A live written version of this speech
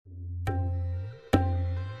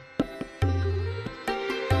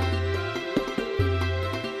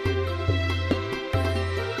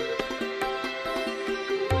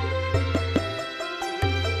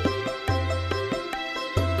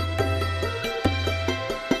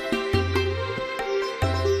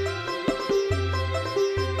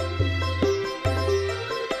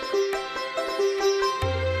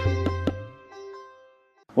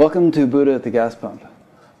Welcome to Buddha at the Gas Pump.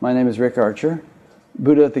 My name is Rick Archer.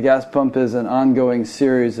 Buddha at the Gas Pump is an ongoing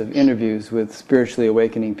series of interviews with spiritually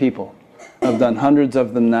awakening people. I've done hundreds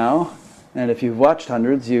of them now, and if you've watched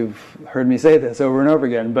hundreds, you've heard me say this over and over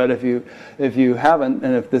again. But if you haven't,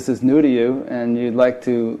 and if this is new to you, and you'd like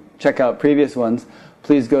to check out previous ones,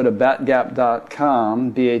 please go to batgap.com,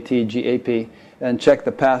 B-A-T-G-A-P, and check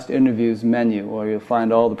the past interviews menu, where you'll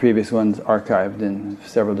find all the previous ones archived in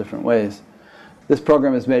several different ways. This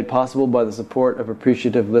program is made possible by the support of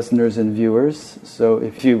appreciative listeners and viewers. So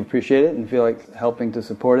if you appreciate it and feel like helping to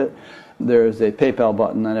support it, there's a PayPal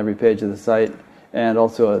button on every page of the site, and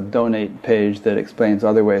also a donate page that explains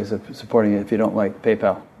other ways of supporting it if you don't like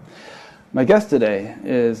PayPal. My guest today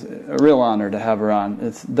is a real honor to have her on.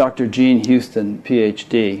 It's Dr. Jean Houston,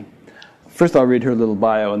 Ph.D. First I'll read her little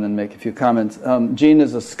bio and then make a few comments. Jean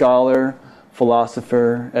is a scholar,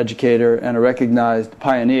 philosopher, educator, and a recognized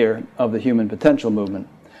pioneer of the human potential movement.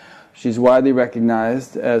 She's widely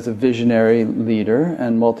recognized as a visionary leader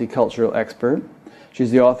and multicultural expert.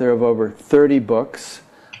 She's the author of over 30 books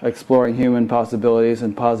exploring human possibilities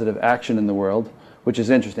and positive action in the world, which is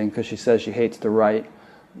interesting because she says she hates to write,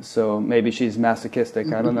 so maybe she's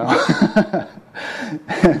masochistic, I don't know.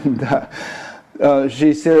 And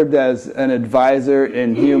she served as an advisor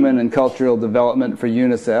in human and cultural development for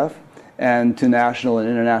UNICEF and to national and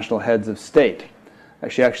international heads of state.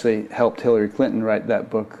 She actually helped Hillary Clinton write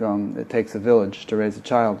that book, It Takes a Village to Raise a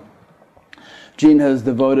Child. Jean has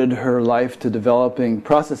devoted her life to developing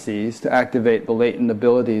processes to activate the latent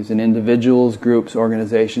abilities in individuals, groups,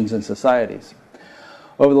 organizations, and societies.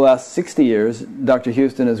 Over the last 60 years, Dr.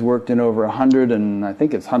 Houston has worked in over 100, and I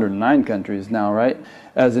think it's 109 countries now, right?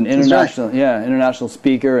 As an international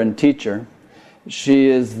speaker and teacher. She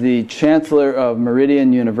is the Chancellor of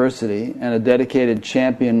Meridian University and a dedicated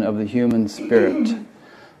champion of the human spirit.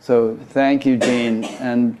 So thank you, Jean,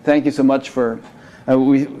 and thank you so much for...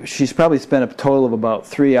 she's probably spent a total of about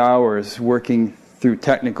 3 hours working through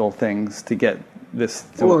technical things to get this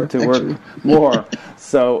to work more.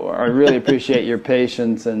 So I really appreciate your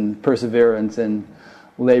patience and perseverance in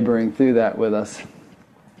laboring through that with us.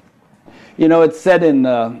 You know, it's said in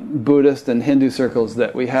Buddhist and Hindu circles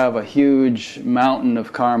that we have a huge mountain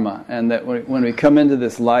of karma, and that when we come into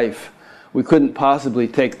this life, we couldn't possibly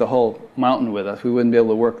take the whole mountain with us. We wouldn't be able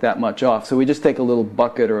to work that much off. So we just take a little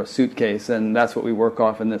bucket or a suitcase, and that's what we work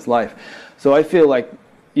off in this life. So I feel like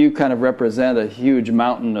you kind of represent a huge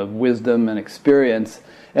mountain of wisdom and experience.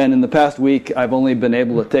 And in the past week, I've only been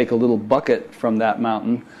able to take a little bucket from that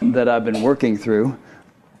mountain that I've been working through,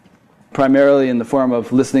 primarily in the form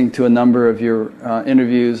of listening to a number of your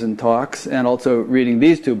interviews and talks, and also reading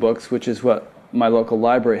these two books, which is what my local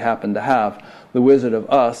library happened to have. The Wizard of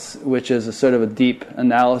Us, which is a sort of a deep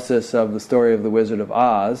analysis of the story of the Wizard of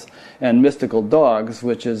Oz, and Mystical Dogs,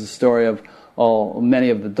 which is a story of many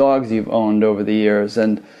of the dogs you've owned over the years,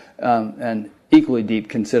 and equally deep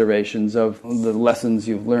considerations of the lessons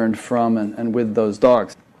you've learned from and with those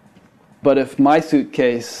dogs. But if my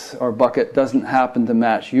suitcase or bucket doesn't happen to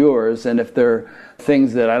match yours, and if there are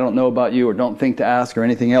things that I don't know about you or don't think to ask or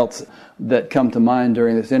anything else that come to mind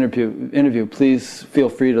during this interview, please feel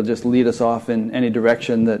free to just lead us off in any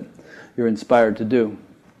direction that you're inspired to do.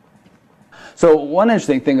 So one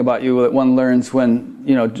interesting thing about you that one learns when,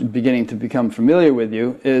 beginning to become familiar with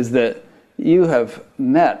you is that you have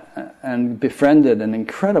met and befriended an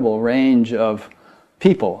incredible range of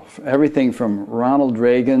people, everything from Ronald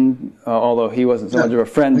Reagan, although he wasn't so much of a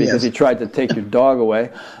friend because he tried to take your dog away.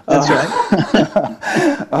 That's right.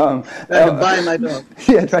 Tried to buy my dog.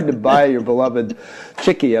 Yeah, tried to buy your beloved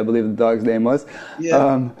Chicky, I believe the dog's name was.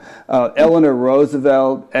 Yeah. Eleanor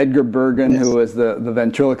Roosevelt, Edgar Bergen, who was the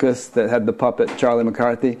ventriloquist that had the puppet, Charlie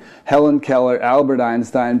McCarthy, Helen Keller, Albert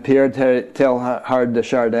Einstein, Pierre Teilhard de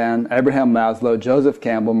Chardin, Abraham Maslow, Joseph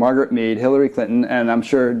Campbell, Margaret Mead, Hillary Clinton, and I'm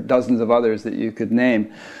sure dozens of others that you could name.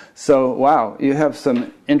 So, wow, you have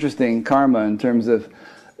some interesting karma in terms of,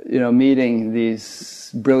 meeting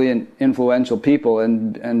these brilliant, influential people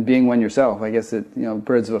and being one yourself. I guess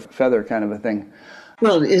birds of a feather kind of a thing.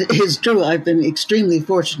 Well, it's true. I've been extremely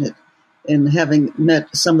fortunate in having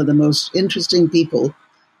met some of the most interesting people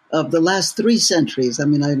of the last 3 centuries. I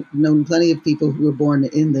mean, I've known plenty of people who were born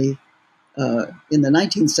in the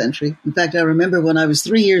 19th century. In fact, I remember when I was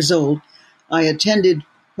 3 years old, I attended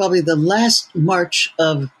probably the last march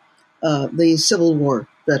of the Civil War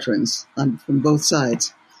veterans from both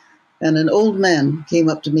sides. And an old man came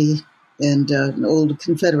up to me, and an old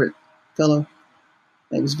Confederate fellow.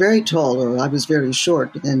 He was very tall, or I was very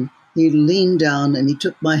short, and he leaned down and he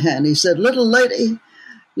took my hand. He said, "Little lady,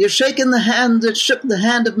 you're shaking the hand that shook the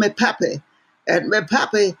hand of my pappy, and my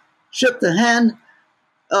pappy shook the hand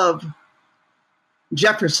of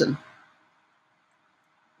Jefferson.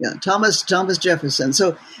 Yeah, Thomas Jefferson.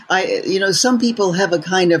 So some people have a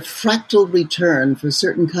kind of fractal return for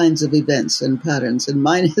certain kinds of events and patterns, and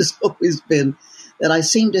mine has always been that I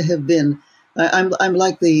seem to have been. I'm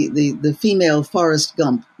like the female Forrest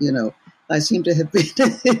Gump. I seem to have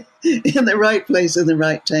been in the right place in the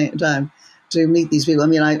right time to meet these people. I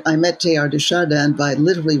mean, I met Teilhard de Chardin by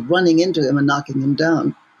literally running into him and knocking him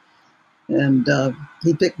down, and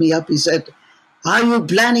he picked me up. He said, "Are you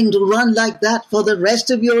planning to run like that for the rest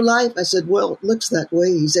of your life?" I said, "Well, it looks that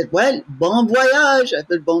way." He said, "Well, bon voyage." I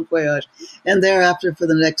said, "Bon voyage." And thereafter, for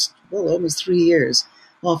the next, almost 3 years,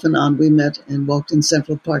 off and on, we met and walked in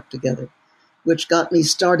Central Park together, which got me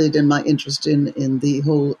started in my interest in the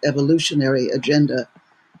whole evolutionary agenda,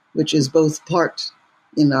 which is both part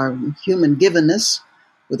in our human givenness,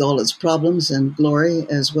 with all its problems and glory,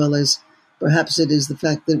 as well as perhaps it is the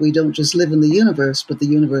fact that we don't just live in the universe, but the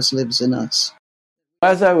universe lives in us.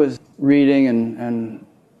 As I was reading and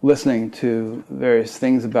listening to various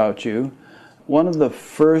things about you, one of the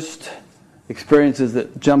first experiences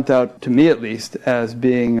that jumped out to me, at least, as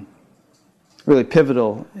being really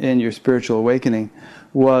pivotal in your spiritual awakening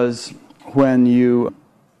was when you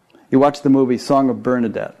watched the movie Song of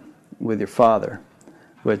Bernadette with your father,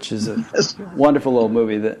 which is a wonderful little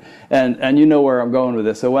movie. And you know where I'm going with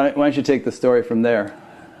this, so why don't you take the story from there?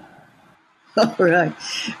 All right.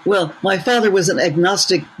 Well, my father was an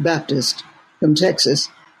agnostic Baptist from Texas,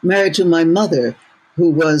 married to my mother, who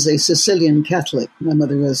was a Sicilian Catholic. My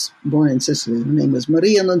mother was born in Sicily. Her name was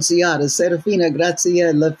Maria Annunziata Serafina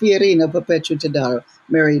Graziella Fiorina Perpetua Tadaro,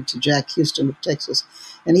 married to Jack Houston of Texas.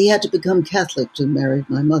 And he had to become Catholic to marry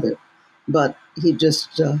my mother. But he and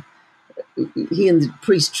the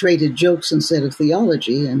priest traded jokes instead of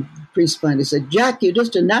theology. And the priest finally said, "Jack, you're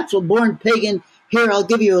just a natural-born pagan. Here, I'll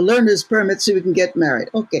give you a learner's permit so we can get married."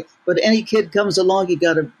 Okay, but any kid comes along, you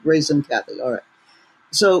got to raise them Catholic. All right.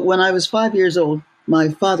 So when I was 5 years old, my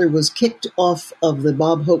father was kicked off of the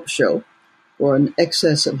Bob Hope show for an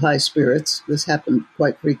excess of high spirits. This happened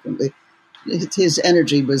quite frequently. His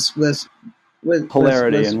energy was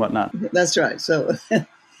hilarity and whatnot. That's right. So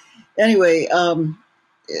anyway,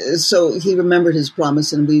 so he remembered his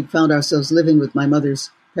promise, and we found ourselves living with my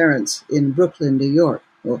mother's parents in Brooklyn, New York,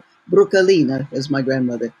 or Brucalina, as my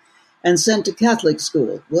grandmother, and sent to Catholic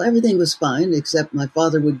school. Well, everything was fine, except my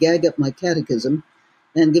father would gag up my catechism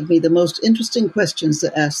and give me the most interesting questions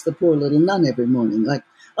to ask the poor little nun every morning, like,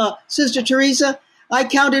 "Sister Teresa, I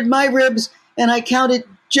counted my ribs, and I counted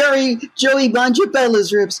Joey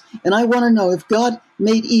Bongiabella's ribs, and I want to know if God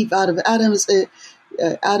made Eve out of Adam's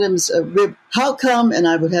rib, how come?" And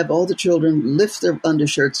I would have all the children lift their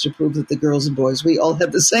undershirts to prove that the girls and boys, we all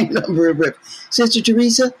had the same number of ribs. "Sister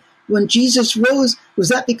Teresa, when Jesus rose, was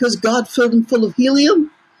that because God filled him full of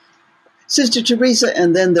helium?" Sister Teresa,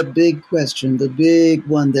 and then the big question, the big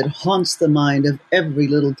one that haunts the mind of every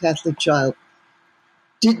little Catholic child.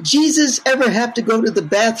 Did Jesus ever have to go to the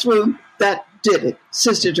bathroom? That did it.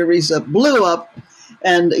 Sister Teresa blew up.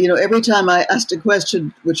 And, every time I asked a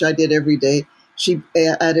question, which I did every day, she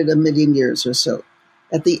added 1,000,000 years or so.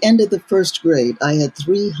 At the end of the first grade, I had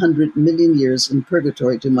 300 million years in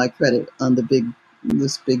purgatory to my credit on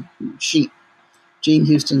this big sheet, Gene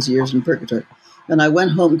Houston's Years in Purgatory. And I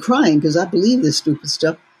went home crying because I believed this stupid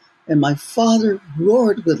stuff. And my father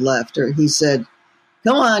roared with laughter. He said,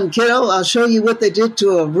 "Come on, kiddo, I'll show you what they did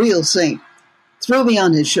to a real saint." Threw me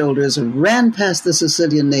on his shoulders and ran past the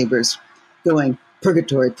Sicilian neighbors going,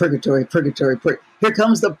 "Purgatory, purgatory, purgatory, here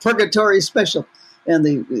comes the purgatory special." And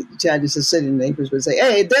the Italian Sicilian neighbors would say,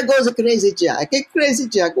 "Hey, there goes a crazy Jack. Hey, crazy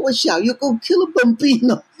Jack, watch out, you go kill a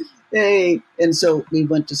bambino." Hey. And so we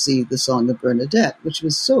went to see the Song of Bernadette, which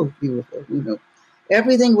was so beautiful,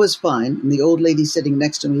 Everything was fine, and the old lady sitting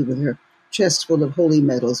next to me with her chest full of holy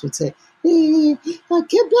medals would say, "Che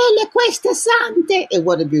bella questa sante!" And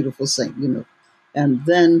what a beautiful saint, And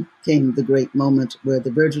then came the great moment where the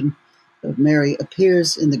Virgin of Mary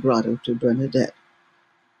appears in the grotto to Bernadette.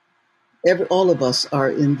 All of us are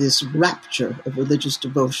in this rapture of religious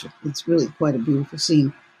devotion. It's really quite a beautiful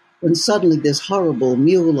scene. When suddenly this horrible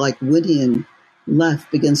mule-like whinnying laugh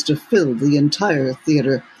begins to fill the entire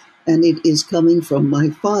theater, and it is coming from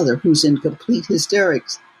my father, who's in complete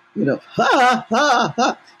hysterics. Ha, ha,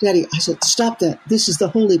 ha. "Daddy," I said, "stop that. This is the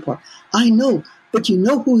holy part." "I know, but you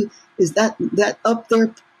know who is that up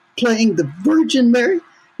there playing the Virgin Mary?"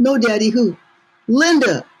 "No, Daddy, who?"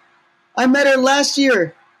 "Linda. I met her last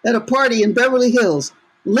year at a party in Beverly Hills.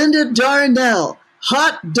 Linda Darnell.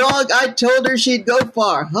 Hot dog, I told her she'd go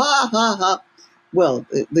far. Ha, ha, ha." Well,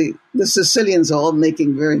 the Sicilians all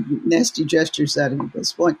making very nasty gestures at him at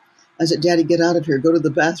this point. I said, Daddy, get out of here, go to the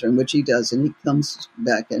bathroom, which he does. And he comes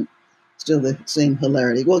back and still the same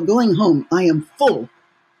hilarity. Well, going home, I am full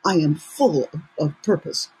of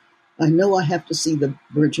purpose. I know I have to see the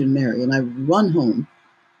Virgin Mary. And I run home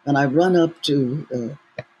and I run up to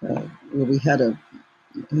where we had a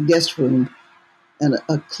guest room and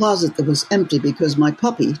a closet that was empty because my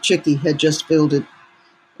puppy, Chicky, had just filled it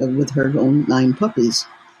with her own 9 puppies.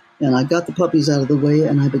 And I got the puppies out of the way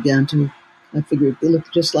and I figured they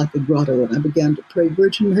looked just like a grotto, and I began to pray,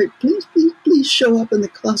 Virgin Mary, please, please, please show up in the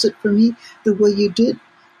closet for me the way you did,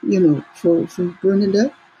 for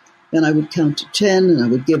Bernadette. And I would count to 10, and I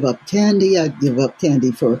would give up candy. I'd give up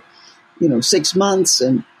candy for, 6 months,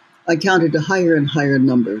 and I counted to higher and higher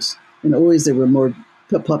numbers. And always there were more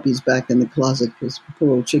puppies back in the closet because poor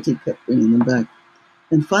old Chicky kept bringing them back.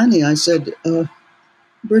 And finally I said,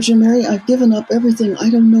 Virgin Mary, I've given up everything. I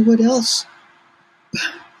don't know what else.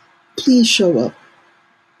 Please show up.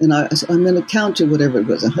 And I'm going to count to whatever it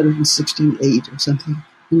was, 168 or something,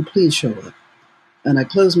 and please show up. And I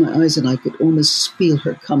closed my eyes and I could almost feel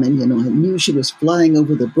her coming. I knew she was flying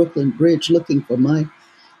over the Brooklyn Bridge looking for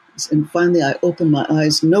and finally I opened my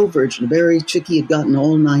eyes. No Virgin Mary. Chicky had gotten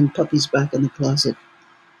all 9 puppies back in the closet.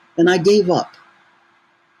 And I gave up.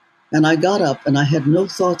 And I got up and I had no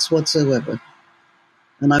thoughts whatsoever.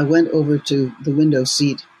 And I went over to the window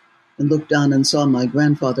seat and looked down and saw my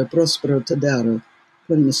grandfather, Prospero Tadaro,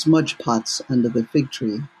 putting the smudge pots under the fig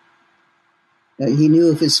tree. He knew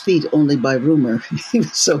of his feet only by rumor. He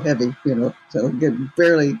was so heavy, so he could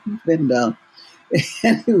barely bend down.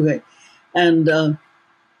 Anyway, and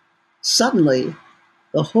suddenly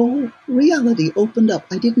the whole reality opened up.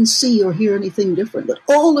 I didn't see or hear anything different, but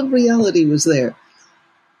all of reality was there.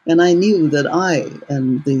 And I knew that I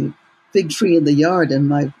and the fig tree in the yard and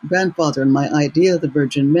my grandfather and my idea of the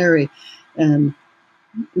Virgin Mary and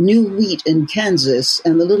new wheat in Kansas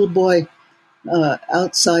and the little boy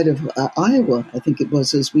outside of Iowa, I think it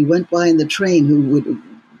was, as we went by in the train, who would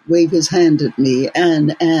wave his hand at me, and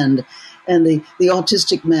the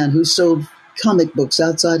autistic man who sold comic books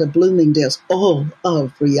outside of Bloomingdale's. All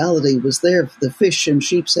of reality was there. The fish in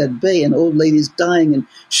Sheepshead Bay and old ladies dying in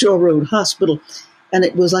Shore Road Hospital. And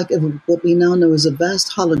it was like what we now know as a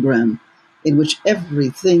vast hologram in which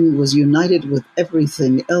everything was united with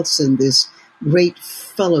everything else in this great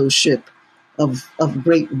fellowship of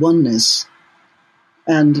great oneness.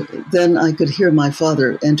 And then I could hear my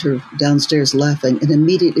father enter downstairs laughing, and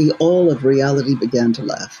immediately all of reality began to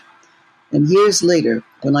laugh. And years later,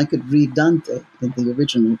 when I could read Dante in the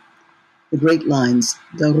original, the great lines,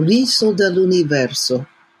 "Dal riso dell'universo,"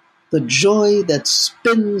 the joy that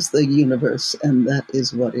spins the universe, and that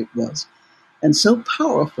is what it was. And so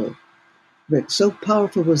powerful, Rick, so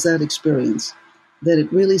powerful was that experience that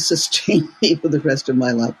it really sustained me for the rest of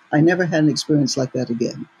my life. I never had an experience like that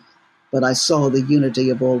again, but I saw the unity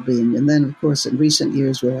of all being. And then, of course, in recent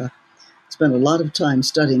years where I spent a lot of time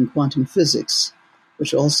studying quantum physics,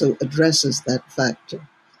 which also addresses that factor,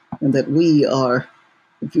 and that we are,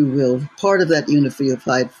 if you will, part of that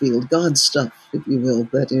unified field, God's stuff, if you will,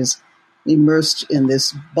 that is immersed in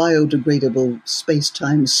this biodegradable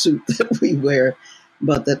space-time suit that we wear,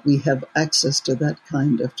 but that we have access to that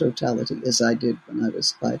kind of totality, as I did when I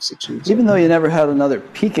was 5-6 years old. Even though you never had another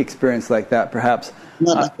peak experience like that, perhaps,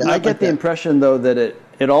 Not like that. I get the impression, though, that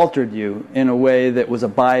it altered you in a way that was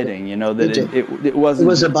abiding, that it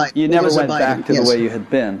wasn't, you never went back to the way you had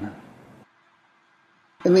been.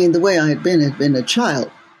 I mean, the way I had been a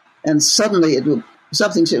child, and suddenly it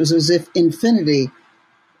was as if infinity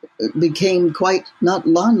became quite not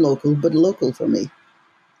non-local, but local for me.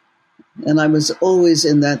 And I was always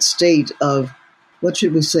in that state of, what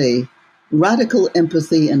should we say, radical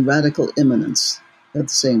empathy and radical immanence at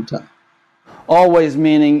the same time. Always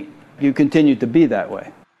meaning you continued to be that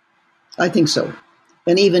way. I think so.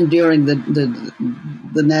 And even during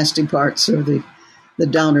the nasty parts or the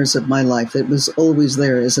downers of my life, it was always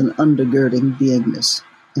there as an undergirding beingness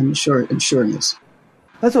and sureness.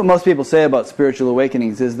 That's what most people say about spiritual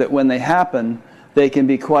awakenings, is that when they happen, they can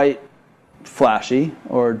be quite flashy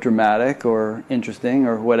or dramatic or interesting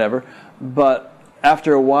or whatever, but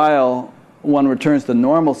after a while one returns to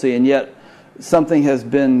normalcy, and yet something has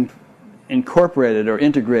been incorporated or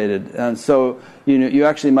integrated, and so you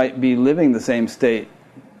actually might be living the same state,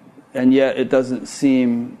 and yet it doesn't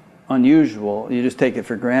seem unusual. You just take it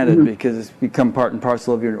for granted because it's become part and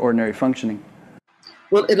parcel of your ordinary functioning.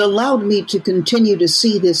 Well, it allowed me to continue to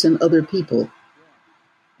see this in other people.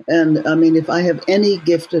 And I mean, if I have any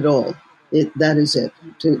gift at all, that is it,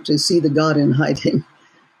 to see the God in hiding,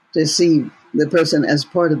 to see the person as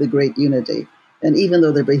part of the great unity. And even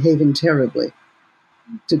though they're behaving terribly,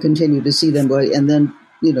 to continue to see them, and then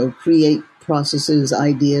create processes,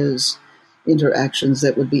 ideas, interactions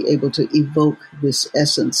that would be able to evoke this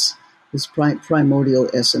essence, this primordial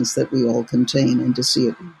essence that we all contain, and to see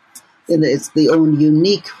it in its the own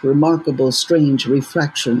unique, remarkable, strange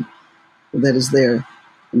refraction that is there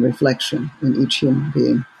in reflection in each human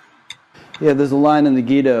being. Yeah, there's a line in the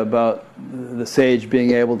Gita about the sage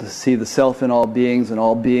being able to see the self in all beings and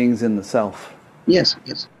all beings in the self. Yes.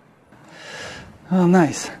 Oh,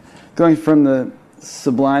 nice. Going from the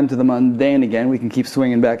sublime to the mundane again, we can keep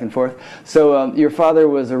swinging back and forth. So your father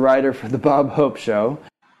was a writer for the Bob Hope Show.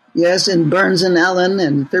 Yes, and Burns and Allen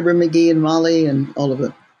and Fibber McGee and Molly and all of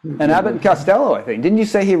it. And Abbott and Costello, I think. Didn't you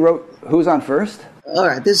say he wrote Who's on First? All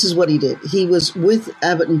right, this is what he did. He was with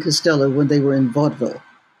Abbott and Costello when they were in vaudeville.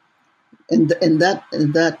 And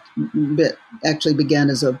that bit actually began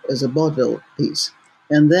as a vaudeville piece.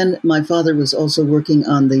 And then my father was also working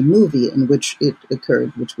on the movie in which it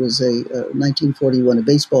occurred, which was a 1941, a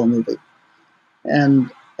baseball movie. And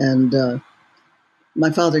my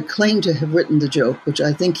father claimed to have written the joke, which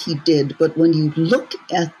I think he did. But when you look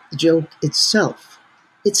at the joke itself,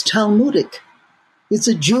 it's Talmudic. It's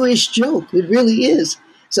a Jewish joke. It really is.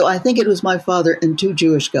 So I think it was my father and two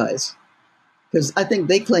Jewish guys, because I think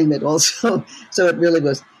they claim it also. So it really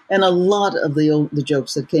was. And a lot of the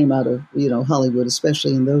jokes that came out of Hollywood,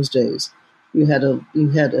 especially in those days, you had a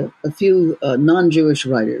few non-Jewish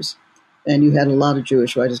writers, and you had a lot of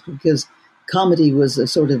Jewish writers, because comedy was a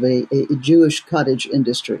sort of a Jewish cottage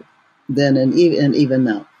industry then and even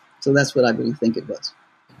now. So that's what I really think it was.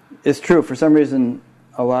 It's true. For some reason,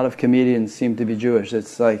 a lot of comedians seem to be Jewish.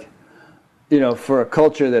 It's like, for a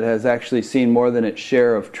culture that has actually seen more than its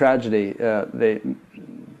share of tragedy,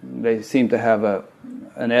 they seem to have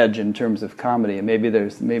an edge in terms of comedy, and maybe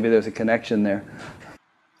there's a connection there.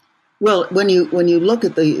 Well, when you look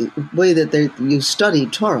at the way that you study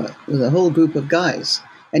Torah with a whole group of guys,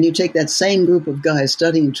 and you take that same group of guys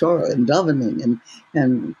studying Torah and davening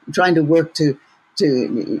and trying to work to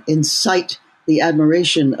incite the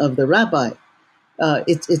admiration of the rabbi,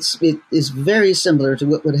 it is very similar to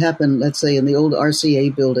what would happen, let's say, in the old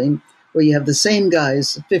RCA building, where you have the same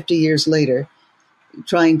guys 50 years later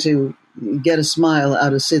trying to get a smile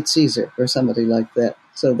out of Sid Caesar or somebody like that.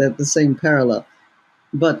 So that's the same parallel.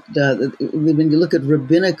 But when you look at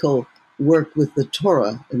rabbinical work with the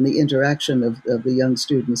Torah and the interaction of the young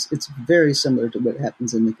students, it's very similar to what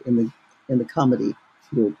happens in the comedy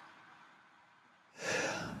group.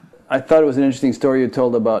 I thought it was an interesting story you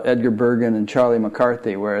told about Edgar Bergen and Charlie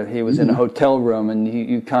McCarthy, where he was in a hotel room and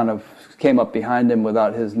you kind of came up behind him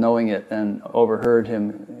without his knowing it and overheard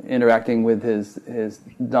him interacting with his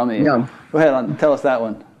dummy. Yeah. Go ahead, tell us that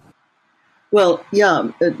one. Well,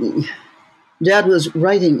 yeah, Dad was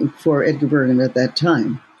writing for Edgar Bergen at that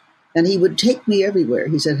time, and he would take me everywhere.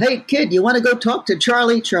 He said, "Hey, kid, you want to go talk to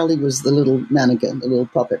Charlie?" Charlie was the little mannequin, the little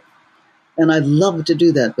puppet. And I loved to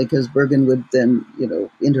do that because Bergen would then,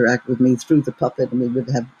 interact with me through the puppet, and we would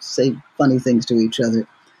say funny things to each other.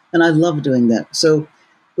 And I loved doing that. So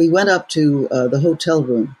we went up to the hotel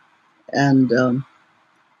room, and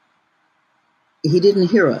he didn't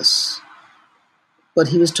hear us. But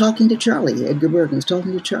he was talking to Charlie. Edgar Bergen was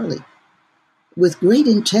talking to Charlie with great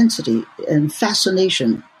intensity and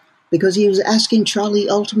fascination, because he was asking Charlie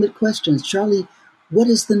ultimate questions. Charlie, what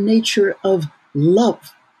is the nature of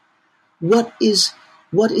love? What is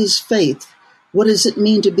faith? What does it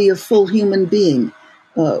mean to be a full human being?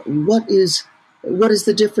 What is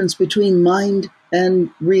the difference between mind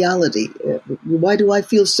and reality? Why do I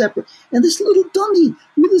feel separate? And this little dummy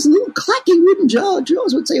with this little clacking wooden jaw,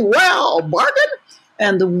 Jones would say, "Well, Bargain,"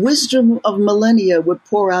 and the wisdom of millennia would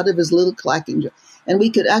pour out of his little clacking jaw. And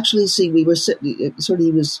we could actually see, we were sitting,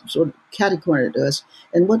 he was sort of catty-cornered to us,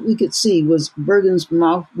 and what we could see was Bergen's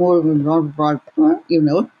mouth more,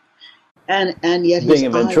 and yet his being a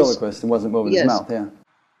ventriloquist and wasn't moving his mouth, yeah.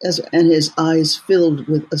 And his eyes filled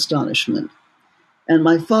with astonishment. And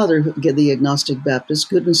my father, the agnostic Baptist,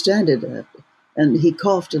 couldn't stand it. And he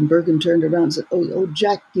coughed, and Bergen turned around and said, "Oh,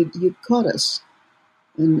 Jack, you caught us."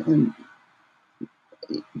 And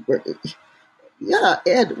yeah,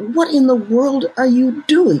 Ed, what in the world are you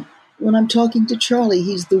doing? When I'm talking to Charlie,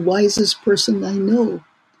 he's the wisest person I know.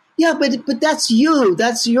 Yeah, but that's you.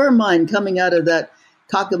 That's your mind coming out of that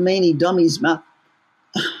cockamamie dummy's mouth.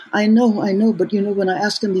 I know, but when I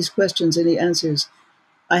ask him these questions and he answers,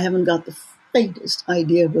 I haven't got the faintest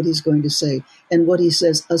idea of what he's going to say. And what he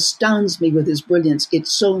says astounds me with his brilliance.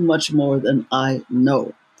 It's so much more than I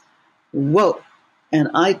know. Whoa. And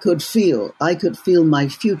I could feel my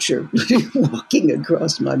future walking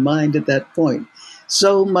across my mind at that point.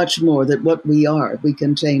 So much more that what we are, we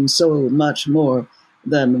contain so much more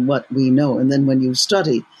than what we know. And then when you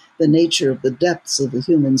study the nature of the depths of the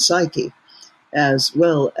human psyche, as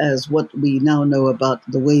well as what we now know about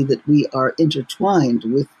the way that we are intertwined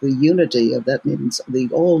with the unity of, that means the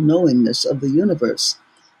all-knowingness of the universe,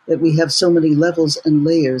 that we have so many levels and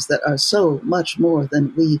layers that are so much more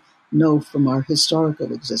than we know from our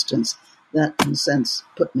historical existence. That, in a sense,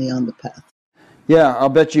 put me on the path. Yeah, I'll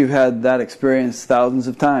bet you've had that experience thousands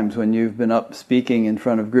of times when you've been up speaking in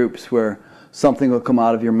front of groups where something will come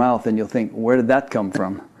out of your mouth and you'll think, where did that come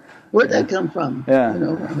from? Where did that come from? Yeah. You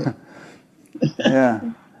know, yeah.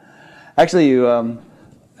 Actually,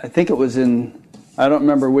 I think it was in, I don't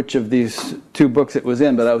remember which of these two books it was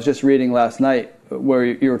in, but I was just reading last night where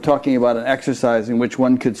you were talking about an exercise in which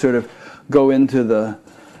one could sort of go into the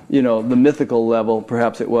mythical level,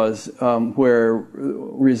 perhaps it was, where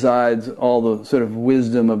resides all the sort of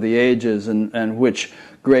wisdom of the ages, and which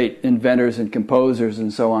great inventors and composers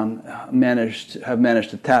and so on have managed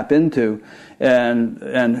to tap into, and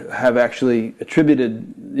have actually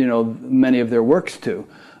attributed many of their works to,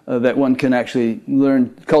 that one can actually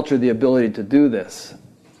culture the ability to do this.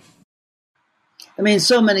 I mean,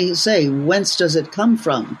 so many say, whence does it come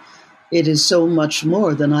from? It is so much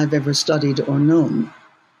more than I've ever studied or known.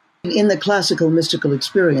 In the classical mystical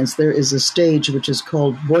experience, there is a stage which is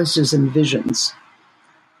called voices and visions,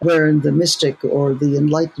 where the mystic or the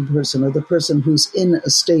enlightened person or the person who's in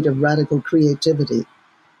a state of radical creativity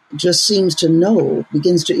just seems to know,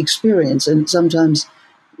 begins to experience, and sometimes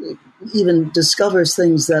even discovers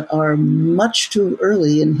things that are much too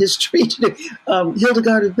early in history to do.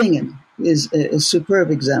 Hildegard of Bingen is a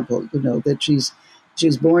superb example, that she's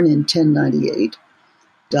born in 1098,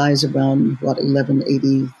 dies around,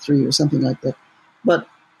 1183 or something like that. But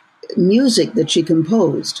music that she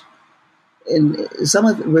composed, and some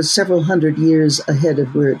of it was several hundred years ahead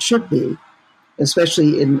of where it should be,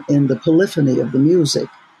 especially in the polyphony of the music,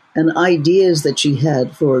 and ideas that she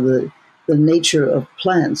had for the nature of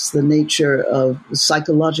plants, the nature of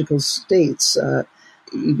psychological states.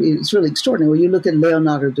 It's really extraordinary. When you look at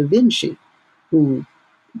Leonardo da Vinci, who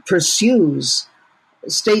pursues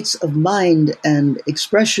states of mind and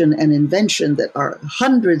expression and invention that are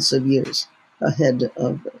hundreds of years ahead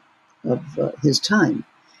of his time.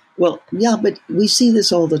 Well, yeah, but we see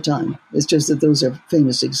this all the time. It's just that those are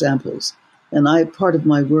famous examples. And part of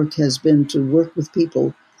my work has been to work with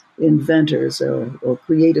people, inventors or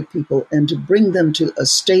creative people, and to bring them to a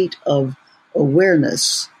state of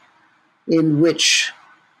awareness in which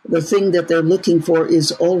the thing that they're looking for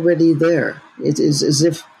is already there. It is as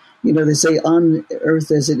if, they say on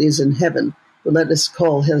earth as it is in heaven. But let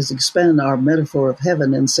us expand our metaphor of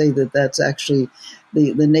heaven and say that that's actually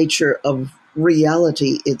the nature of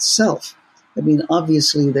reality itself. I mean,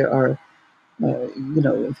 obviously there are,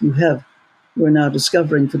 we're now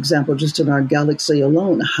discovering, for example, just in our galaxy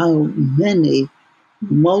alone, how many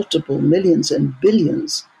multiple millions and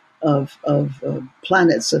billions of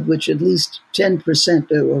planets, of which at least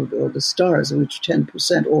 10%, or the stars, of which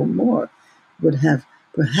 10% or more would have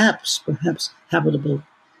perhaps habitable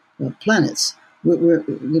planets. We're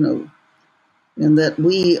and that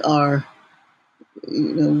we are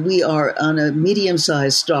on a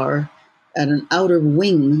medium-sized star at an outer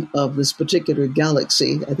wing of this particular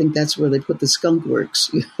galaxy. I think that's where they put the skunk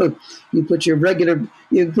works. You put your regular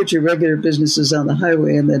businesses on the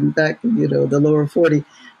highway, and then back, the lower 40,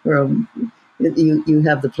 you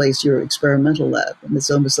have the place, your experimental lab, and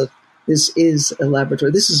it's almost like this is a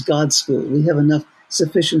laboratory. This is God's school. We have enough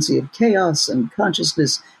sufficiency of chaos and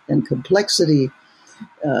consciousness and complexity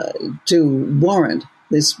to warrant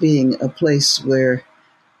this being a place where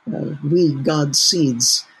we, God's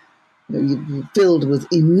seeds, filled with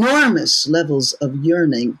enormous levels of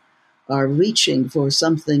yearning, are reaching for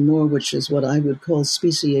something more, which is what I would call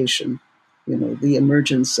speciation, the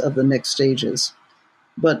emergence of the next stages.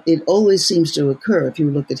 But it always seems to occur, if you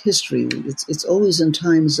look at history, it's always in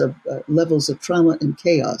times of levels of trauma and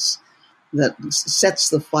chaos that sets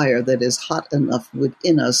the fire that is hot enough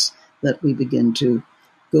within us that we begin to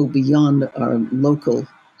go beyond our local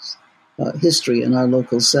history and our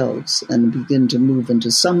local selves and begin to move into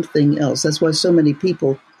something else. That's why so many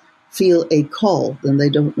people feel a call and they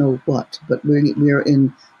don't know what, but we're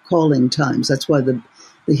in calling times. That's why the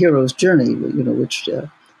hero's journey, which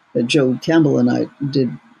Joe Campbell and I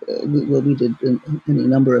did, we did any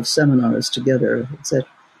number of seminars together, etc.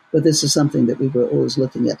 But this is something that we were always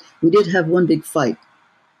looking at. We did have one big fight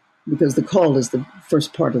because the call is the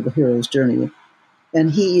first part of the hero's journey.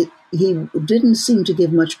 And he didn't seem to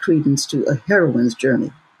give much credence to a heroine's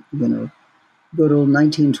journey, good old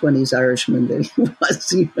 1920s Irishman that he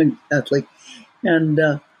was, even Catholic. And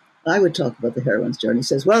I would talk about the heroine's journey. He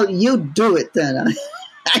says, well, you do it then.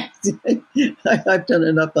 I've done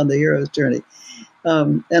enough on the hero's journey.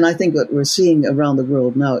 And I think what we're seeing around the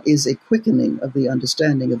world now is a quickening of the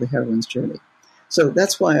understanding of the heroine's journey. So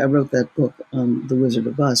that's why I wrote that book on The Wizard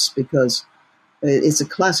of Us, because it's a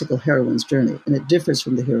classical heroine's journey, and it differs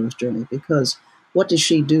from the hero's journey, because what does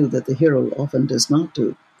she do that the hero often does not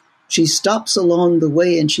do? She stops along the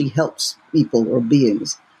way and she helps people or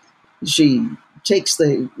beings. She takes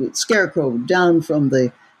the scarecrow down from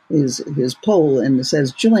his pole and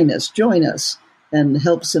says, join us, and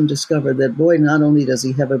helps him discover that, boy, not only does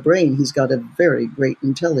he have a brain, he's got a very great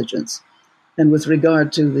intelligence. And with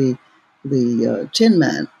regard to the Tin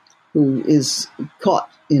Man, who is caught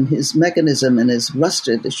in his mechanism and is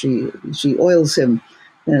rusted, she oils him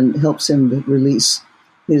and helps him release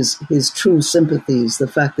his true sympathies, the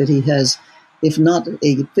fact that he has, if not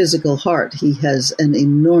a physical heart, he has an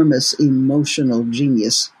enormous emotional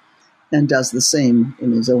genius, and does the same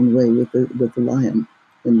in his own way with the lion,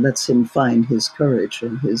 and lets him find his courage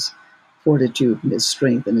and his fortitude and his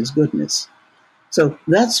strength and his goodness. So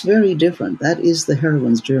that's very different. That is the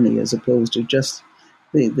heroine's journey, as opposed to just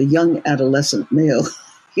the young adolescent male,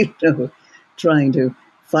 trying to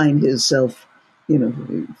find himself,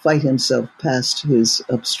 fight himself past his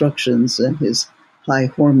obstructions and his high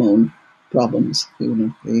hormone problems.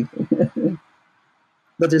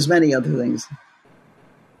 But there's many other things.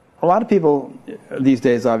 A lot of people these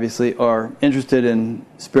days, obviously, are interested in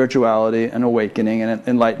spirituality and awakening and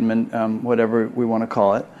enlightenment, whatever we want to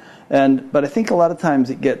call it. But I think a lot of times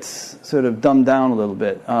it gets sort of dumbed down a little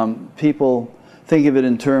bit. People think of it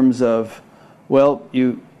in terms of, well,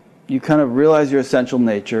 you kind of realize your essential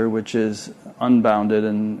nature, which is unbounded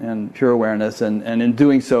and pure awareness, and in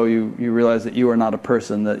doing so you realize that you are not a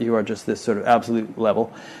person, that you are just this sort of absolute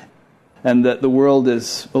level, and that the world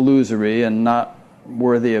is illusory and not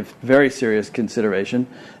worthy of very serious consideration,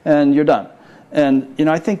 and you're done. And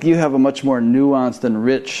I think you have a much more nuanced and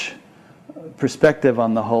rich perspective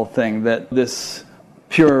on the whole thing, that this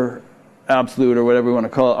pure absolute, or whatever we want to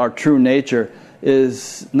call it, our true nature,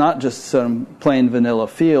 is not just some plain vanilla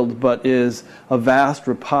field, but is a vast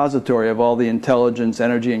repository of all the intelligence,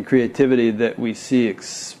 energy, and creativity that we see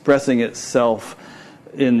expressing itself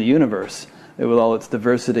in the universe, with all its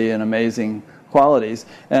diversity and amazing qualities,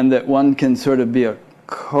 and that one can sort of be a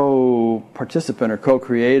co-participant or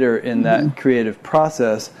co-creator in that creative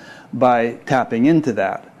process by tapping into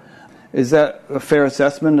that. Is that a fair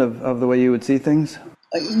assessment of the way you would see things?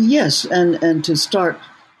 Yes, and to start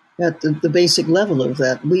at the basic level of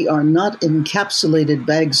that, we are not encapsulated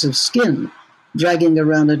bags of skin dragging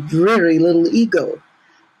around a dreary little ego.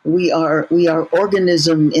 We are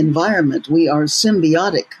organism environment. We are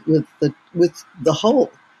symbiotic with the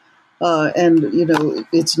whole. And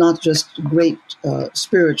it's not just great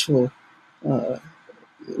spiritual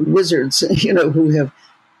wizards, who have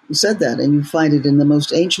said that, and you find it in the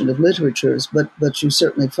most ancient of literatures, but you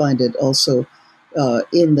certainly find it also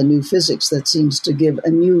in the new physics that seems to give a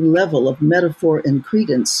new level of metaphor and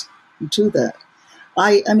credence to that.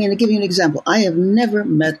 I mean, to give you an example, I have never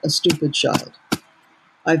met a stupid child.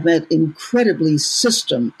 I've met incredibly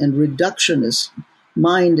system and reductionist,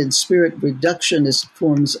 mind and spirit reductionist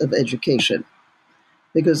forms of education,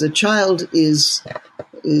 because a child is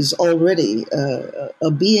already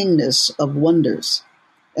a beingness of wonders,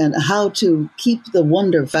 and how to keep the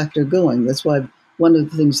wonder factor going. That's why one of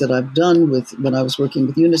the things that I've done when I was working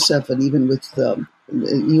with UNICEF and even with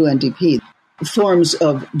UNDP, forms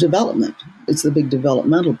of development. It's the big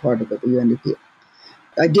developmental part of it, the UNDP.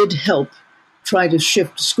 I did help try to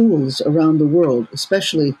shift schools around the world,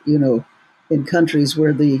 especially, in countries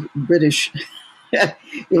where the British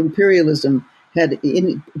imperialism had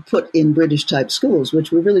put in British-type schools,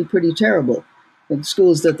 which were really pretty terrible, and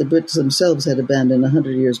schools that the Brits themselves had abandoned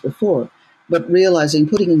 100 years before. But realizing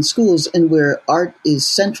putting in schools and where art is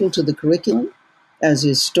central to the curriculum, as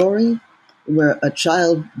is story, where a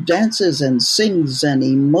child dances and sings and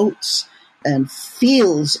emotes and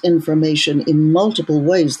feels information in multiple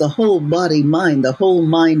ways, the whole body, mind, the whole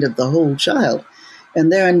mind of the whole child.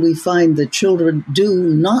 And therein we find that children do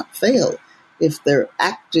not fail if they're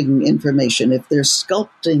acting information, if they're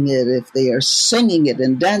sculpting it, if they are singing it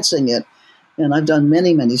and dancing it. And I've done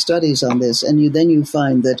many, many studies on this. And then you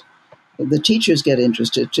find that the teachers get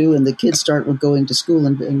interested too, and the kids start going to school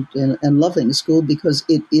and loving school, because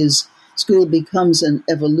school becomes an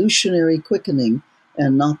evolutionary quickening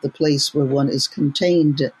and not the place where one is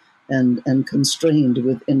contained and constrained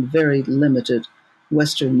within very limited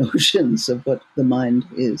Western notions of what the mind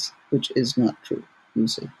is, which is not true, you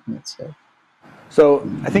see. So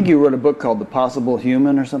I think you wrote a book called The Possible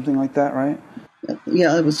Human or something like that, right?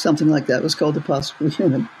 Yeah, it was something like that. It was called The Possible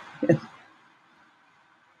Human.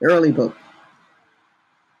 Early book.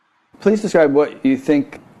 Please describe what you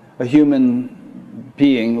think a human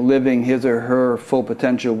being living his or her full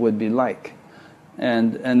potential would be like.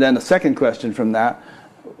 And then a second question from that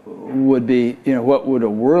would be, what would a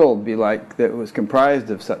world be like that was comprised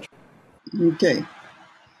of such? Okay.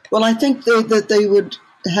 Well, I think that they would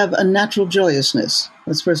have a natural joyousness.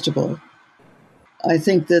 That's first of all. I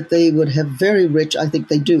think that they would have very rich. I think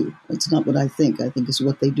they do. It's not what I think. I think it's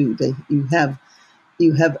what they do. You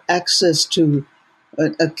have access to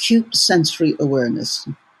an acute sensory awareness,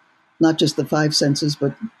 not just the five senses,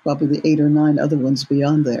 but probably the 8 or 9 other ones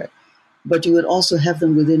beyond there. But you would also have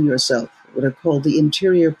them within yourself, what are called the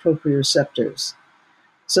interior proprioceptors,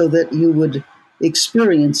 so that you would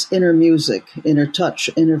experience inner music, inner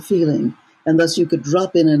touch, inner feeling, and thus you could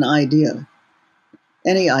drop in an idea,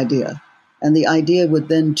 any idea, and the idea would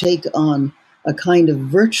then take on a kind of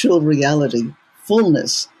virtual reality,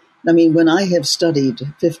 fullness. I mean, when I have studied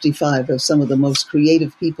 55 of some of the most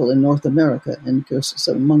creative people in North America, and of course,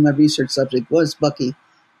 so among my research subject was Bucky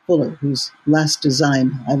Fuller, whose last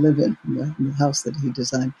design I live in the house that he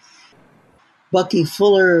designed. Bucky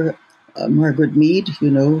Fuller, Margaret Mead,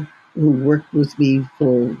 who worked with me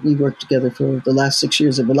we worked together for the last 6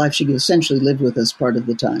 years of her life. She essentially lived with us part of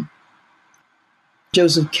the time.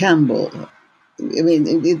 Joseph Campbell, I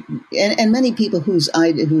mean, and many people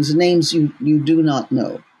whose names you do not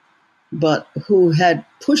know, but who had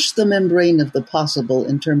pushed the membrane of the possible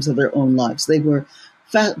in terms of their own lives. They were,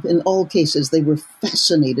 in all cases, they were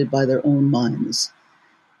fascinated by their own minds.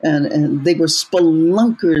 And they were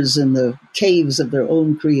spelunkers in the caves of their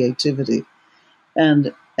own creativity.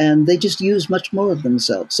 And they just used much more of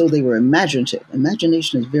themselves. So they were imaginative.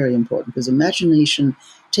 Imagination is very important because imagination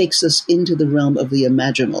takes us into the realm of the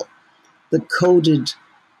imaginal, the coded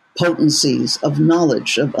potencies of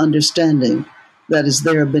knowledge, of understanding that is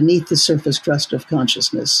there beneath the surface crust of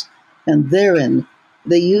consciousness. And therein,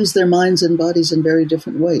 they use their minds and bodies in very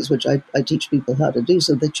different ways, which I teach people how to do,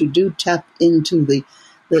 so that you do tap into the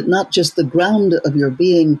not just the ground of your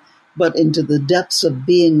being, but into the depths of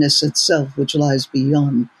beingness itself, which lies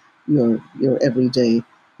beyond your everyday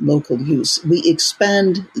local use. We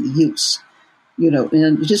expand use,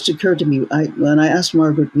 and it just occurred to me, when I asked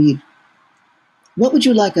Margaret Mead, what would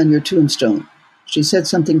you like on your tombstone? She said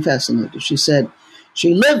something fascinating. She said,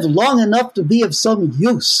 she lived long enough to be of some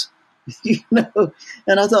use,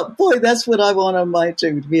 And I thought, boy, that's what I want on my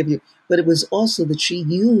tomb, to be of use. But it was also that she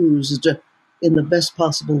used, in the best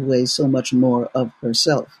possible way, so much more of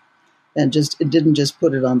herself. And it didn't just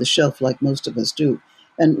put it on the shelf like most of us do.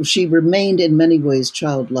 And she remained in many ways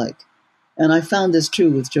childlike. And I found this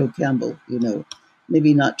true with Joe Campbell,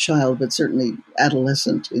 maybe not child, but certainly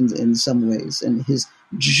adolescent in some ways. And his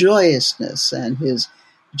joyousness and his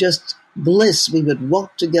just bliss. We would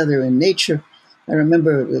walk together in nature. I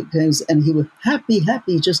remember things, and he was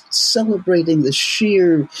happy, just celebrating the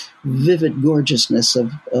sheer, vivid gorgeousness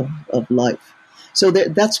of life. So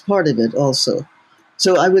that's part of it also.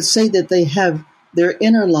 So I would say that they have, their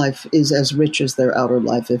inner life is as rich as their outer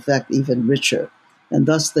life, in fact, even richer. And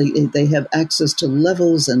thus they have access to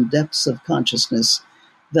levels and depths of consciousness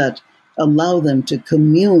that allow them to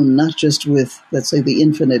commune not just with, let's say, the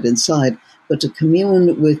infinite inside, but to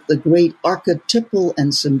commune with the great archetypal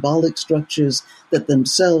and symbolic structures that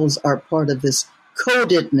themselves are part of this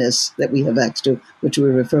codedness that we have access to, which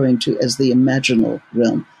we're referring to as the imaginal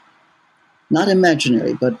realm. Not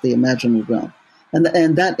imaginary, but the imaginal realm. And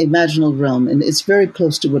that imaginal realm, and it's very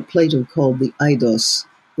close to what Plato called the eidos,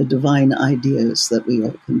 the divine ideas that we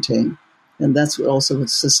all contain. And that's what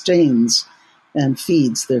sustains and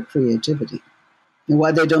feeds their creativity, and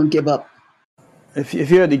why they don't give up. If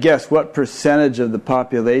you had to guess, what percentage of the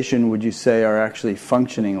population would you say are actually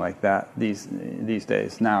functioning like that these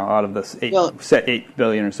days now, out of the 8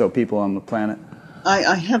 billion or so people on the planet?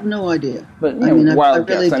 I have no idea. But wild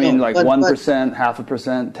guess. Really like 1%,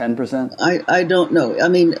 0.5%, 10%? I don't know. I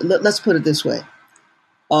mean, let's put it this way.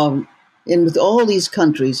 And with all these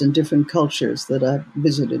countries and different cultures that I've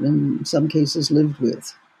visited and in some cases lived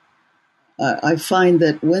with, I find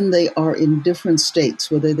that when they are in different states,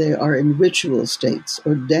 whether they are in ritual states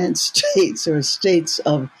or dance states or states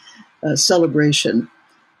of celebration,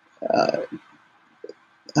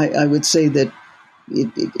 I would say that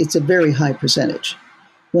it's a very high percentage.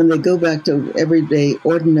 When they go back to everyday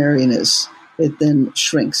ordinariness, it then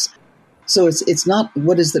shrinks. So it's not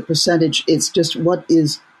what is the percentage, it's just what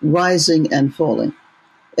is rising and falling.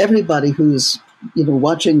 Everybody who's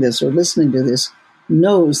watching this or listening to this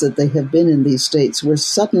knows that they have been in these states where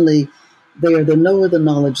suddenly They are the knower, the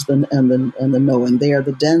knowledge, and the knowing. They are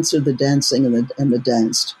the dancer, the dancing, and the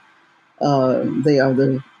danced. They are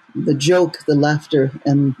the joke, the laughter,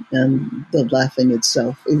 and the laughing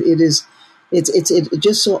itself. It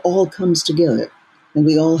just so all comes together, and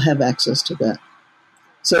we all have access to that.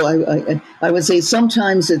 So I would say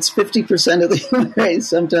sometimes it's 50% of the human race.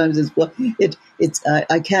 Sometimes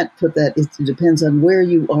I can't put that. It depends on where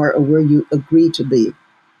you are or where you agree to be,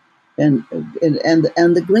 and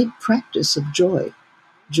the great practice of joy.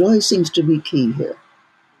 Joy seems to be key here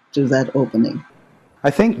to that opening.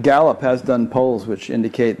 I think Gallup has done polls which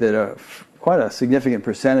indicate that quite a significant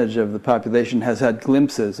percentage of the population has had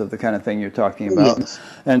glimpses of the kind of thing you're talking about. Yes.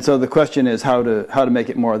 And so the question is how to make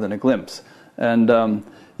it more than a glimpse. And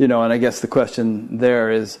and I guess the question there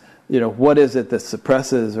is, what is it that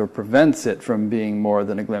suppresses or prevents it from being more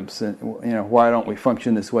than a glimpse? And, why don't we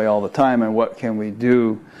function this way all the time, and what can we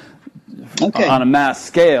do on a mass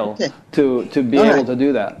scale to be able to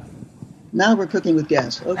do that? Now we're cooking with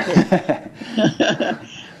gas. Okay.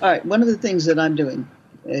 All right. One of the things that I'm doing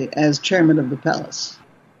as chairman of the Palace.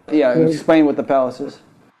 Yeah, explain what the Palace is.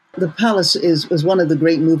 The Palace was one of the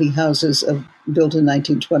great movie houses built in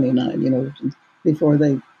 1929, before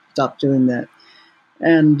they stopped doing that.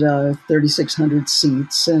 And 3,600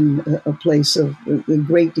 seats, and a place of a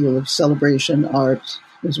great deal of celebration, art,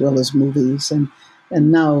 as well as movies. And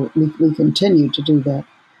now we continue to do that.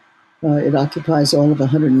 It occupies all of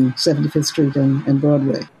 175th Street and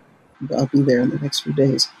Broadway. I'll be there in the next few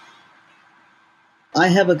days. I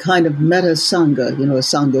have a kind of meta sangha. A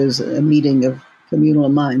sangha is a meeting of communal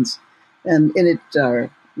minds. And in it are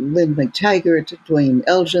Lynn McTaggart, Dwayne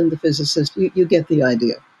Elgin, the physicist. You get the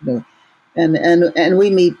idea. And we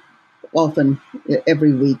meet often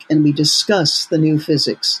every week, and we discuss the new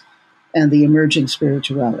physics and the emerging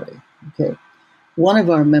spirituality. Okay. One of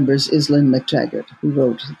our members is Lynn McTaggart, who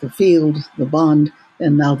wrote The Field, The Bond,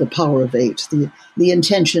 and now The Power of Eight, the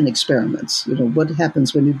intention experiments. What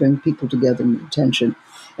happens when you bring people together in intention.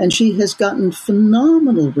 And she has gotten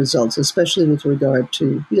phenomenal results, especially with regard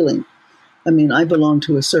to healing. I mean, I belong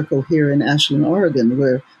to a circle here in Ashland, Oregon,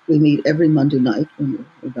 where we meet every Monday night when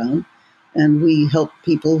we're around, and we help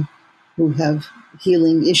people who have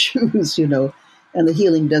healing issues, And the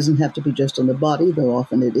healing doesn't have to be just on the body, though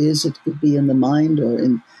often it is. It could be in the mind or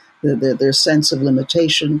in their sense of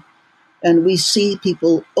limitation. And we see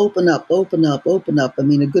people open up. I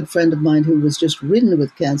mean, a good friend of mine who was just ridden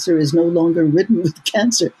with cancer is no longer ridden with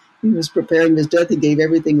cancer. He was preparing his death. He gave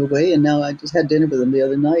everything away. And now I just had dinner with him the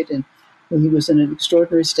other night, and he was in an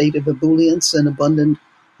extraordinary state of ebullience and abundant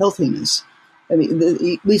healthiness. I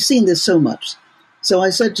mean, we've seen this so much. So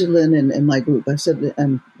I said to Lynn and my group, I said,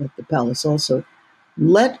 and at the Palace also,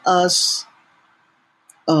 let us,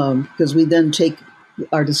 because we then take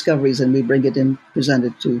our discoveries and we bring it in, present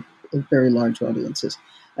it to very large audiences.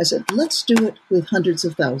 I said, let's do it with hundreds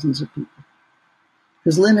of thousands of people.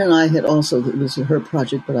 Because Lynn and I had also, it was her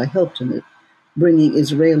project, but I helped in it, bringing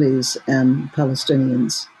Israelis and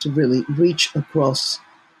Palestinians to really reach across,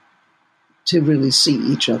 to really see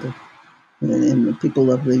each other. And the people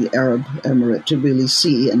of the Arab Emirate to really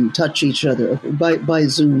see and touch each other by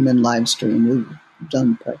Zoom and live stream. We've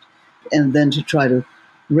done that. And then to try to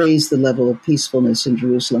raise the level of peacefulness in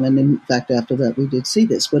Jerusalem. And in fact, after that, we did see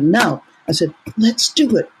this. But now I said, let's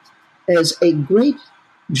do it as a great,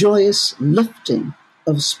 joyous lifting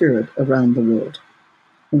of spirit around the world.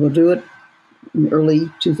 And we'll do it in early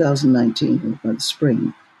 2019, by the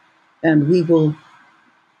spring. And we will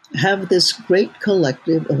have this great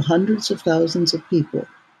collective of hundreds of thousands of people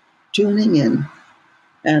tuning in,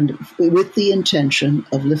 and with the intention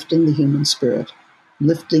of lifting the human spirit,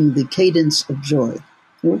 lifting the cadence of joy.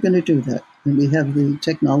 And we're going to do that, and we have the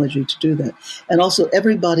technology to do that. And also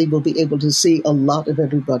everybody will be able to see a lot of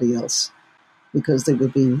everybody else because they will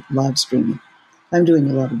be live streaming. I'm doing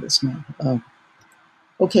a lot of this now.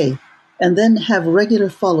 Okay. And then have regular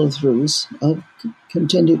follow-throughs of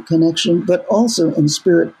continued connection, but also in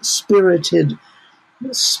spirited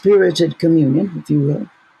communion, if you will.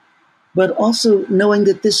 But also knowing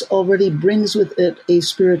that this already brings with it a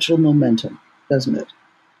spiritual momentum, doesn't it?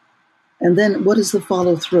 And then what is the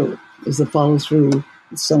follow-through? Is the follow-through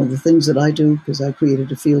some of the things that I do, because I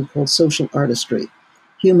created a field called social artistry,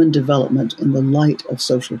 human development in the light of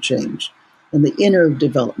social change, and the inner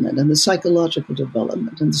development and the psychological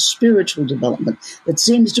development and the spiritual development that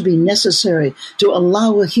seems to be necessary to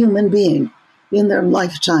allow a human being in their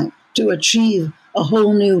lifetime to achieve a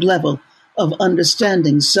whole new level of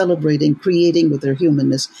understanding, celebrating, creating with their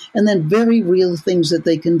humanness, and then very real things that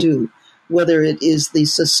they can do, whether it is the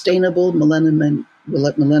sustainable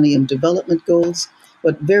Millennium Development Goals,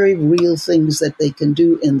 but very real things that they can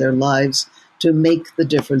do in their lives to make the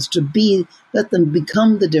difference, let them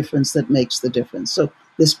become the difference that makes the difference. So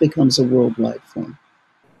this becomes a worldwide form.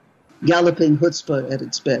 Galloping chutzpah at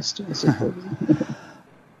its best, I suppose.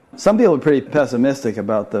 Some people are pretty pessimistic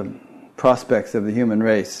about the prospects of the human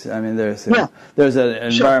race. I mean, there's an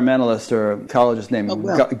environmentalist or ecologist named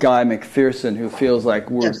Guy McPherson who feels like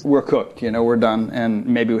we're cooked, we're done, and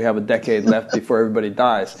maybe we have a decade left before everybody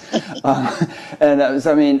dies. I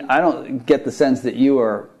don't get the sense that you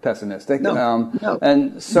are pessimistic. No.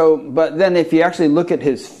 And so, but then if you actually look at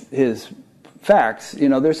his facts,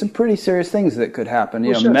 there's some pretty serious things that could happen.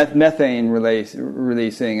 Methane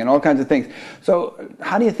releasing and all kinds of things. So,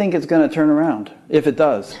 how do you think it's going to turn around if it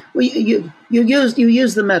does? Well, you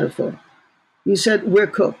used the metaphor. You said we're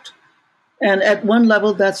cooked, and at one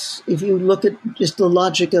level, that's if you look at just the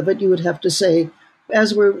logic of it, you would have to say,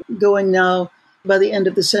 as we're going now, by the end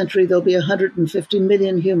of the century, there'll be 150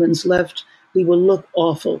 million humans left. We will look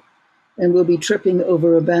awful, and we'll be tripping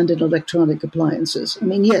over abandoned electronic appliances. I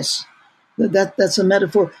mean, yes. That's a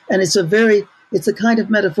metaphor, and it's a kind of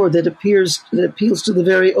metaphor that appeals to the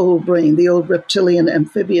very old brain, the old reptilian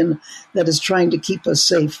amphibian that is trying to keep us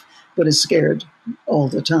safe but is scared all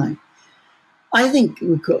the time. I think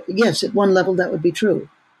we could, yes, at one level that would be true,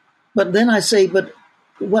 but then I say, but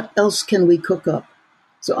what else can we cook up?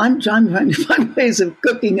 So I'm trying to find ways of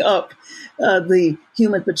cooking up the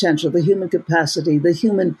human potential, the human capacity,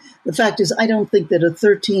 the fact is, I don't think that a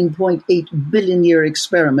 13.8 billion year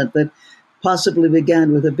experiment that possibly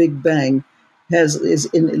began with a big bang at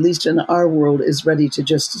least in our world, is ready to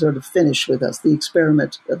just sort of finish with us,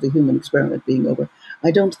 the human experiment being over.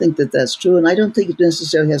 I don't think that that's true, and I don't think it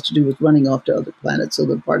necessarily has to do with running off to other planets,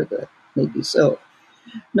 although part of it may be so.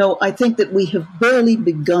 No, I think that we have barely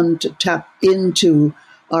begun to tap into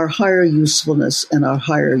our higher usefulness and our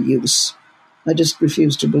higher use. I just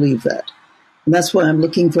refuse to believe that. And that's why I'm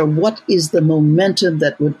looking for what is the momentum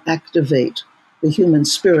that would activate the human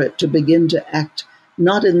spirit to begin to act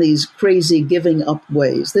not in these crazy giving up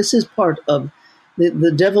ways. This is part of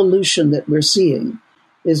the devolution that we're seeing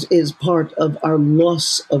is part of our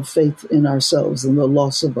loss of faith in ourselves and the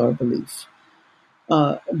loss of our belief.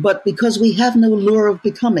 But because we have no lure of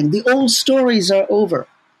becoming, the old stories are over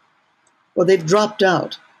or they've dropped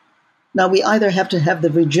out. Now we either have to have the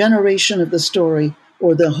regeneration of the story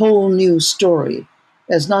or the whole new story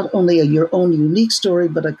as not only your own unique story,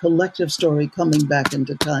 but a collective story coming back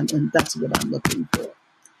into time. And that's what I'm looking for.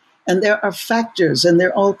 And there are factors, and there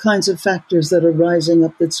are all kinds of factors that are rising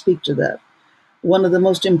up that speak to that. One of the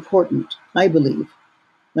most important, I believe.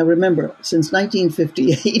 Now remember, since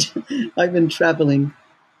 1958, I've been traveling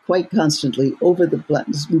quite constantly over the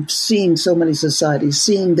planet, seeing so many societies,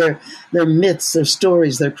 seeing their myths, their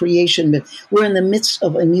stories, their creation myth. We're in the midst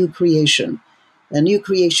of a new creation. A new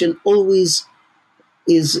creation always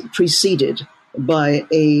is preceded by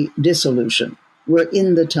a dissolution. We're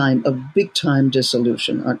in the time of big-time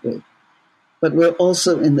dissolution, aren't we? But we're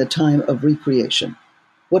also in the time of recreation.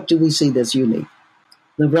 What do we see that's unique?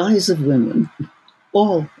 The rise of women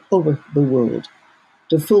all over the world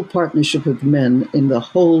to full partnership with men in the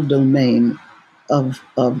whole domain of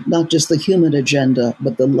not just the human agenda,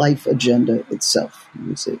 but the life agenda itself,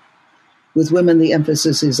 you see. With women, the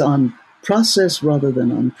emphasis is on process rather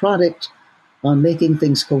than on product, on making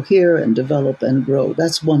things cohere and develop and grow.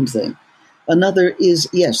 That's one thing. Another is,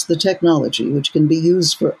 yes, the technology, which can be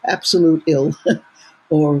used for absolute ill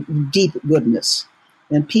or deep goodness,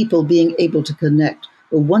 and people being able to connect.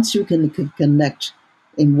 But once you can connect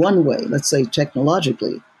in one way, let's say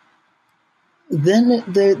technologically, then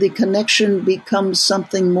the connection becomes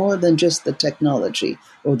something more than just the technology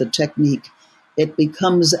or the technique. It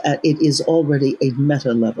is already a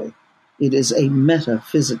meta level. It is a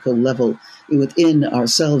metaphysical level within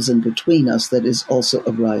ourselves and between us that is also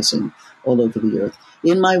arising all over the earth.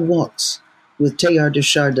 In my walks with Teilhard de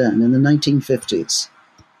Chardin in the 1950s,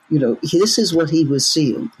 this is what he was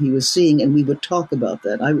seeing. He was seeing, and we would talk about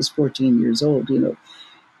that. I was 14 years old,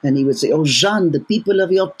 and he would say, "Oh, Jean, the people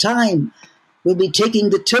of your time will be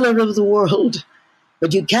taking the tiller of the world.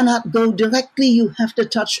 But you cannot go directly. You have to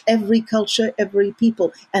touch every culture, every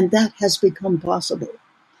people." And that has become possible.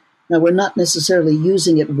 Now, we're not necessarily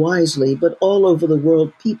using it wisely, but all over the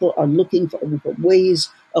world, people are looking for ways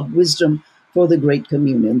of wisdom for the great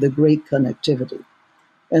communion, the great connectivity,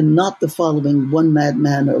 and not the following one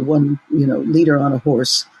madman or one, leader on a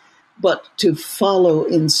horse, but to follow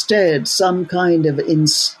instead some kind of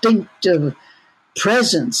instinctive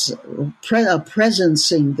presence, a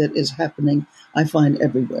presencing that is happening, I find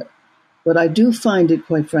everywhere. But I do find it,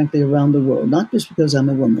 quite frankly, around the world, not just because I'm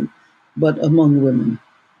a woman, but among women.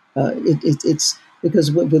 It's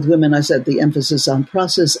because with women, I said the emphasis on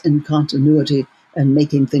process and continuity and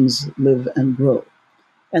making things live and grow.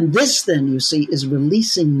 And this, then, you see, is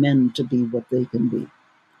releasing men to be what they can be,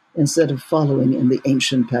 instead of following in the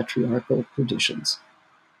ancient patriarchal traditions.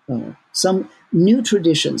 Some new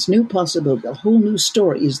traditions, new possibilities, a whole new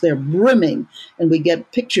story is there brimming, and we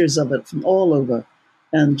get pictures of it from all over,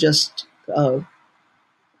 and just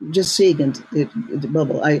seeing it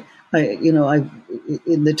bubble. I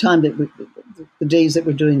in the time that the days that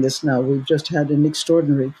we're doing this now, we've just had an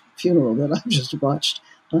extraordinary funeral that I just watched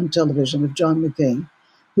on television of John McCain,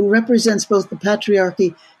 who represents both the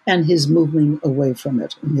patriarchy and his moving away from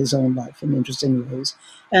it in his own life in interesting ways,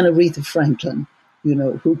 and Aretha Franklin,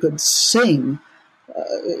 who could sing.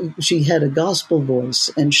 She had a gospel voice,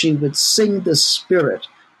 and she would sing the spirit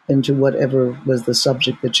into whatever was the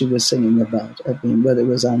subject that she was singing about. I mean, whether it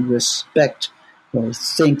was on respect or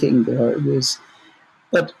thinking, or it was.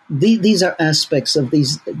 But these are aspects of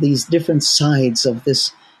these different sides of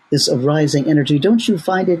this arising energy. Don't you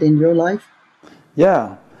find it in your life?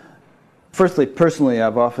 Yeah. Firstly, personally,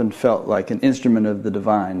 I've often felt like an instrument of the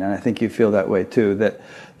divine, and I think you feel that way too, that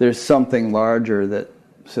there's something larger that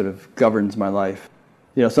sort of governs my life.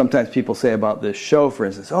 Sometimes people say about this show, for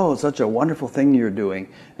instance, oh, it's such a wonderful thing you're doing,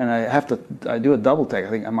 and I do a double take. I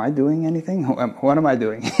think, am I doing anything? What am I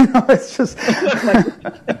doing? It's just,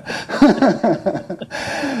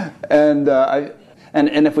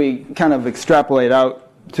 and if we kind of extrapolate out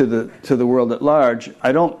to the world at large,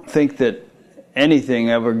 I don't think that anything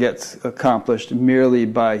ever gets accomplished merely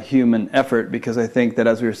by human effort, because I think that,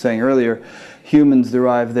 as we were saying earlier, humans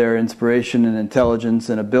derive their inspiration and intelligence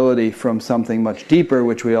and ability from something much deeper,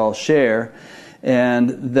 which we all share,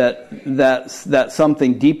 and that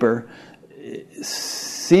something deeper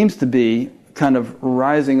seems to be kind of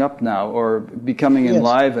rising up now, or becoming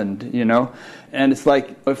enlivened, And it's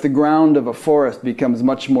like if the ground of a forest becomes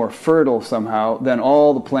much more fertile somehow, then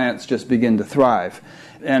all the plants just begin to thrive.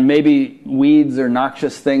 And maybe weeds or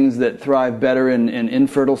noxious things that thrive better in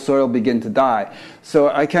infertile soil begin to die. So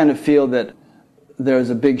I kind of feel that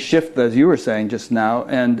there's a big shift, as you were saying just now,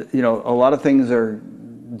 and a lot of things are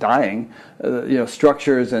dying.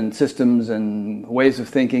 Structures and systems and ways of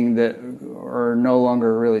thinking that are no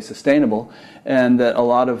longer really sustainable, and that a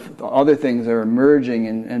lot of other things are emerging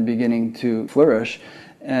and beginning to flourish,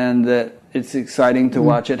 and that it's exciting to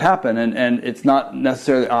watch it happen. And it's not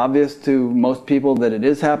necessarily obvious to most people that it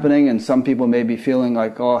is happening, and some people may be feeling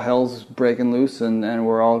like, oh, hell's breaking loose and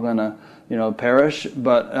we're all going to perish.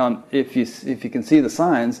 But if you can see the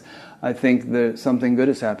signs, I think that something good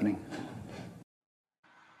is happening.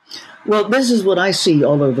 Well, this is what I see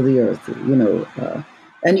all over the earth,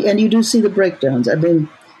 and you do see the breakdowns. I mean,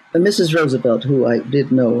 Mrs. Roosevelt, who I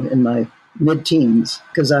did know in my mid-teens,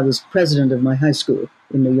 because I was president of my high school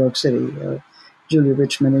in New York City, Julia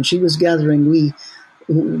Richmond, and she was gathering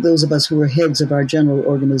those of us who were heads of our general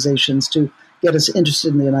organizations, to get us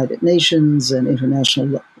interested in the United Nations and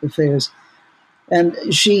international affairs. And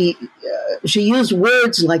she used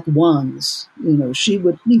words like wands. She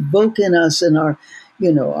would evoke in us in our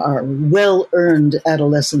well-earned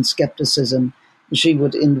adolescent skepticism. She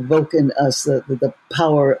would invoke in us the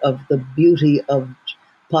power of the beauty of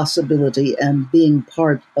possibility and being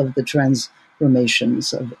part of the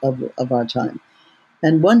transformations of our time.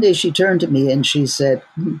 And one day she turned to me and she said,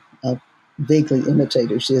 I'll vaguely imitate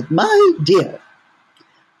her, she said, "My dear,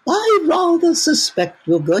 I rather suspect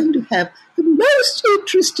you're going to have the most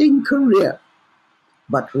interesting career.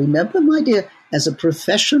 But remember, my dear, as a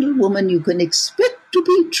professional woman, you can expect to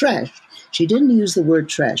be trashed." She didn't use the word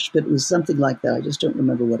trash, but it was something like that. I just don't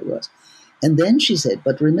remember what it was. And then she said,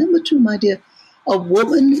 "But remember too, my dear, a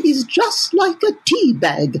woman is just like a tea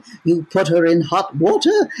bag. You put her in hot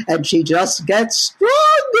water and she just gets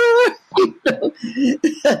stronger."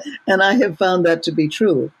 And I have found that to be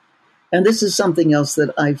true. And this is something else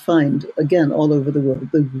that I find, again, all over the world,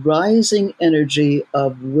 the rising energy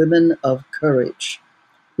of women of courage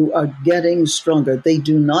who are getting stronger. They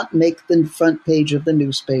do not make the front page of the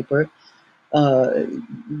newspaper.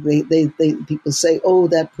 People say, "Oh,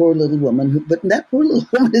 that poor little woman," but that poor little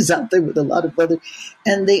woman is out there with a lot of other,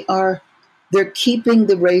 and they're keeping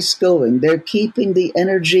the race going. They're keeping the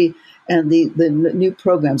energy and the new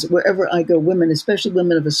programs. Wherever I go, women, especially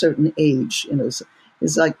women of a certain age,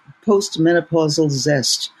 it's like post-menopausal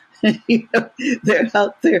zest. They're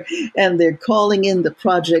out there and they're calling in the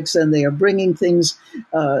projects and they are bringing things.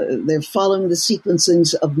 They're following the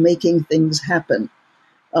sequencings of making things happen.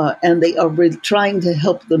 And they are trying to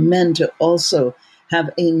help the men to also have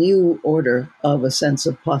a new order of a sense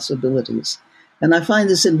of possibilities. And I find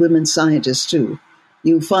this in women scientists too.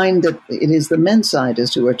 you find that it is the men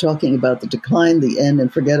scientists who are talking about the decline, the end,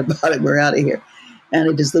 and forget about it, we're out of here. And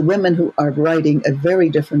it is the women who are writing a very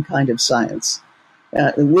different kind of science.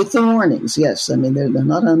 With the warnings, yes. I mean, they're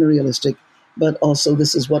not unrealistic, but also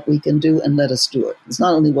this is what we can do and let us do it. It's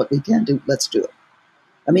not only what we can do, let's do it.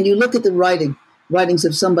 I mean, you look at the writings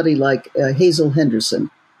of somebody like Hazel Henderson,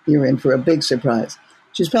 you're in for a big surprise.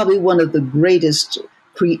 She's probably one of the greatest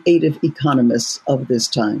creative economists of this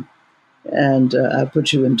time. And I'll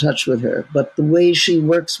put you in touch with her. But the way she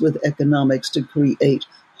works with economics to create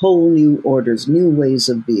whole new orders, new ways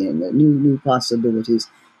of being, new possibilities,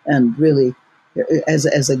 and really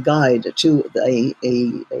as a guide to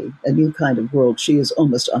a new kind of world, she is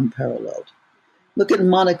almost unparalleled. Look at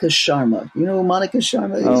Monica Sharma. You know who Monica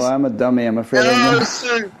Sharma is? Oh, I'm a dummy. I'm afraid I know.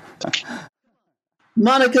 Sir.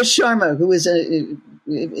 Monica Sharma, who is in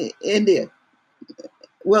India.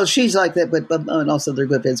 Well, she's like that, but and also they're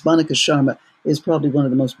good friends. Monica Sharma is probably one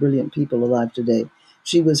of the most brilliant people alive today.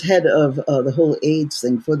 She was head of the whole AIDS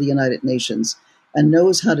thing for the United Nations and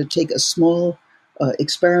knows how to take a small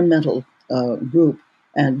experimental group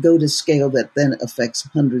and go to scale that then affects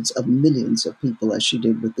hundreds of millions of people, as she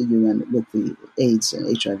did with the UN, with the AIDS and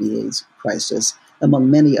HIV/AIDS crisis,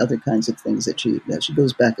 among many other kinds of things that she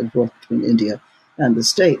goes back and forth between India and the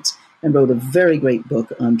States, and wrote a very great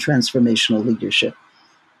book on transformational leadership.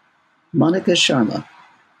 Monica Sharma.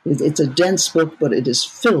 It's a dense book, but it is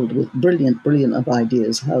filled with brilliant of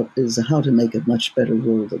ideas how to make a much better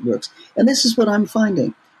world that works. And this is what I'm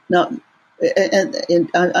finding. Now, and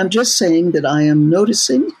I'm just saying that I am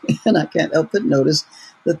noticing, and I can't help but notice,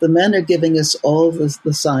 that the men are giving us all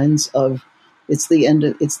the signs of it's the end,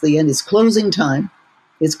 it's closing time.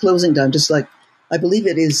 It's closing time, just like, I believe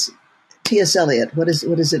it is T.S. Eliot. What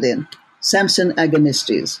is it in? Samson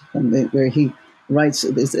Agonistes, where he writes,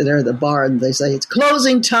 they're at the bar and they say, it's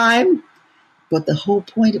closing time. But the whole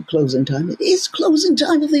point of closing time, it is closing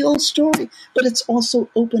time of the old story, but it's also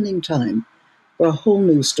opening time for a whole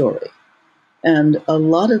new story. And a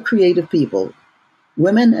lot of creative people,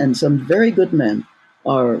 women and some very good men,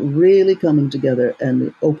 are really coming together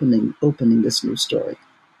and opening this new story.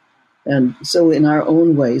 And so in our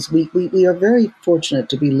own ways, we are very fortunate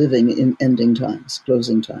to be living in ending times,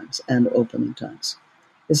 closing times, and opening times.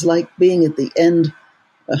 It's like being at the end,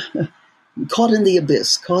 caught in the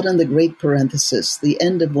abyss, caught in the great parenthesis, the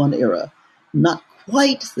end of one era, not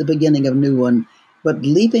quite the beginning of a new one, but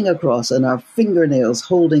leaping across and our fingernails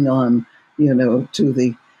holding on, to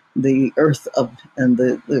the earth and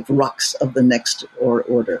the rocks of the next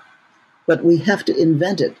order. But we have to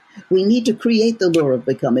invent it. We need to create the lure of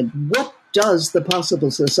becoming. What does the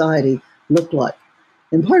possible society look like?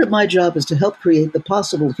 And part of my job is to help create the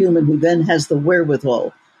possible human who then has the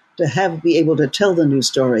wherewithal to be able to tell the new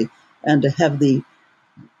story and to have the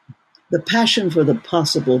passion for the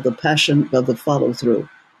possible, the passion of the follow-through,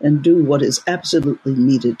 and do what is absolutely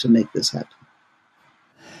needed to make this happen.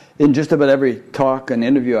 In just about every talk and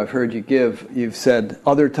interview I've heard you give, you've said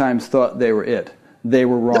other times thought they were it. They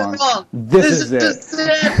were wrong. They're wrong. This is it.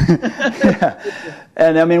 Yeah.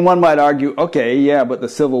 And I mean, one might argue, okay, yeah, but the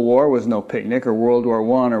Civil War was no picnic, or World War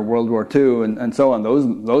I or World War II, and so on.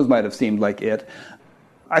 Those might have seemed like it.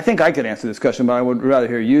 I think I could answer this question, but I would rather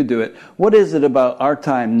hear you do it. What is it about our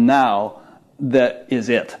time now that is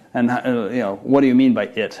it? And what do you mean by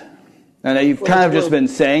it? And you've kind of just been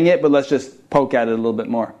saying it, but let's just poke at it a little bit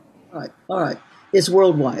more. All right. It's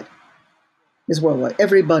worldwide.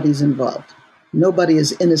 Everybody's involved. Nobody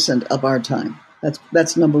is innocent of our time.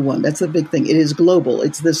 That's number one. That's the big thing. It is global.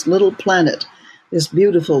 It's this little planet, this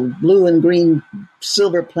beautiful blue and green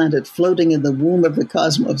silver planet floating in the womb of the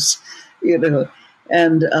cosmos,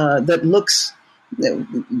 and that looks,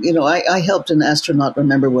 I helped an astronaut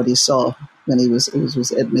remember what he saw when it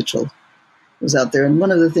was Ed Mitchell was out there. And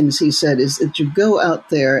one of the things he said is that you go out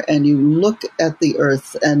there and you look at the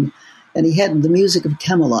earth, and he had the music of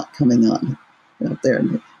Camelot coming on out there.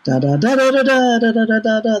 And da da da da da da da da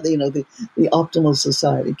da da, the optimal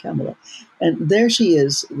society, Camelot. And there she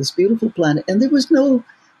is, this beautiful planet, and there was no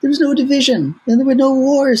division, and there were no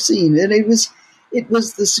wars seen, and it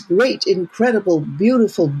was this great, incredible,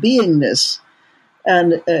 beautiful beingness.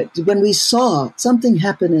 And when we saw something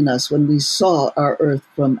happen in us, when we saw our Earth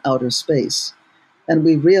from outer space, and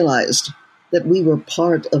we realized that we were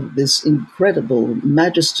part of this incredible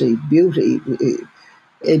majesty, beauty,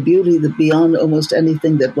 a beauty that beyond almost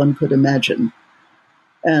anything that one could imagine,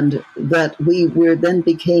 and that we then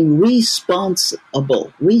became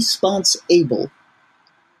responsible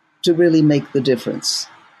to really make the difference.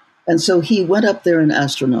 And so he went up there an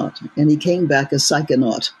astronaut, and he came back a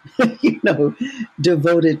psychonaut,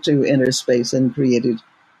 devoted to inner space, and created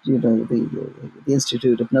the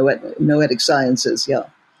Institute of Noetic Sciences. Yeah,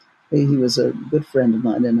 he was a good friend of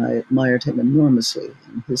mine, and I admired him enormously,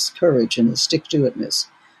 and his courage and his stick-to-itness.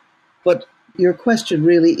 But your question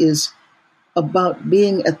really is about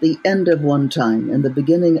being at the end of one time and the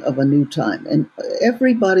beginning of a new time. And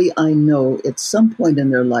everybody I know at some point in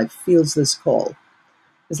their life feels this call.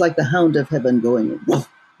 It's like the hound of heaven going, woof,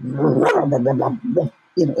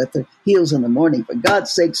 at their heels in the morning. For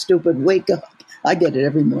God's sake, stupid, wake up. I get it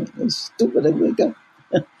every morning. I'm stupid, I wake up.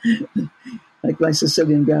 Like my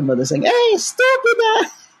Sicilian grandmother saying, hey, stupid.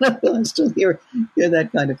 I still hear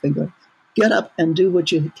that kind of thing going. Get up and do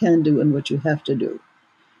what you can do and what you have to do.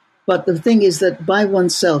 But the thing is that by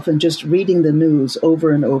oneself and just reading the news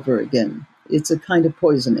over and over again, it's a kind of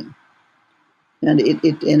poisoning. And it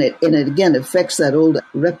again affects that old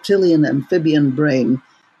reptilian amphibian brain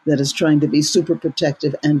that is trying to be super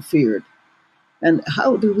protective and feared. And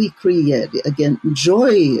how do we create, again,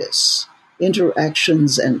 joyous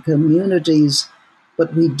interactions and communities?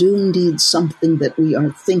 But we do need something that we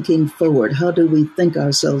are thinking forward. How do we think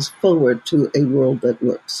ourselves forward to a world that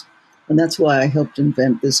works? And that's why I helped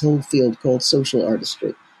invent this whole field called social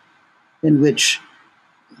artistry, in which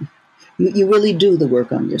you really do the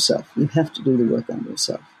work on yourself. You have to do the work on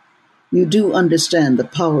yourself. You do understand the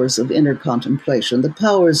powers of inner contemplation, the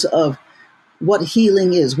powers of what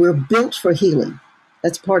healing is. We're built for healing.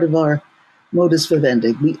 That's part of our modus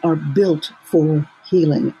vivendi. We are built for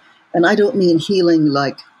healing. And I don't mean healing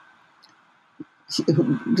like,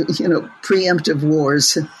 preemptive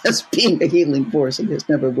wars as being a healing force. It has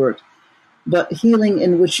never worked. But healing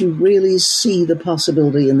in which you really see the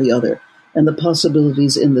possibility in the other and the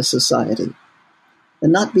possibilities in the society.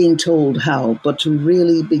 And not being told how, but to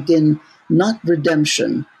really begin not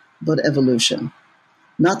redemption, but evolution.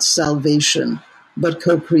 Not salvation, but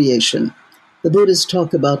co-creation. The Buddhists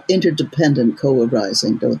talk about interdependent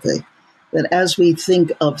co-arising, don't they? That as we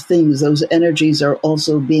think of things, those energies are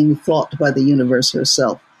also being thought by the universe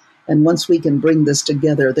herself. And once we can bring this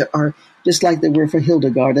together, there are, just like there were for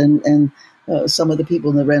Hildegard and some of the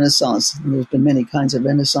people in the Renaissance, and there's been many kinds of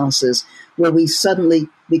Renaissances, where we suddenly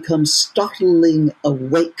become startling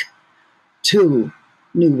awake to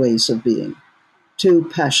new ways of being, to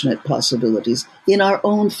passionate possibilities in our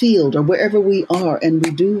own field or wherever we are, and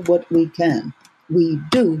we do what we can. We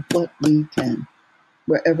do what we can,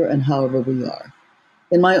 wherever and however we are.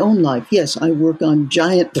 In my own life, yes, I work on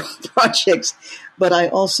giant projects, but I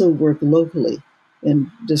also work locally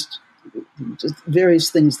in just various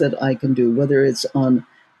things that I can do, whether it's on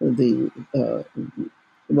the,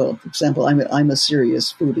 for example, I'm a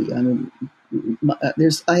serious foodie.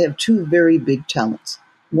 I have two very big talents.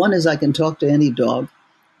 One is I can talk to any dog,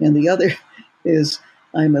 and the other is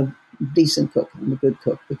I'm a decent cook. I'm a good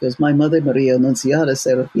cook, because my mother, Maria Annunziata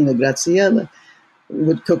Serafina Graziella,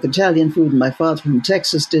 would cook Italian food, and my father from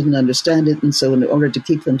Texas didn't understand it, and so in order to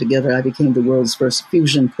keep them together, I became the world's first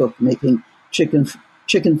fusion cook, making chicken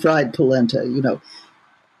fried polenta,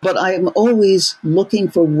 But I am always looking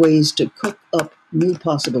for ways to cook up new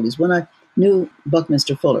possibilities. When I knew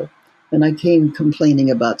Buckminster Fuller, and I came complaining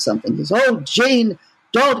about something, he said, "Oh, Jane,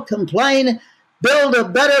 don't complain, build a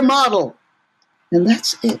better model." And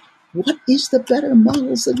that's it. What is the better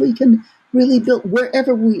models that we can really build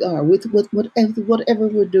wherever we are, with whatever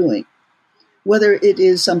we're doing? Whether it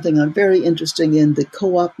is something I'm very interested in, the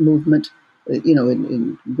co-op movement.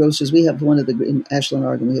 In grocers, we have in Ashland,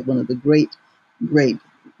 Oregon, we have one of the great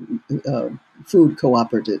food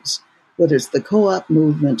cooperatives. Whether it's the co-op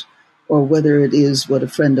movement, or whether it is what a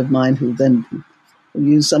friend of mine who then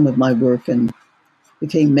used some of my work and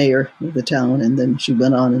became mayor of the town, and then she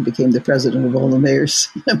went on and became the president of all the mayors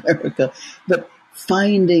in America. But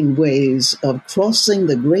finding ways of crossing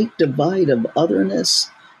the great divide of otherness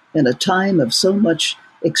in a time of so much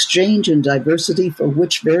exchange and diversity, for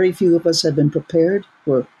which very few of us have been prepared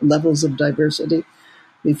for levels of diversity.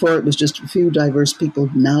 Before it was just a few diverse people.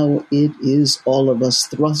 Now it is all of us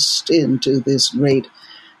thrust into this great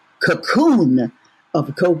cocoon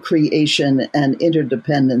of co-creation and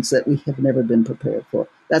interdependence that we have never been prepared for.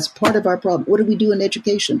 That's part of our problem. What do we do in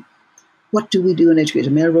education? What do we do in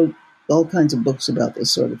education? I wrote all kinds of books about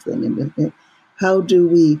this sort of thing. And how do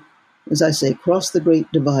we, as I say, cross the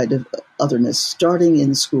great divide of otherness, starting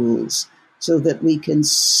in schools, so that we can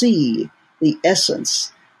see the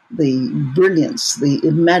essence, the brilliance, the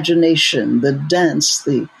imagination, the dance,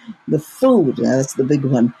 the food, that's the big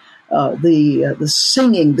one, the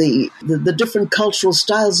singing, the different cultural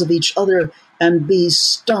styles of each other, and be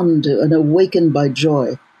stunned and awakened by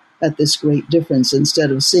joy at this great difference,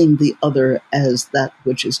 instead of seeing the other as that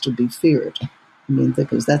which is to be feared.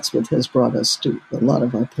 Because that's what has brought us to a lot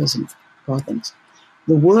of our present problems.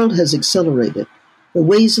 The world has accelerated. The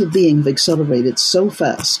ways of being have accelerated so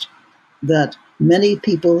fast that many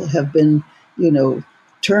people have been,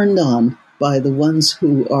 turned on by the ones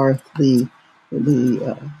who are the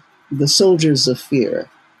soldiers of fear,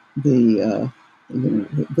 the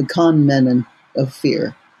con men of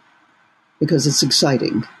fear, because it's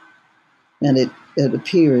exciting, and it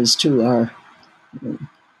appears to our,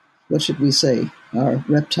 what should we say, our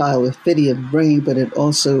reptile ophidian brain, but it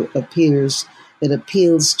also appeals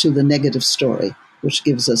to the negative story, which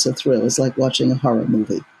gives us a thrill. It's like watching a horror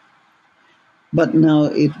movie. But now,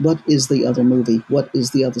 what is the other movie? What is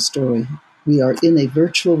the other story? We are in a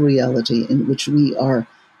virtual reality in which we are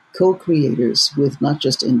co-creators with not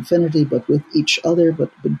just infinity, but with each other. But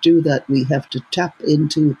to do that, we have to tap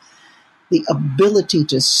into the ability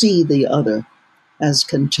to see the other as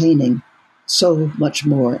containing so much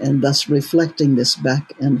more, and thus reflecting this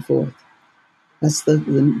back and forth. That's the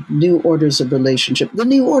new orders of relationship, the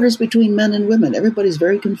new orders between men and women. Everybody's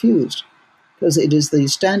very confused because it is the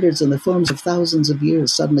standards and the forms of thousands of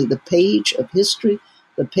years. Suddenly the page of history,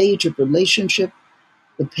 the page of relationship,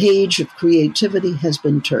 the page of creativity has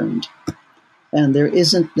been turned. And there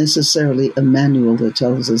isn't necessarily a manual that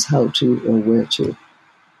tells us how to or where to.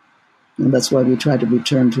 And that's why we try to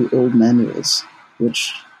return to old manuals,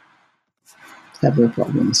 which have their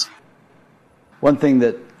problems. One thing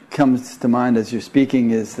that comes to mind as you're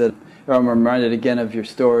speaking is that I'm reminded again of your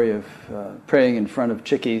story of praying in front of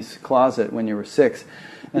Chickie's closet when you were 6.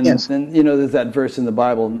 And yes. then, there's that verse in the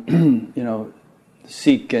Bible,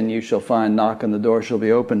 seek and you shall find, knock and the door shall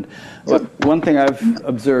be opened. But one thing I've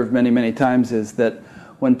observed many, many times is that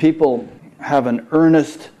when people have an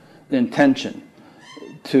earnest intention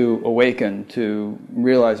to awaken, to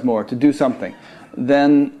realize more, to do something,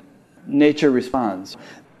 then nature responds.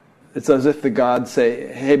 It's as if the gods say,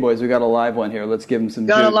 hey boys, we got a live one here, let's give him some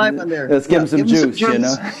juice. Got a live one there. Let's give him some juice,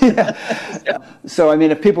 Yeah. So,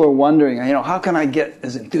 if people are wondering, how can I get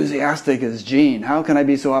as enthusiastic as Gene? How can I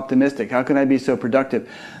be so optimistic? How can I be so productive?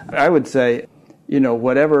 I would say,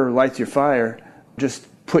 whatever lights your fire, just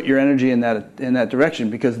put your energy in that direction,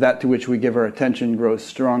 because that to which we give our attention grows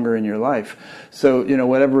stronger in your life. So,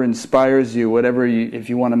 whatever inspires you, if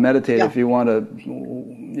you want to meditate, if you want to,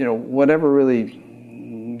 whatever really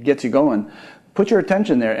gets you going, put your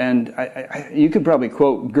attention there. And you could probably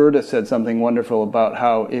quote, Goethe said something wonderful about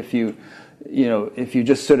how if you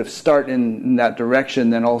just sort of start in that direction,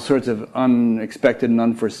 then all sorts of unexpected and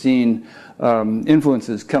unforeseen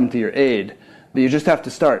influences come to your aid. But you just have to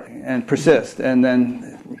start and persist, and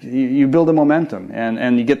then you build a momentum,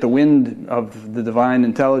 and you get the wind of the divine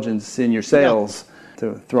intelligence in your sails,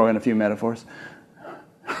 to throw in a few metaphors.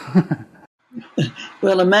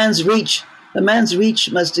 Well, a man's reach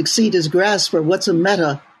must exceed his grasp for what's a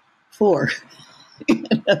meta for.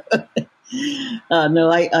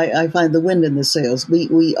 No, I find the wind in the sails.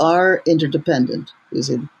 We are interdependent.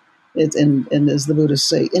 And as the Buddhists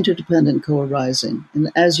say, interdependent co-arising.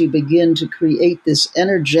 And as you begin to create this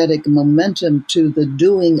energetic momentum to the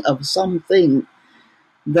doing of something,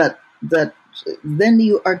 that then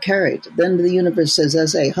you are carried. Then the universe says,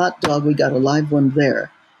 as a hot dog, we got a live one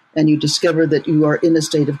there. And you discover that you are in a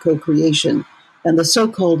state of co-creation. And the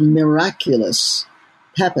so-called miraculous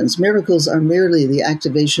happens. Miracles are merely the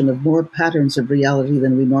activation of more patterns of reality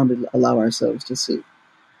than we normally allow ourselves to see.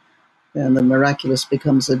 And the miraculous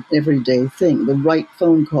becomes an everyday thing. The right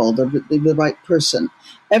phone call, the right person.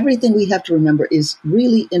 Everything we have to remember is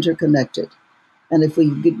really interconnected. And if we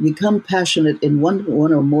become passionate in one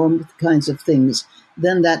or more kinds of things,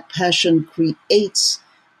 then that passion creates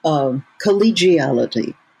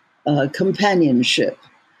collegiality, companionship,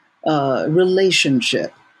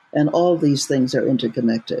 relationship, and all these things are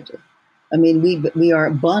interconnected. I mean, we are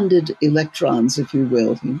bonded electrons, if you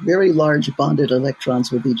will, very large bonded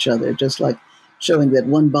electrons with each other, just like showing that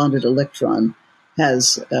one bonded electron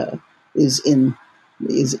is in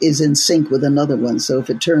sync with another one. So if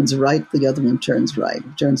it turns right, the other one turns right. If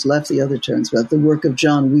it turns left, the other turns left. The work of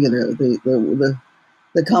John Wheeler, the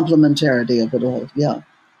complementarity of it all. Yeah,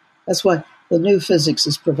 that's why the new physics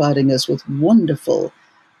is providing us with wonderful,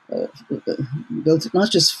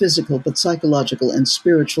 not just physical, but psychological and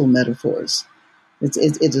spiritual metaphors. It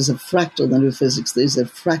is a fractal, the new physics. There's a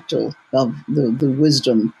fractal of the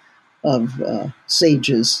wisdom of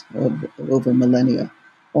sages over millennia.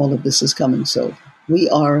 All of this is coming. So we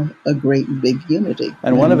are a great big unity.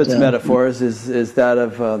 And one of its metaphors is that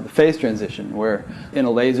of the phase transition, where in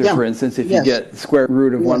a laser, for instance, if you get square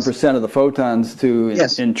root of 1% of the photons to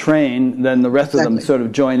entrain, then the rest of them sort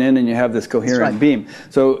of join in and you have this coherent beam.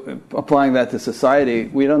 So applying that to society,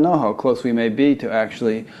 we don't know how close we may be to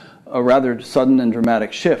actually a rather sudden and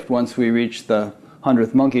dramatic shift once we reach the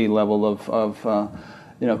 100th monkey level of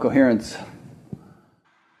coherence.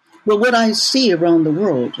 Well, what I see around the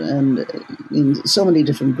world and in so many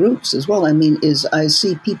different groups as well, is I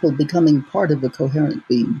see people becoming part of a coherent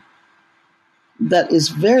being. That is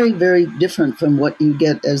very, very different from what you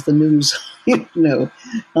get as the news,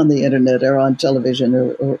 on the internet or on television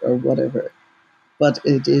or whatever. But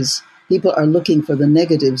it is, people are looking for the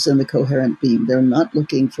negatives in the coherent being. They're not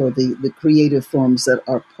looking for the creative forms that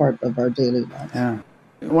are part of our daily life. Yeah.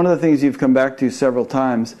 One of the things you've come back to several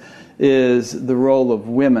times is the role of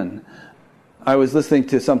women. I was listening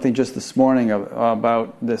to something just this morning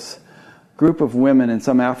about this group of women in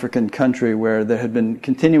some African country where there had been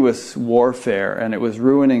continuous warfare and it was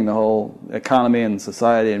ruining the whole economy and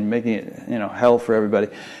society and making it, hell for everybody.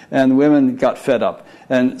 And the women got fed up.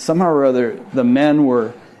 And somehow or other, the men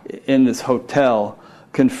were in this hotel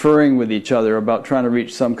conferring with each other about trying to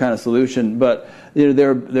reach some kind of solution. But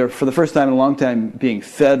they're for the first time in a long time being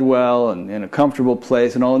fed well and in a comfortable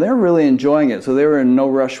place and all, and they're really enjoying it. So they were in no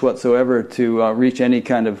rush whatsoever to reach any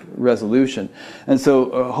kind of resolution. And so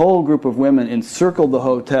a whole group of women encircled the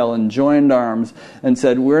hotel and joined arms and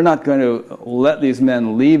said, we're not going to let these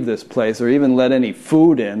men leave this place or even let any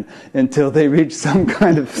food in until they reach some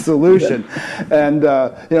kind of solution. And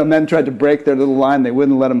men tried to break their little line. They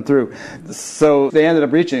wouldn't let them through. So they ended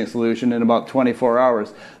up reaching a solution in about 24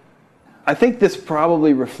 hours. I think this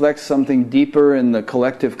probably reflects something deeper in the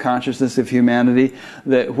collective consciousness of humanity,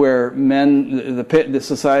 that where the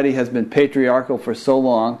society has been patriarchal for so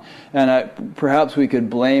long, and perhaps we could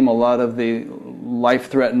blame a lot of the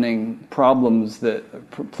life-threatening problems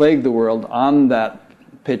that plague the world on that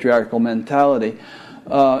patriarchal mentality.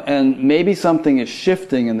 And maybe something is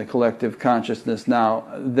shifting in the collective consciousness now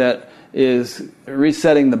that is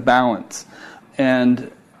resetting the balance.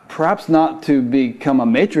 And perhaps not to become a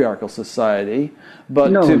matriarchal society, but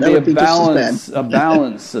to be a balanced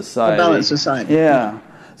society. A balanced society. Yeah.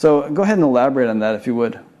 So go ahead and elaborate on that if you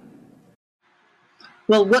would.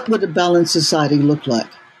 Well, what would a balanced society look like?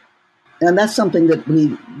 And that's something that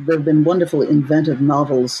there have been wonderful inventive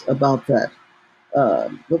novels about that.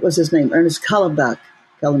 What was his name? Ernest Callenbach,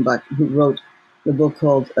 who wrote the book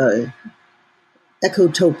called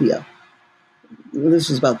Ecotopia. This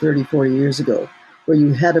was about 30, 40 years ago, where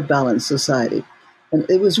you had a balanced society. And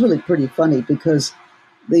it was really pretty funny because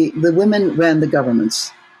the women ran the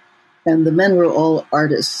governments and the men were all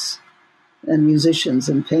artists and musicians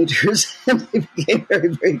and painters, and they became very,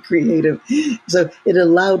 very creative. So it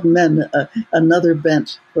allowed men another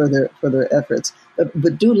bent for their efforts.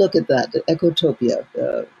 But do look at that. Ecotopia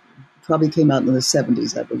probably came out in the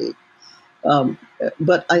 70s, I believe.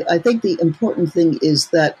 But I think the important thing is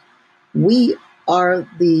that we are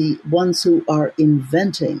the ones who are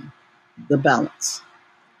inventing the balance.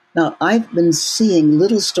 Now, I've been seeing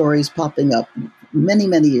little stories popping up many,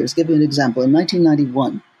 many years. Give you an example. In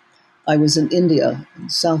 1991, I was in India, in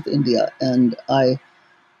South India, and I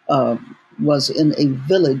was in a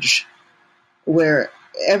village where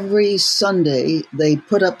every Sunday they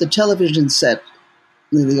put up the television set,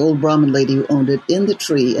 the old Brahmin lady who owned it, in the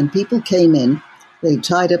tree, and people came in. They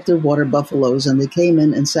tied up their water buffaloes, and they came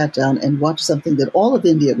in and sat down and watched something that all of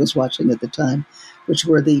India was watching at the time, which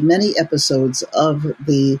were the many episodes of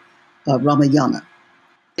the Ramayana.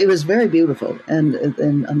 It was very beautiful. And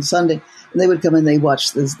on Sunday, they would come and they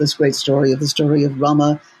watched this great story of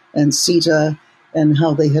Rama and Sita and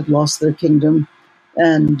how they had lost their kingdom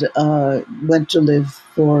and went to live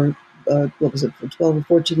for, for 12 or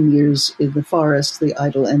 14 years in the forest, the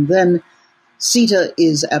idol. And then Sita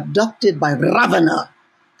is abducted by Ravana,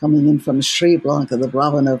 coming in from Sri Lanka, the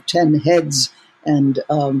Ravana of 10 heads, and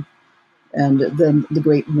then the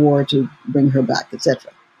great war to bring her back,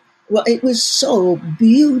 etc. Well, it was so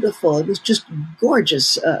beautiful. It was just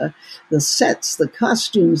gorgeous. The sets, the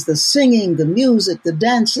costumes, the singing, the music, the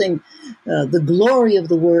dancing, the glory of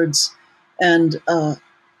the words. And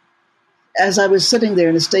as I was sitting there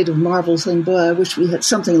in a state of marvel saying, boy, I wish we had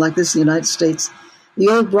something like this in the United States, the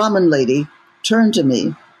old Brahmin lady turned to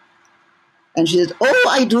me and she said, oh,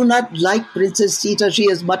 I do not like Princess Sita. She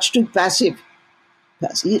is much too passive.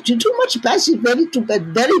 She's too much passive, very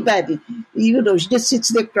bad. You know, she just sits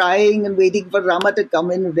there crying and waiting for Rama to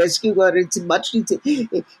come in and rescue her. It's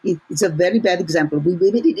a very bad example. We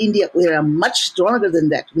women in India, we are much stronger than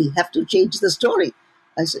that. We have to change the story.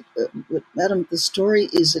 I said, Madam, the story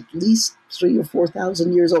is at least 3,000 or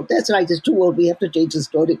 4,000 years old. That's right, it's too old. We have to change the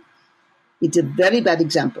story. It's a very bad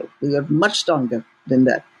example. We are much stronger than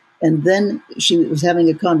that. And then she was having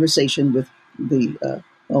a conversation with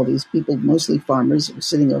all these people, mostly farmers,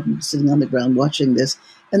 sitting on the ground watching this.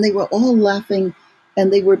 And they were all laughing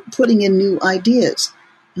and they were putting in new ideas.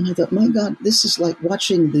 And I thought, my God, this is like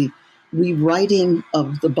watching the rewriting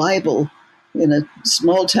of the Bible in a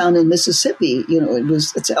small town in Mississippi.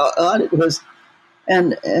 It's how odd it was.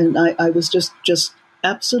 And I was just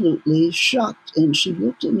absolutely shocked. And she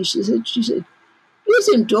looked at me, she said,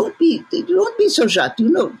 listen, don't be so shocked.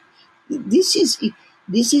 This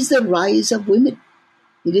is the rise of women.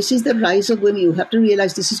 This is the rise of women. You have to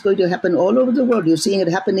realize this is going to happen all over the world. You're seeing it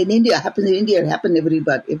happen in India, it happened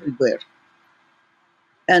everywhere.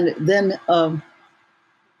 And then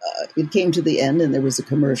it came to the end, and there was a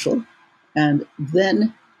commercial. And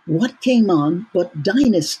then what came on but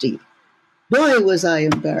Dynasty? Boy, was I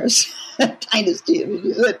embarrassed. Dynasty.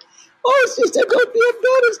 Oh, sister, don't be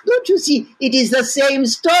embarrassed. Don't you see? It is the same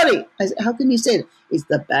story. I said, how can you say it? It's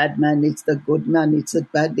the bad man, it's the good man, it's the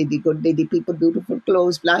bad lady, good lady, people, beautiful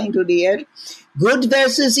clothes flying through the air. Good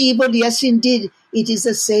versus evil, yes, indeed. It is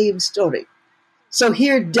the same story. So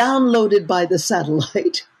here, downloaded by the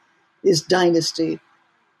satellite, is Dynasty,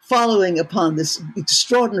 following upon this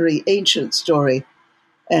extraordinary ancient story.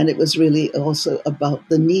 And it was really also about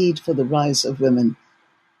the need for the rise of women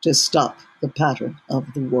to stop the pattern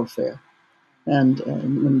of the warfare. And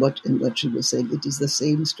in what she was saying, it is the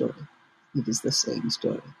same story. It is the same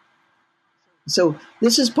story. So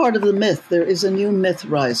this is part of the myth. There is a new myth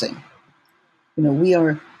rising. We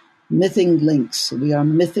are mythic links. We are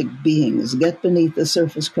mythic beings. Get beneath the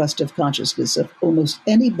surface crust of consciousness of almost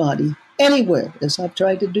anybody, anywhere, as I've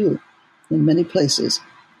tried to do in many places.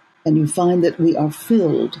 And you find that we are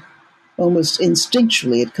filled, almost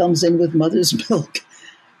instinctually, it comes in with mother's milk.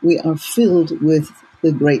 We are filled with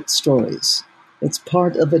the great stories. It's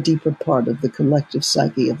part of a deeper part of the collective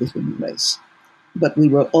psyche of the human race. But we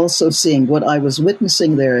were also seeing what I was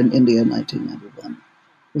witnessing there in India in 1991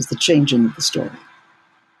 was the changing of the story.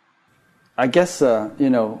 I guess, the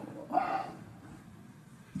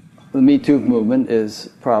Me Too movement is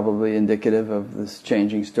probably indicative of this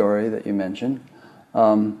changing story that you mentioned.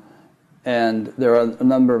 And there are a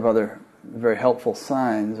number of other very helpful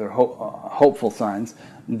signs or hopeful signs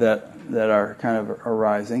that are kind of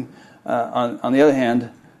arising. On the other hand,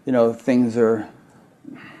 things are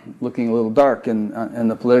looking a little dark in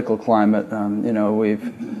the political climate.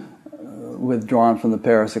 We've withdrawn from the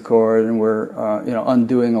Paris Accord, and we're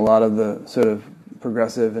undoing a lot of the sort of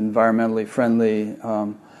progressive, environmentally friendly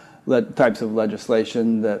types of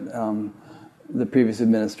legislation that the previous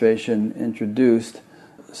administration introduced.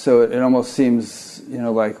 So it almost seems,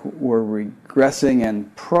 like we're regressing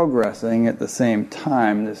and progressing at the same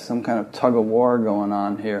time. There's some kind of tug of war going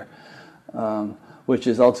on here, which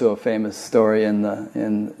is also a famous story in the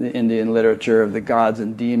Indian literature of the gods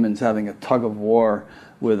and demons having a tug of war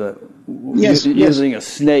with using a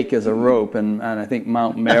snake as a rope, and I think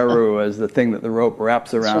Mount Meru as the thing that the rope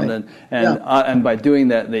wraps around, right. And by doing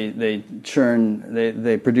that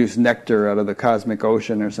they produce nectar out of the cosmic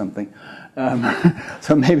ocean or something.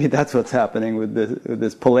 So maybe that's what's happening with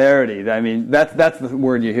this polarity. I mean, that's the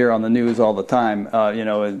word you hear on the news all the time.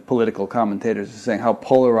 And political commentators are saying how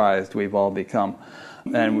polarized we've all become,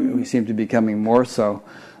 and we seem to be becoming more so.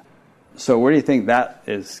 So where do you think that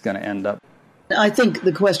is going to end up? I think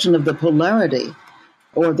the question of the polarity,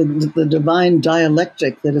 or the divine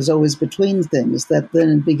dialectic that is always between things, that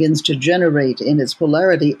then begins to generate in its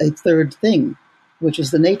polarity a third thing, which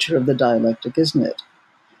is the nature of the dialectic, isn't it?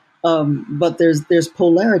 But there's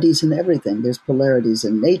polarities in everything. There's polarities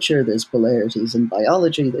in nature. There's polarities in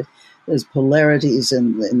biology. There's polarities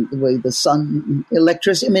in the way the sun,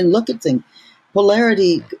 electricity. I mean, look at things.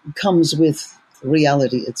 Polarity comes with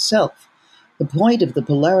reality itself. The point of the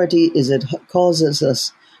polarity is it causes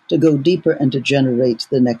us to go deeper and to generate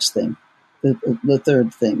the next thing, the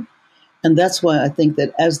third thing. And that's why I think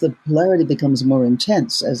that as the polarity becomes more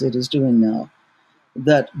intense, as it is doing now,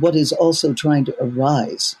 that what is also trying to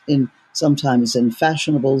arise sometimes in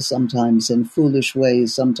fashionable, sometimes in foolish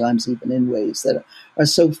ways, sometimes even in ways that are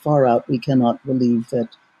so far out we cannot believe that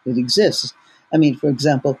it exists. I mean, for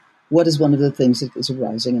example, what is one of the things that is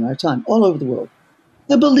arising in our time all over the world?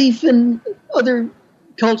 The belief in other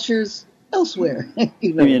cultures elsewhere.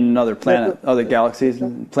 You mean another planet, other galaxies,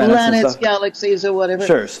 planets and stuff? Galaxies, or whatever.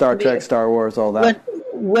 Sure, Star Trek, Star Wars, all that.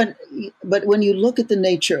 But when you look at the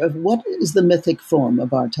nature of what is the mythic form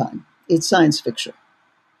of our time, it's science fiction.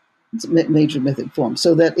 It's a major mythic form.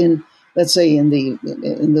 So that let's say in the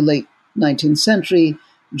late 19th century,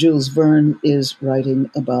 Jules Verne is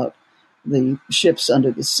writing about the ships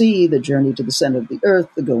under the sea, the journey to the center of the earth,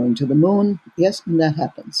 the going to the moon. Yes, and that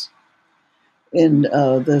happens. In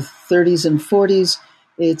the 30s and 40s,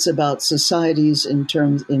 it's about societies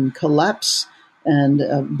in collapse,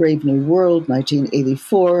 and Brave New World,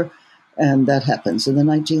 1984, And that happens. In the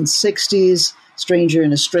 1960s, Stranger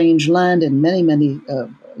in a Strange Land, and many, many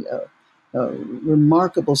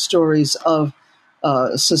remarkable stories of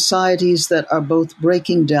societies that are both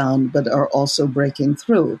breaking down but are also breaking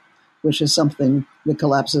through, which is something, the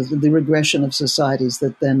collapse of the regression of societies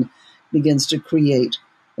that then begins to create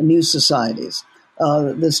new societies.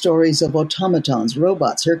 The stories of automatons,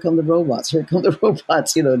 robots, here come the robots, here come the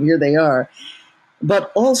robots, and here they are.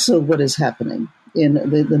 But also what is happening in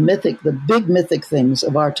the big mythic things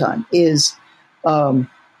of our time is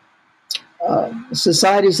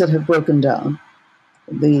societies that have broken down.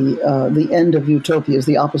 The end of utopias,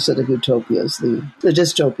 the opposite of utopias, the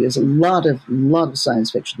dystopias, a lot of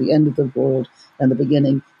science fiction, the end of the world and the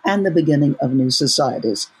beginning of new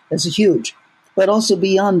societies. That's huge. But also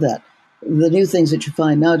beyond that, the new things that you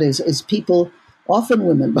find nowadays is people, often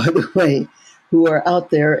women, by the way, who are out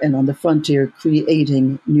there and on the frontier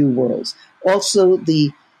creating new worlds. Also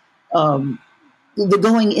the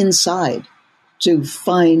going inside to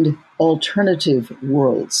find alternative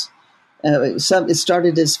worlds. It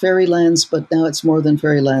started as fairylands, but now it's more than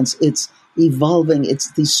fairylands. It's evolving.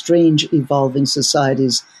 It's these strange evolving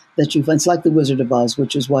societies that you find. It's like the Wizard of Oz,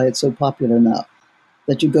 which is why it's so popular now.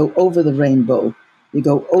 That you go over the rainbow, you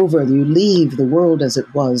leave the world as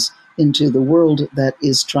it was into the world that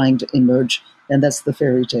is trying to emerge, and that's the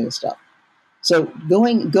fairy tale stuff. So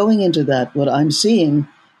going into that, what I'm seeing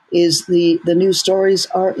is the new stories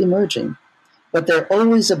are emerging, but they're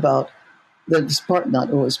always about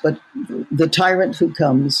not always, but the tyrant who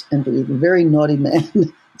comes, and the very naughty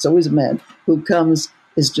man, it's always a man, who comes,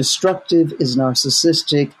 is destructive, is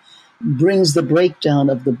narcissistic, brings the breakdown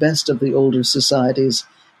of the best of the older societies,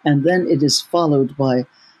 and then it is followed by,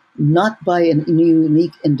 not by a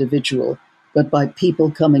unique individual, but by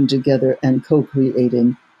people coming together and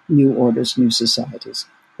co-creating new orders, new societies.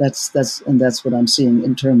 That's what I'm seeing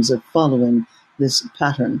in terms of following this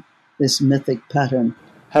pattern, this mythic pattern.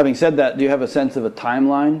 Having said that, do you have a sense of a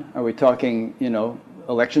timeline? Are we talking,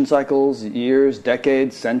 election cycles, years,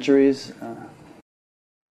 decades, centuries?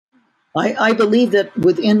 I believe that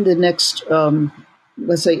within the next,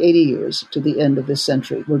 let's say 80 years to the end of this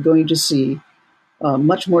century, we're going to see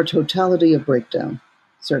much more totality of breakdown,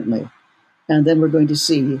 certainly. And then we're going to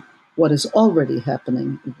see what is already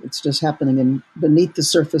happening. It's just happening beneath the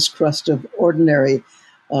surface crust of ordinary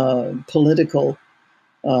political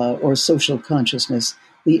or social consciousness,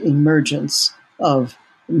 the emergence of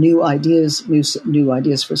new ideas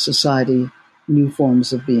for society, new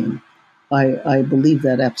forms of being. I believe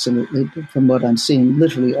that absolutely from what I'm seeing,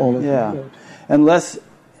 literally all of the world. Unless,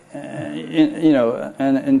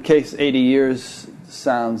 in case 80 years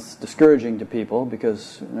sounds discouraging to people,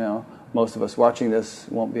 because, most of us watching this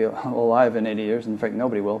won't be alive in 80 years. In fact,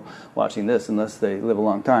 nobody will watching this unless they live a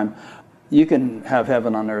long time. You can have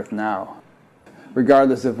heaven on earth now.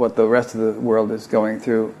 Regardless of what the rest of the world is going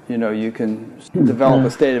through, you can develop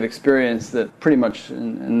a state of experience that pretty much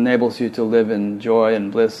enables you to live in joy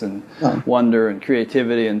and bliss and wonder and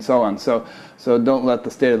creativity and so on. So don't let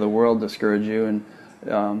the state of the world discourage you. And,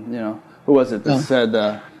 who was it that said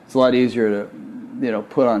it's a lot easier to,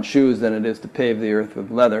 put on shoes than it is to pave the earth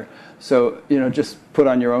with leather. So, just put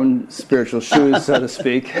on your own spiritual shoes, so to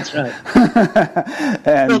speak. That's right.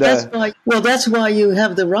 And, that's why you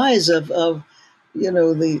have the rise of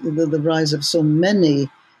the rise of so many,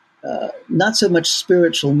 not so much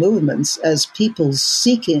spiritual movements as people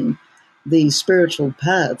seeking the spiritual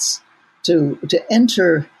paths to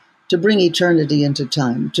enter, to bring eternity into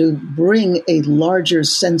time, to bring a larger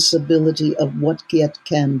sensibility of what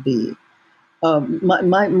can be. A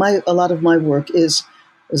lot of my work is,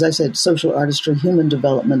 as I said, social artistry, human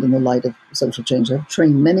development in the light of social change. I've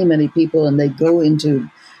trained many, many people, and they go into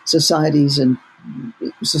societies and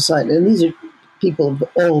these are people of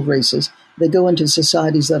all races. They go into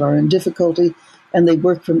societies that are in difficulty, and they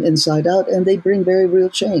work from inside out, and they bring very real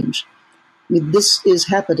change. I mean, this is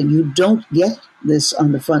happening. You don't get this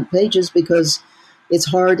on the front pages because it's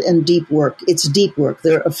hard and deep work. It's deep work.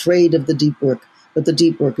 They're afraid of the deep work, but the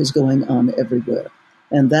deep work is going on everywhere.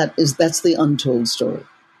 And that's the untold story.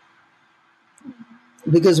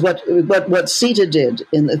 Because what Sita did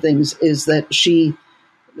in the things is that she,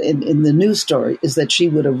 in the new story, is that she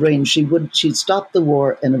would arrange, she'd stop the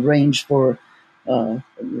war and arrange for a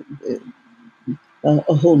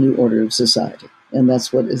whole new order of society. And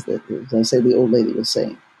that's what as I say, the old lady was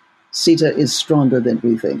saying. Sita is stronger than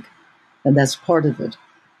we think. And that's part of it.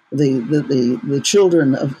 The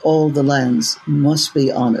children of all the lands must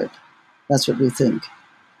be honored. That's what we think.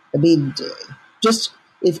 I mean, just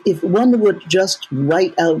if one would just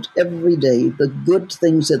write out every day the good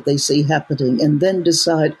things that they see happening and then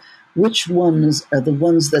decide which ones are the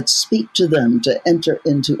ones that speak to them to enter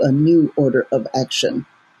into a new order of action,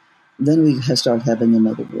 then we start having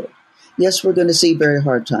another world. Yes, we're going to see very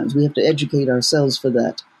hard times. We have to educate ourselves for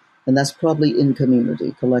that. And that's probably in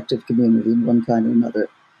community, collective community, one kind or another.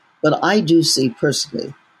 But I do see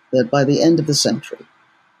personally that by the end of the century,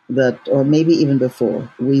 that, or maybe even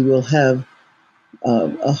before, we will have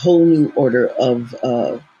a whole new order of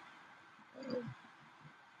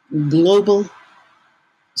global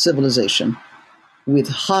civilization with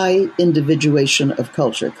high individuation of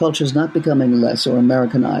culture. Culture is not becoming less or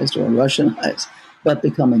Americanized or Russianized, but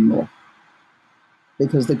becoming more,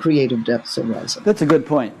 because the creative depths are rising. That's a good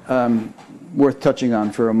point, worth touching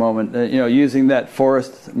on for a moment. Using that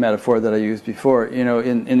forest metaphor that I used before,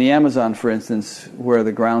 in the Amazon, for instance, where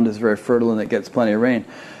the ground is very fertile and it gets plenty of rain,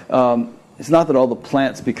 it's not that all the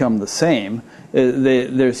plants become the same.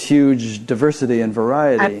 There's huge diversity and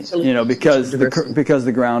variety, Absolutely. because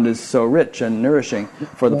the ground is so rich and nourishing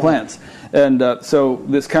for the plants. And so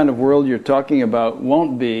this kind of world you're talking about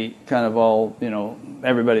won't be kind of all,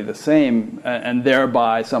 everybody the same, and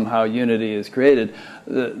thereby somehow unity is created.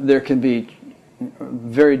 There can be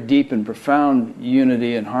very deep and profound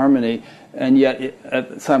unity and harmony, and yet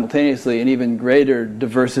simultaneously an even greater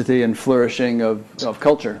diversity and flourishing of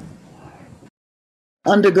culture.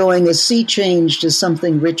 Undergoing a sea change to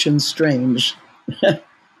something rich and strange.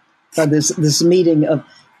 This meeting of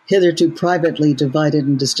hitherto privately divided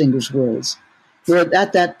and distinguished worlds. We're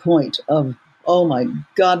at that point of, oh my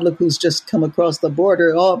God, look who's just come across the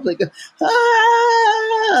border. Oh,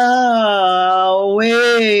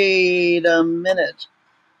 wait a minute.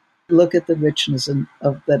 Look at the richness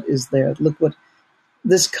of that is there. Look what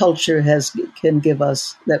this culture can give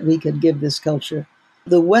us, that we can give this culture.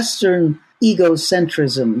 The Western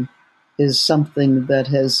egocentrism is something that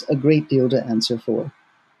has a great deal to answer for.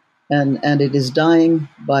 And it is dying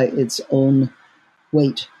by its own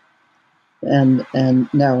weight and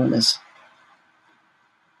narrowness.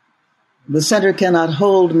 The center cannot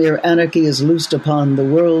hold, mere anarchy is loosed upon the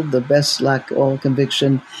world, the best lack all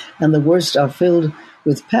conviction, and the worst are filled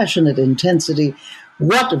with passionate intensity.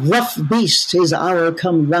 What rough beast, his hour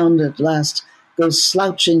come round at last, goes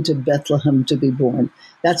slouching to Bethlehem to be born.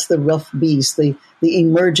 That's the rough beast, the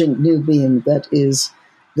emerging new being that is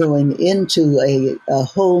going into a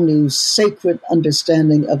whole new sacred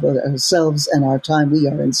understanding of ourselves and our time. We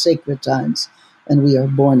are in sacred times, and we are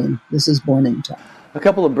borning. This is borning time. A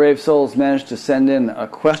couple of brave souls managed to send in a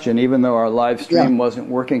question, even though our live stream wasn't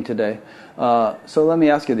working today. So let me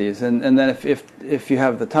ask you these, and then if you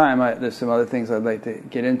have the time, there's some other things I'd like to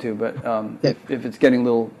get into, but if it's getting a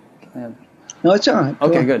little... No, it's all right.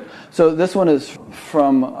 Okay, good. So this one is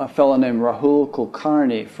from a fellow named Rahul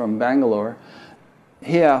Kulkarni from Bangalore.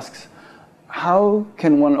 He asks, how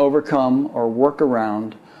can one overcome or work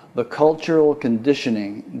around the cultural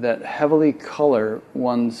conditioning that heavily color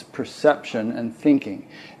one's perception and thinking,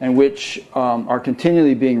 and which are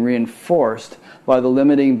continually being reinforced by the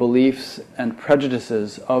limiting beliefs and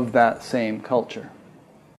prejudices of that same culture?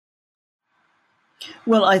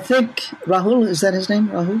 Well, I think Rahul, is that his name,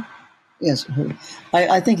 Rahul? Yes,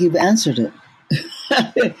 I think you've answered it.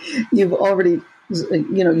 You've already,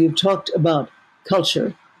 you've talked about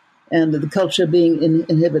culture and the culture being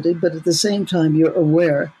inhibited, but at the same time you're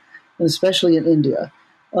aware, and especially in India,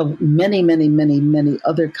 of many, many, many, many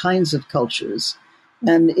other kinds of cultures.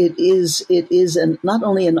 And it is not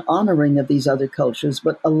only an honoring of these other cultures,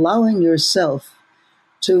 but allowing yourself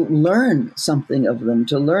to learn something of them,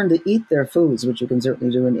 to learn to eat their foods, which you can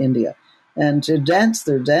certainly do in India, and to dance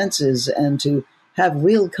their dances and to have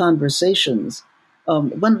real conversations.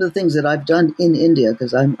 One of the things that I've done in India,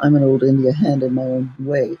 because I'm an old India hand in my own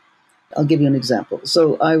way, I'll give you an example.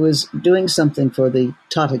 So I was doing something for the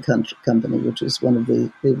Tata Company, which is one of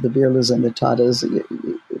the Birlas and the Tatas.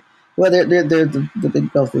 Well, they're the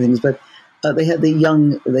big wealthy things, but they had the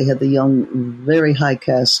young, very high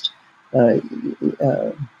caste young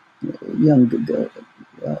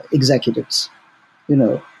executives,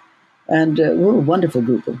 and we're a wonderful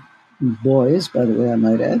group of boys, by the way, I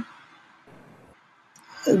might add.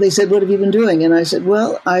 They said, what have you been doing? And I said,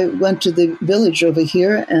 well, I went to the village over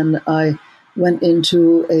here and I went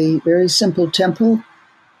into a very simple temple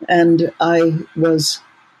and I was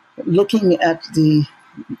looking at the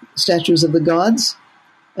statues of the gods,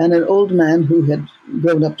 and an old man who had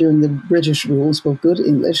grown up during the British rule, spoke good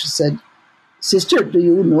English, said, sister, do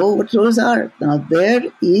you know what those are? Now there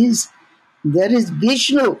is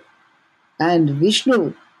Vishnu, and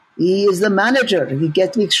Vishnu, he is the manager. He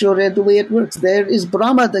gets to make sure the way it works. There is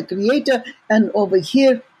Brahma, the creator, and over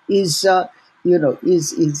here is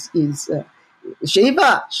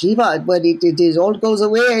Shiva, but it all goes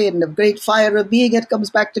away in the great fire of being, it comes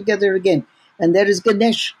back together again. And there is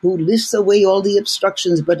Ganesh, who lifts away all the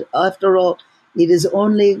obstructions, but after all, it is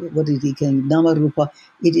only, what did he claim, Namarupa,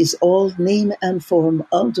 it is all name and form,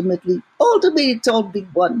 ultimately it's all big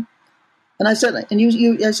one. And I said,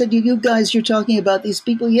 you guys, you're talking about these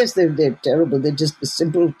people, yes, they're terrible, they're just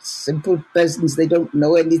simple peasants, they don't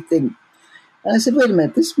know anything. And I said, wait a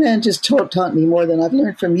minute, this man just taught me more than I've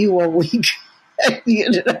learned from you all week.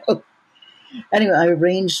 You know? Anyway, I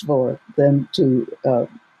arranged for them to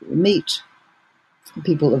meet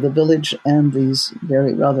people of the village and these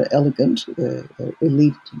very rather elegant,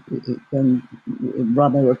 elite,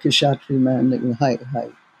 Brahma or Kshatriya man, high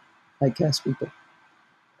caste people.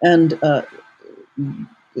 And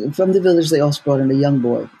from the village, they also brought in a young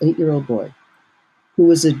boy, 8-year-old boy, who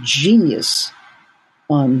was a genius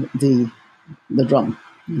on the drum,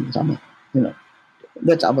 the tama, and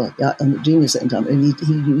the genius in tama. And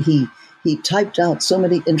he typed out so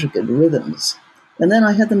many intricate rhythms. And then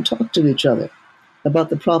I had them talk to each other about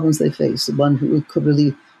the problems they faced. The one who could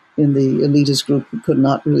really, in the elitist group, who could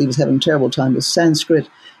not really, was having a terrible time with Sanskrit,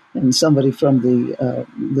 and somebody from the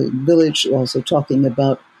village also talking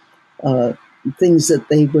about things that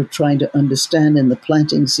they were trying to understand in the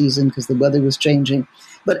planting season because the weather was changing.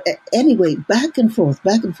 But anyway, back and forth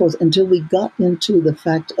until we got into the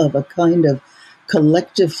fact of a kind of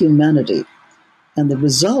collective humanity. And the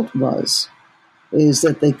result is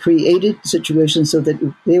that they created situations so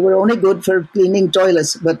that they were only good for cleaning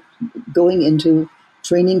toilets, but going into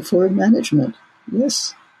training for management.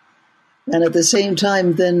 Yes. And at the same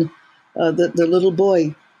time, then the little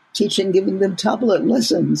boy giving them tabla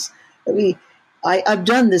lessons. I mean, I've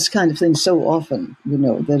done this kind of thing so often,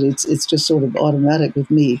 that it's just sort of automatic with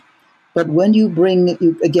me. But when you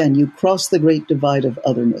cross the great divide of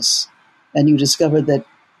otherness, and you discover that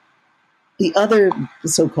the other, the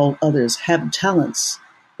so-called others, have talents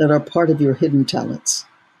that are part of your hidden talents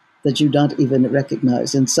that you don't even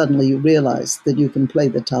recognize. And suddenly you realize that you can play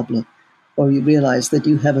the tabla, or you realize that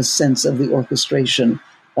you have a sense of the orchestration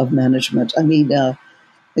of management. I mean,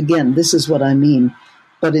 again, this is what I mean.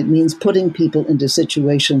 But it means putting people into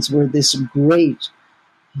situations where this great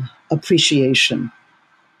appreciation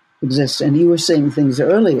exists. And you were saying things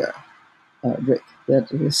earlier, Rick,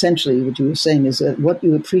 that essentially what you were saying is that what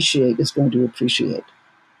you appreciate is going to appreciate.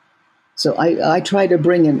 So I try to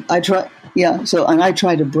bring in, I try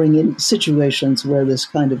to bring in situations where this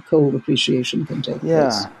kind of co-appreciation can take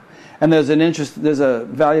place. And there's a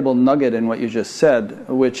valuable nugget in what you just said,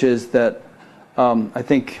 which is that I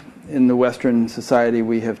think in the Western society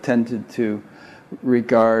we have tended to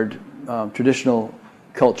regard traditional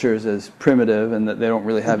cultures as primitive and that they don't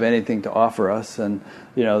really have anything to offer us, and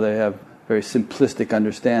they have very simplistic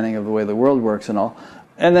understanding of the way the world works and all.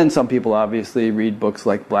 And then some people obviously read books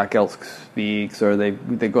like Black Elk Speaks, or they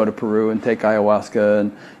go to Peru and take ayahuasca,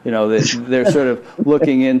 and they're sort of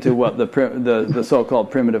looking into what the so-called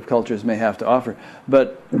primitive cultures may have to offer.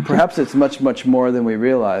 But perhaps it's much, much more than we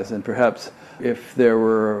realize, and perhaps if there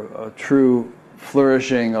were a true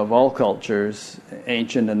flourishing of all cultures,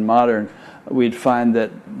 ancient and modern, we'd find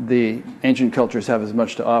that the ancient cultures have as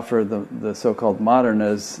much to offer the so-called modern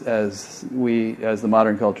as the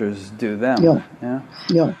modern cultures do them.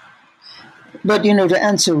 Yeah. But to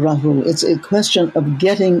answer Rahul, it's a question of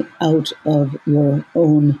getting out of your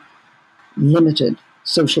own limited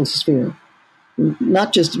social sphere,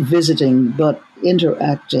 not just visiting, but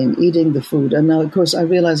interacting, eating the food. And now, of course, I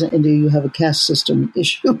realize in India you have a caste system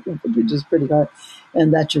issue, which is pretty hard,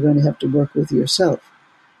 and that you're going to have to work with yourself.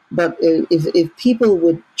 But if people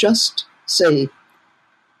would just say,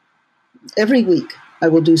 every week I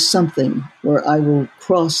will do something where I will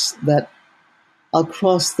I'll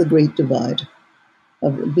cross the great divide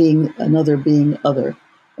of being another, being other,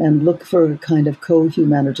 and look for a kind of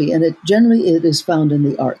co-humanity. And it is found in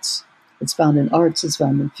the arts. It's found in arts, it's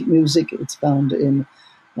found in music, it's found in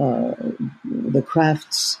the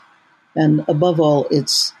crafts. And above all,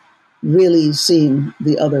 it's really seeing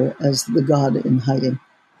the other as the God in hiding.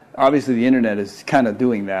 Obviously, the internet is kind of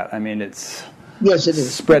doing that. I mean, yes, it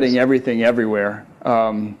is spreading everything everywhere.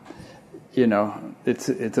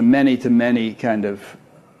 It's a many-to-many kind of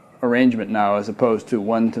arrangement now, as opposed to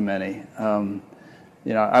one-to-many.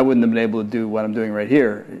 I wouldn't have been able to do what I'm doing right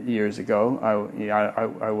here years ago.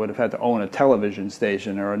 I would have had to own a television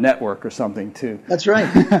station or a network or something too. That's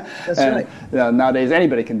right. Right. Nowadays,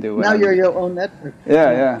 anybody can do it. Now you're your own network.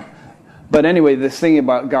 Yeah. But anyway, this thing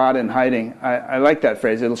about God in hiding, I like that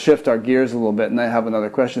phrase. It'll shift our gears a little bit, and I have another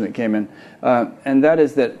question that came in. And that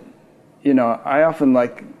is that, I often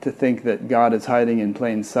like to think that God is hiding in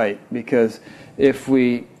plain sight, because if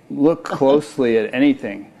we look closely at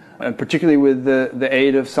anything, and particularly with the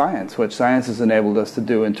aid of science, which science has enabled us to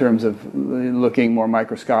do in terms of looking more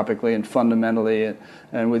microscopically and fundamentally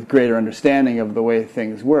and with greater understanding of the way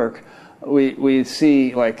things work, we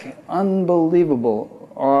see like unbelievable,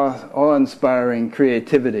 awe-inspiring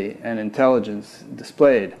creativity and intelligence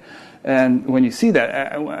displayed. And when you see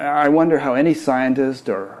that, I wonder how any scientist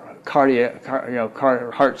or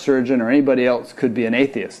heart surgeon or anybody else could be an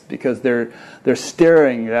atheist, because they're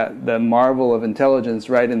staring at the marvel of intelligence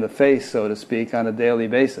right in the face, so to speak, on a daily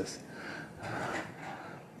basis.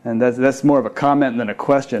 And that's more of a comment than a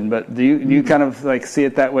question. But do you kind of like see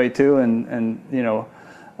it that way too? And you know,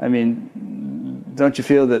 I mean, don't you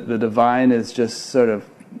feel that the divine is just sort of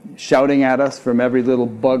shouting at us from every little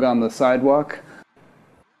bug on the sidewalk?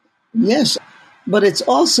 Yes, but it's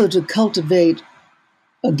also to cultivate,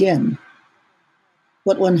 again,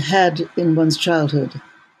 what one had in one's childhood,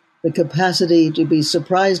 the capacity to be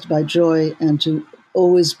surprised by joy and to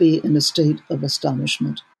always be in a state of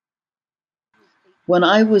astonishment. When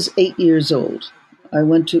I was 8 years old, I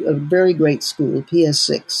went to a very great school,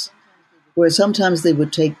 PS6, where sometimes they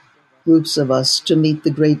would take groups of us to meet the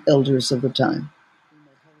great elders of the time.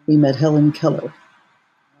 We met Helen Keller,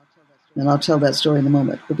 and I'll tell that story in a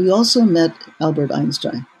moment. But we also met Albert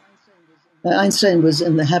Einstein. Einstein was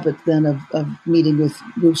in the habit then of meeting with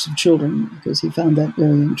groups of children because he found that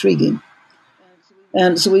very intriguing.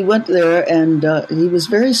 And so we went there, and he was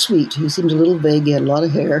very sweet. He seemed a little vague. He had a lot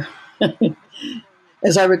of hair.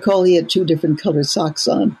 As I recall, he had 2 different colored socks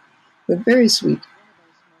on, but very sweet.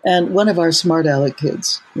 And one of our smart aleck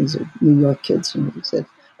kids, these are New York kids, and he said,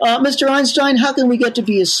 Mr. Einstein, how can we get to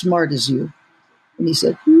be as smart as you? And he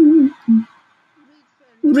said,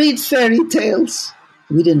 read fairy tales.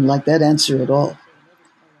 We didn't like that answer at all.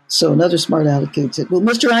 So another smart aleck kid said, well,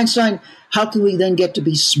 Mr. Einstein, how can we then get to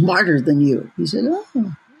be smarter than you? He said,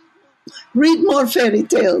 read more fairy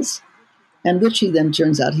tales. And which he then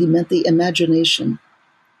turns out he meant the imagination.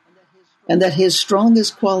 And that his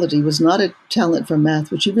strongest quality was not a talent for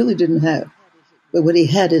math, which he really didn't have. But what he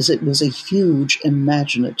had is it was a huge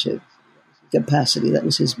imaginative capacity. That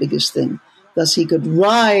was his biggest thing. Thus he could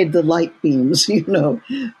ride the light beams,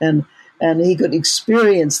 and he could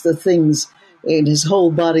experience the things in his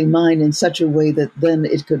whole body mind in such a way that then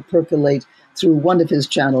it could percolate through one of his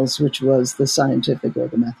channels, which was the scientific or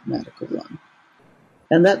the mathematical one.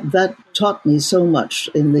 And that taught me so much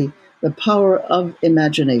in the power of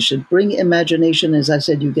imagination. Bring imagination, as I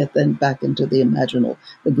said, you get then back into the imaginal,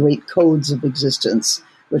 the great codes of existence,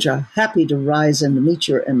 which are happy to rise and meet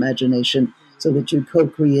your imagination so that you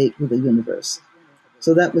co-create with the universe.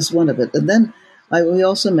 So that was one of it. And then we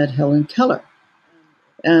also met Helen Keller.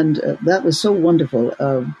 And that was so wonderful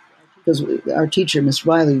because our teacher, Miss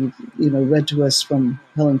Riley, read to us from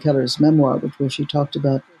Helen Keller's memoir, where she talked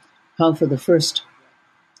about how for the first,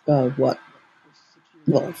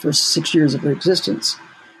 first 6 years of her existence,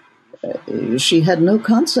 she had no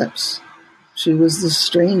concepts. She was this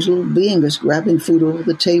strange little being just grabbing food over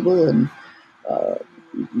the table and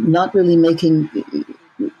not really making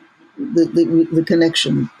the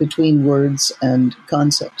connection between words and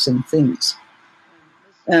concepts and things.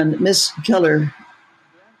 And Miss Keller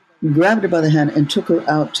grabbed her by the hand and took her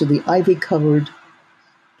out to the ivy-covered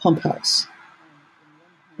pump house.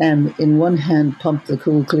 And in one hand pumped the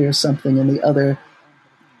cool, clear something, and the other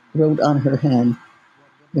wrote on her hand,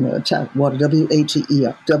 tap water,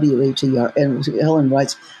 W-A-T-E-R, W-A-T-E-R. And Helen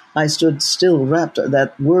writes, I stood still, wrapped.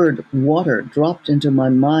 That word, water, dropped into my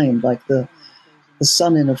mind like the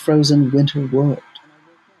sun in a frozen winter world.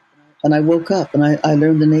 And I woke up, and I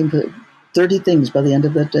learned the name of 30 things by the end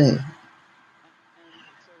of that day.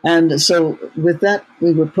 And so with that,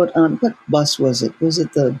 we were put on, what bus was it? Was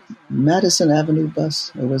it the Madison Avenue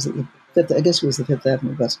bus? Or was it the Fifth? I guess it was the Fifth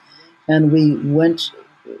Avenue bus. And we went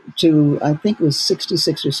to, I think it was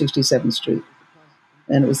 66th or 67th Street.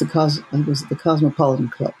 And it was the Cosmopolitan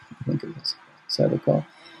Club, I think it was, so I recall.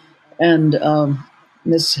 And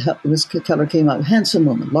Miss Keller came out, handsome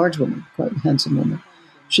woman, large woman, quite a handsome woman.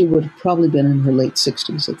 She would have probably been in her late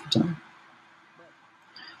 60s at the time.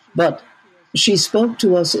 But she spoke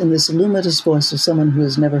to us in this luminous voice of someone who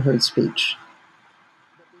has never heard speech.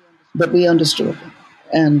 But we understood.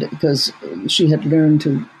 And because she had learned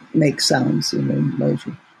to make sounds,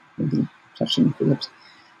 emoji, maybe touching the lips.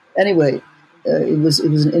 Anyway, it was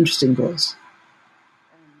an interesting voice.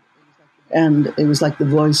 And it was like the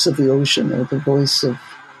voice of the ocean or the voice of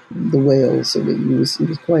the whales. It was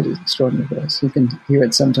quite an extraordinary voice. You can hear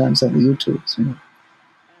it sometimes on the YouTubes.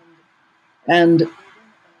 And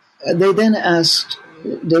they then asked,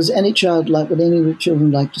 would any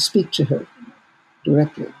children like to speak to her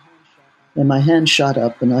directly? And my hand shot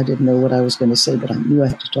up, and I didn't know what I was going to say, but I knew I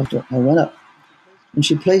had to talk to her. I went up, and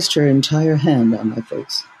she placed her entire hand on my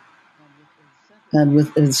face. And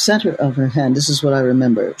with the center of her hand, this is what I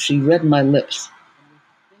remember, she read my lips.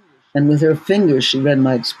 And with her fingers, she read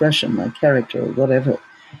my expression, my character, or whatever.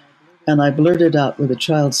 And I blurted out with a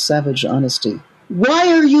child's savage honesty,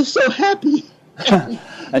 "Why are you so happy?"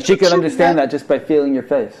 And she could understand that just by feeling your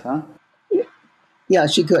face, huh? Yeah,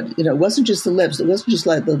 she could. It wasn't just the lips. It wasn't just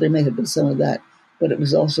like, though there may have been some of that, but it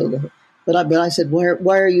was also the. But I said,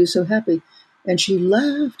 why are you so happy? And she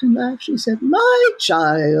laughed and laughed. She said, "My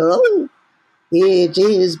child, it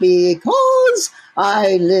is because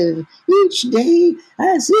I live each day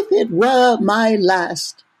as if it were my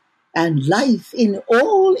last, and life in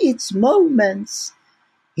all its moments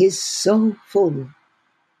is so full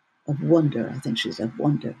of wonder." I think she said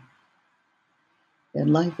wonder.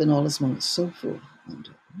 And life in all its moments so full of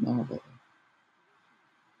wonder, marvel.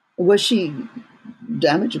 Was she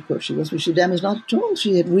damaged? Of course she was. Was she damaged? Not at all.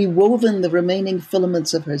 She had rewoven the remaining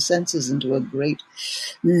filaments of her senses into a great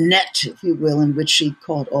net, if you will, in which she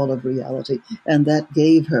caught all of reality. And that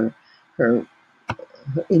gave her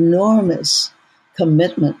enormous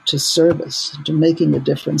commitment to service, to making a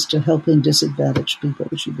difference, to helping disadvantaged people,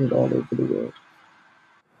 which she did all over the world.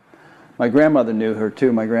 My grandmother knew her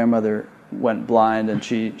too. My grandmother went blind, and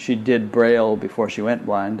she did Braille before she went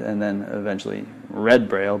blind, and then eventually read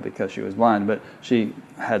Braille because she was blind, but she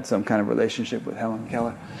had some kind of relationship with Helen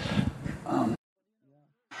Keller.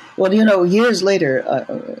 Well, years later,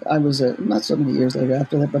 I was not so many years later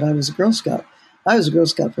after that, but I was a Girl Scout. I was a Girl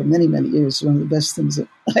Scout for many, many years. One of the best things that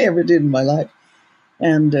I ever did in my life.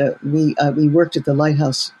 And we worked at the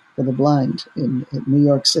Lighthouse for the Blind in New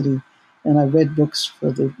York City, and I read books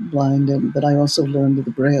for the blind, but I also learned the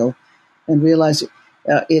Braille and realized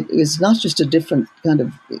it is not just a different kind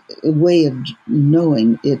of way of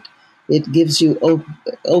knowing. It gives you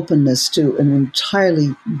openness to an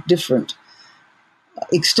entirely different,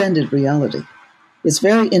 extended reality. It's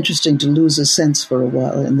very interesting to lose a sense for a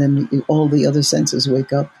while, and then all the other senses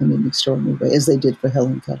wake up in an extraordinary way, as they did for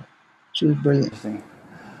Helen Keller. She was brilliant.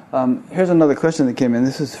 Here's another question that came in.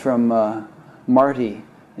 This is from Marty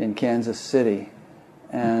in Kansas City,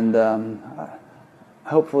 and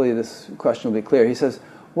hopefully this question will be clear. He says,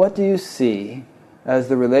 "What do you see as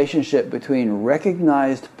the relationship between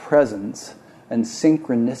recognized presence and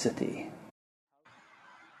synchronicity?"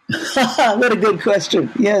 What a good question.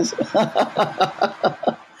 Yes.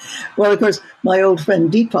 Well, of course, my old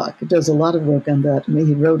friend Deepak does a lot of work on that. I mean,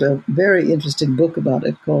 he wrote a very interesting book about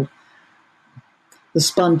it called The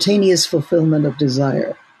Spontaneous Fulfillment of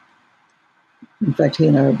Desire. In fact, he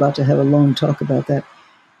and I are about to have a long talk about that.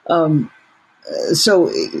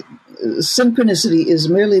 So synchronicity is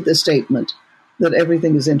merely the statement that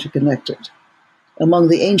everything is interconnected. Among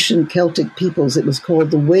the ancient Celtic peoples, it was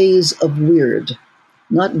called the ways of weird.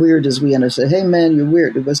 Not weird as we understand, hey man, you're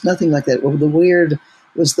weird. It was nothing like that. Well, the weird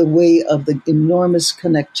was the way of the enormous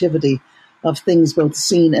connectivity of things both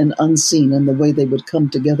seen and unseen, and the way they would come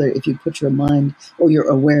together if you put your mind or your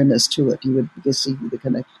awareness to it. You would see the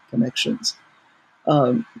connections.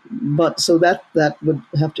 But so that would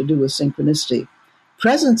have to do with synchronicity.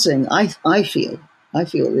 Presencing, I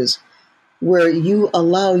feel is where you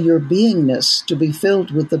allow your beingness to be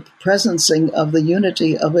filled with the presencing of the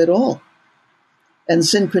unity of it all. And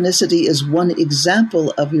synchronicity is one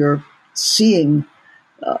example of your seeing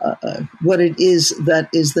what it is that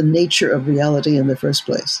is the nature of reality in the first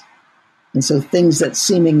place. And so things that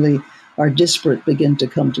seemingly are disparate begin to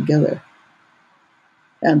come together.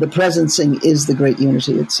 And the presencing is the great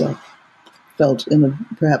unity itself, felt in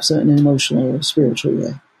perhaps an emotional or spiritual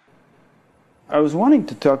way. I was wanting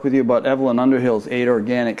to talk with you about Evelyn Underhill's 8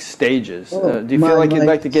 organic stages. Do you feel like you'd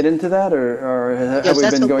like to get into that, or have we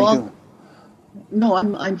been going too? No,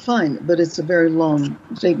 I'm fine, but it's a very long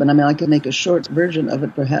statement. I mean, I can make a short version of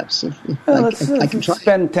it, perhaps. I can try.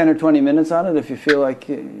 Spend 10 or 20 minutes on it if you feel like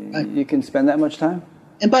you can spend that much time.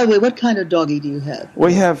 And by the way, what kind of doggy do you have?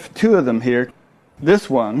 We have 2 of them here. This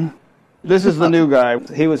is the new guy.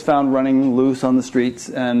 He was found running loose on the streets,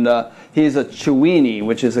 and he's a Chiweenie,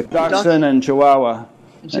 which is a Dachshund and Chihuahua.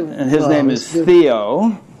 And his name is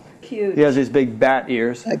Theo. Cute. He has these big bat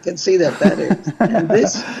ears. I can see that bat ears. And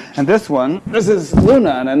this? And this is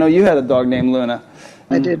Luna, and I know you had a dog named Luna.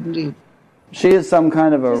 I did indeed. She is some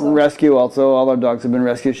kind of a rescue also. All our dogs have been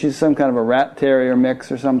rescued. She's some kind of a rat terrier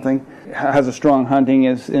mix or something. Has a strong hunting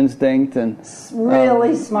instinct. And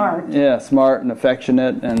really smart. Yeah, smart and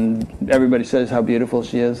affectionate, and everybody says how beautiful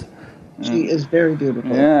she is. She is very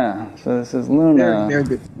beautiful. Yeah, so this is Luna. Very, very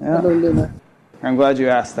beautiful. Yeah. Hello, Luna. I'm glad you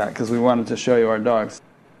asked that, because we wanted to show you our dogs.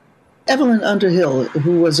 Evelyn Underhill,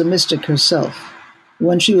 who was a mystic herself,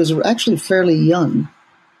 when she was actually fairly young,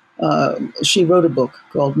 she wrote a book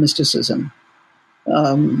called Mysticism.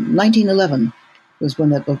 1911 was when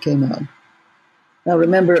that book came out. Now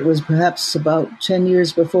remember, it was perhaps about 10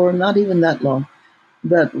 years before, not even that long,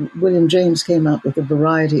 that William James came out with the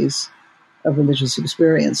varieties of religious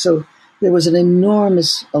experience. So there was an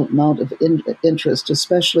enormous amount of interest,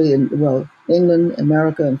 especially in, England,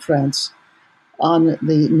 America, and France, on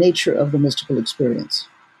the nature of the mystical experience.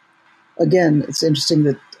 Again, it's interesting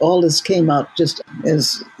that all this came out just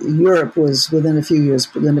as Europe was, within a few years,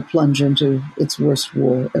 going to plunge into its worst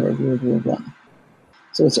war ever, World War I.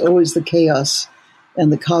 So it's always the chaos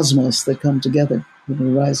and the cosmos that come together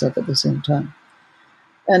and rise up at the same time.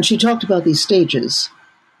 And she talked about these stages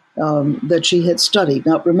that she had studied.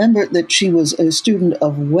 Now, remember that she was a student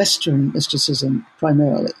of Western mysticism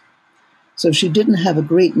primarily. So she didn't have a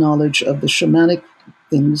great knowledge of the shamanic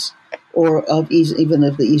things or of even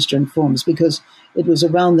of the Eastern forms, because it was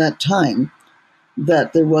around that time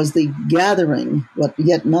that there was the gathering, but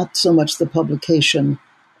yet not so much the publication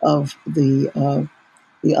of the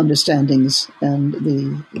understandings and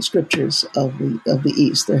the scriptures of the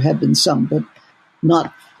East. There had been some, but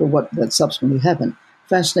not for what that subsequently happened.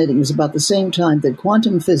 Fascinating. It was about the same time that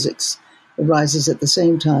quantum physics arises at the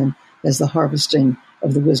same time as the harvesting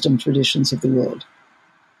of the wisdom traditions of the world.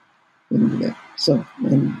 So,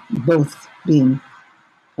 in both being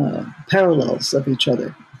parallels of each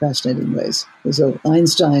other, fascinating ways. So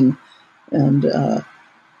Einstein and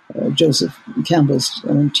Joseph Campbell's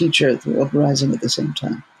own teacher were uprising at the same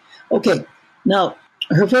time. Okay, now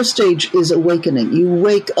her first stage is awakening. You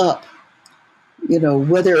wake up,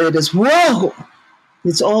 whether it is, whoa,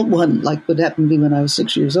 it's all one, like what happened to me when I was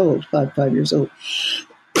 6 years old, five years old.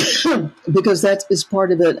 Because that is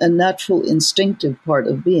part of it, a natural, instinctive part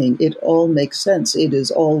of being. It all makes sense. It is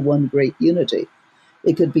all one great unity.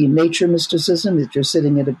 It could be nature mysticism, that you're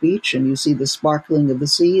sitting at a beach and you see the sparkling of the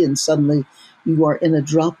sea and suddenly you are in a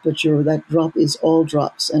drop, but that drop is all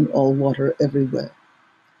drops and all water everywhere.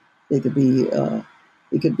 It could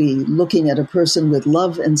be looking at a person with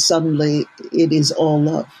love and suddenly it is all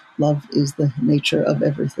love. Love is the nature of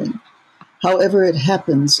everything. However it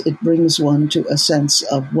happens, it brings one to a sense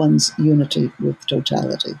of one's unity with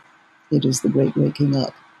totality. It is the great waking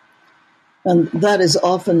up. And that is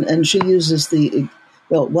often, and she uses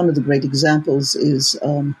one of the great examples is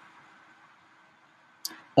the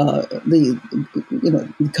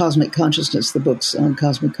Cosmic Consciousness, the books on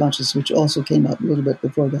cosmic consciousness, which also came out a little bit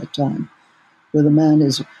before that time, where the man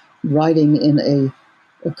is riding in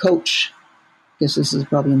a coach. I guess this is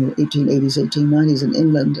probably in the 1880s, 1890s in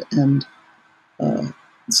England, and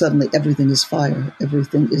suddenly everything is fire.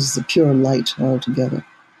 Everything is the pure light altogether.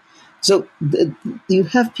 So you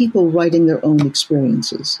have people writing their own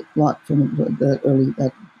experiences, a lot from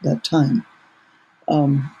that time.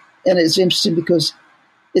 And it's interesting because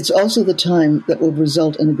it's also the time that will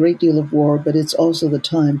result in a great deal of war, but it's also the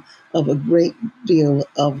time of a great deal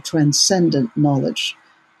of transcendent knowledge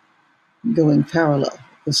going parallel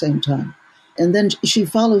at the same time. And then she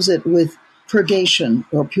follows it with purgation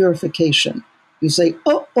or purification. You say,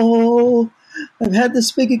 I've had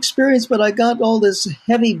this big experience, but I got all this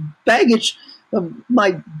heavy baggage of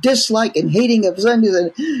my dislike and hating of Sundays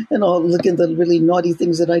and all, look at the really naughty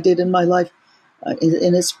things that I did in my life.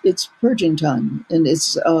 And it's purging time. And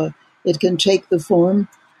it can take the form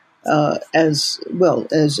as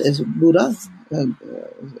Buddha,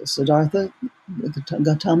 Siddhartha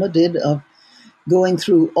Gautama did, of going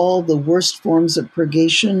through all the worst forms of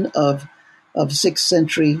purgation of 6th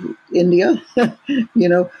century India,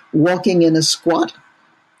 walking in a squat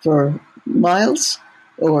for miles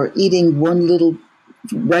or eating one little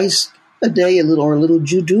rice a day, a little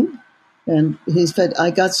judu. And he said,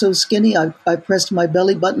 I got so skinny, I pressed my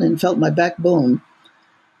belly button and felt my backbone,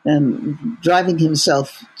 and driving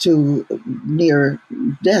himself to near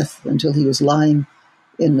death until he was lying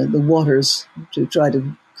in the waters to try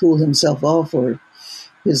to cool himself off, or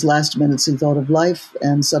his last minutes he thought of life,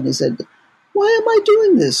 and suddenly said, why am I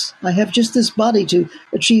doing this? I have just this body to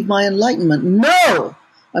achieve my enlightenment. No!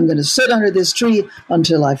 I'm going to sit under this tree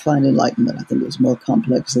until I find enlightenment. I think it was more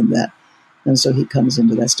complex than that. And so he comes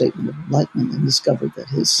into that statement of enlightenment and discovered that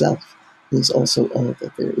his self is also all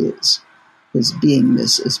that there is. His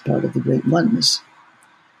beingness is part of the great oneness.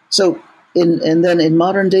 So, and then in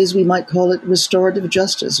modern days, we might call it restorative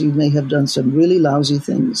justice. You may have done some really lousy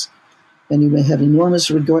things, and you may have enormous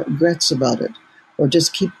regrets about it, or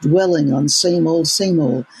just keep dwelling on same old,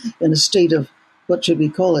 in a state of, what should we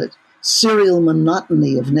call it, serial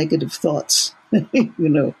monotony of negative thoughts,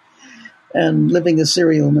 and living a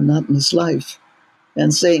serial monotonous life.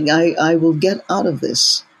 and saying, I will get out of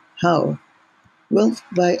this. How? Well,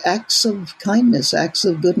 by acts of kindness, acts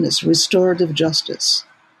of goodness, restorative justice.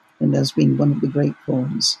 And that's been one of the great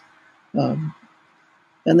forms. And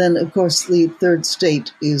then, of course, the third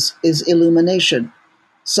state is illumination.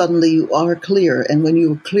 Suddenly you are clear, and when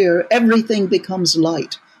you're clear, everything becomes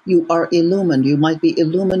light. You are illumined. You might be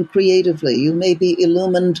illumined creatively. You may be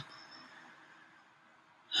illumined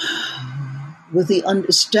with the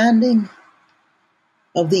understanding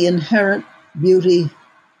of the inherent beauty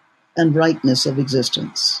and brightness of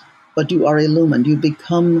existence. But you are illumined. You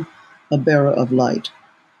become a bearer of light,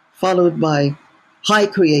 followed by high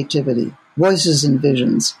creativity, voices and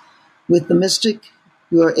visions. With the mystic,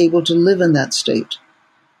 you are able to live in that state.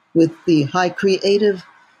 With the high creative,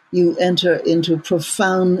 you enter into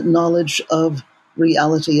profound knowledge of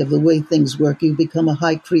reality, of the way things work. You become a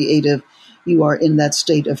high creative. You are in that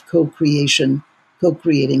state of co-creation,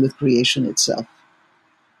 co-creating with creation itself.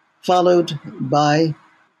 Followed by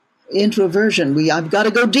introversion. I've got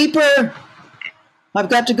to go deeper. I've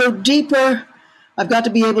got to go deeper. I've got to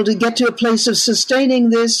be able to get to a place of sustaining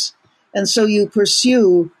this. And so you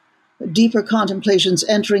pursue deeper contemplations,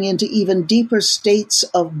 entering into even deeper states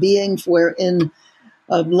of being wherein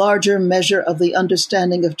a larger measure of the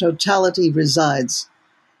understanding of totality resides.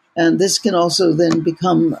 And this can also then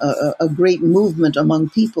become a great movement among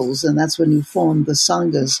peoples, and that's when you form the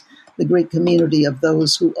sanghas, the great community of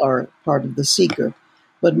those who are part of the seeker.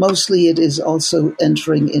 But mostly it is also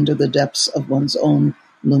entering into the depths of one's own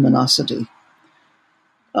luminosity.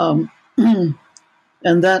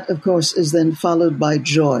 And that, of course, is then followed by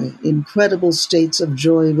joy, incredible states of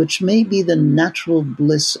joy, which may be the natural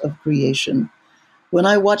bliss of creation. When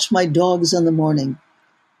I watch my dogs in the morning,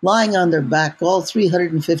 lying on their back, all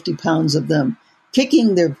 350 pounds of them,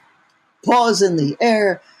 kicking their paws in the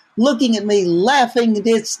air, looking at me, laughing,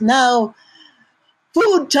 it's now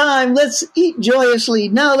food time, let's eat joyously,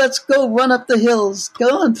 now let's go run up the hills,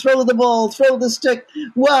 go on, throw the ball, throw the stick,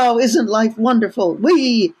 wow, isn't life wonderful,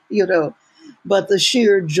 but the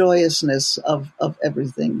sheer joyousness of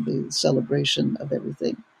everything, the celebration of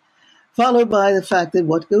everything, followed by the fact that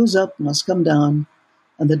what goes up must come down,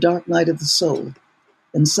 and the dark night of the soul.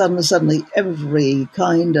 And suddenly every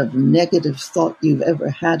kind of negative thought you've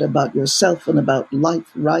ever had about yourself and about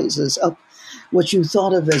life rises up. What you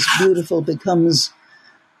thought of as beautiful becomes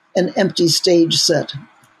an empty stage set,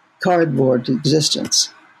 cardboard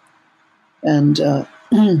existence. And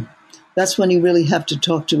that's when you really have to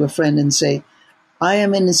talk to a friend and say, I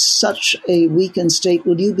am in such a weakened state.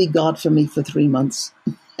 Will you be God for me for 3 months?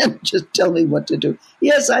 And just tell me what to do.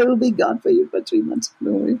 Yes, I will be God for you for 3 months.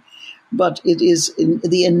 Don't worry. But it is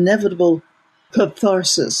the inevitable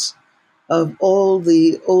catharsis of all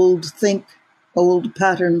the old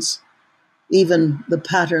patterns, even the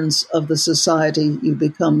patterns of the society. You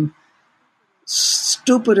become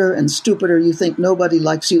stupider and stupider. You think nobody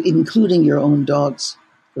likes you, including your own dogs.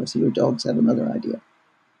 Of course, your dogs have another idea.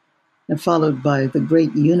 And followed by the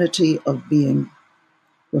great unity of being,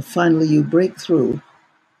 where finally you break through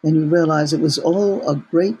and you realize it was all a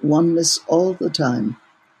great oneness all the time.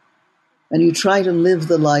 And you try to live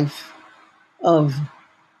the life of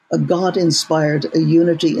a God-inspired, a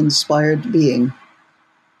unity-inspired being,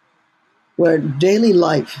 where daily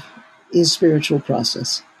life is spiritual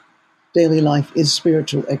process. Daily life is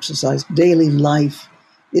spiritual exercise. Daily life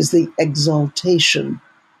is the exaltation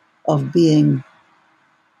of being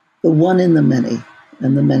the one in the many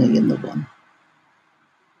and the many in the one.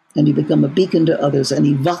 And you become a beacon to others, an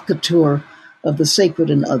evocateur of the sacred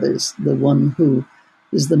in others, the one who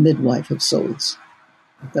is the midwife of souls.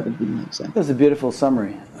 That would be my example. That's a beautiful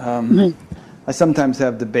summary. I sometimes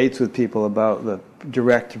have debates with people about the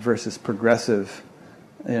direct versus progressive,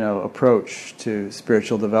 approach to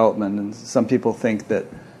spiritual development, and some people think that,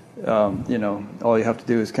 all you have to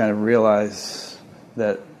do is kind of realize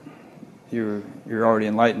that you're already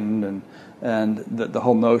enlightened, and that the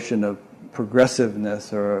whole notion of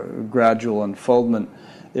progressiveness or gradual unfoldment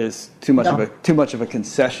is too much of a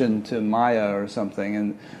concession to Maya or something.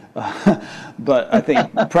 And but I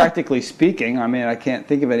think practically speaking, I can't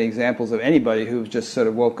think of any examples of anybody who's just sort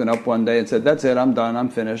of woken up one day and said, "That's it, I'm done, I'm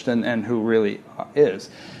finished," and who really is.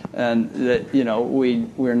 And that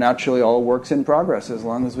we're naturally all works in progress as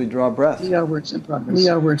long as we draw breath. We are works in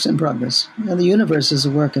progress. And the universe is a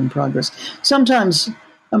work in progress. Sometimes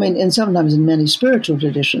in many spiritual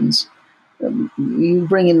traditions, you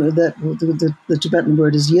bring in that the Tibetan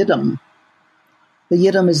word is yidam. The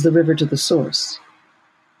yidam is the river to the source.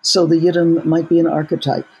 So the yidam might be an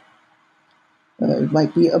archetype. It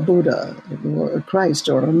might be a Buddha, or a Christ,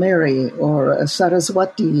 or a Mary, or a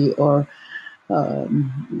Saraswati, or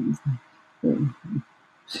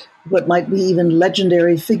what might be even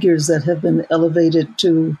legendary figures that have been elevated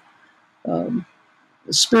to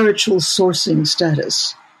spiritual sourcing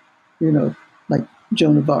status, like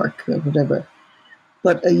Joan of Arc or whatever.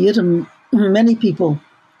 But a Yidam, many people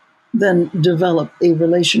then develop a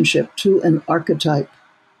relationship to an archetype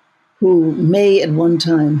who may at one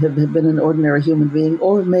time have been an ordinary human being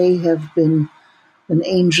or may have been an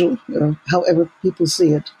angel, or however people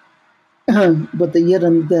see it. But the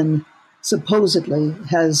Yidam then supposedly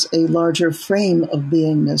has a larger frame of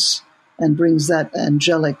beingness and brings that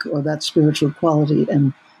angelic or that spiritual quality,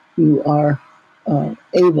 and you are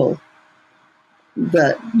able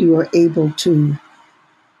to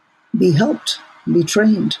be helped, be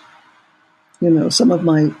trained. Some of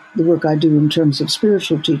the work I do in terms of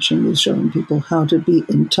spiritual teaching is showing people how to be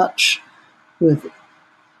in touch with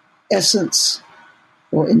essence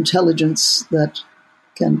or intelligence that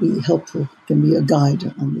can be helpful, can be a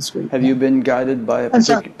guide on this way. Have you been guided by a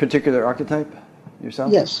particular archetype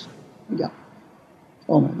yourself? Yes. Yeah.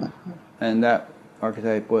 All my life. And that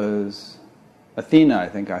archetype was Athena, I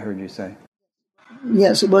think I heard you say.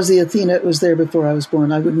 Yes, it was the Athena. It was there before I was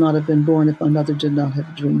born. I would not have been born if my mother did not have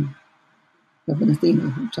a dream of an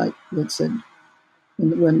Athena type that said,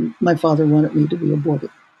 when my father wanted me to be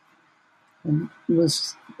aborted, and he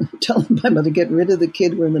was telling my mother, get rid of the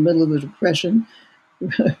kid, we're in the middle of a depression,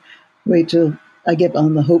 wait till I get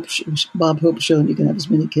on the Bob Hope show and you can have as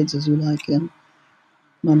many kids as you like. And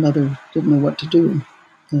my mother didn't know what to do.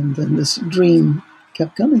 And then this dream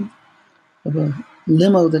kept coming of a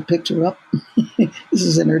limo that picked her up. This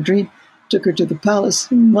is in her dream. Took her to the palace.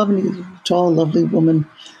 Lovely, tall, lovely woman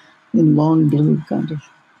in long blue kind of,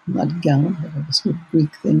 not gown, but a sort of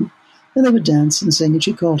Greek thing. And they would dance and sing, and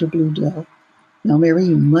she called her Blue Dell. Now, Mary,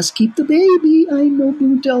 you must keep the baby. I know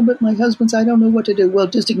Blue Dell, but my husband's, I don't know what to do. Well,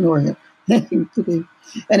 just ignore him.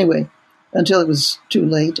 Anyway, until it was too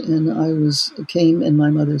late, and I came in my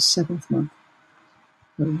mother's 7th month.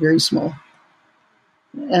 Very small.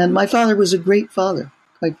 And my father was a great father,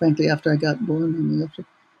 quite frankly, after I got born. And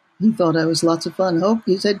he thought I was lots of fun.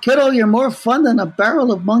 He said, kiddo, you're more fun than a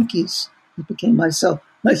barrel of monkeys. It became my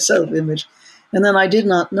self-image. And then I did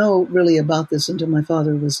not know really about this until my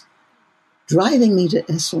father was driving me to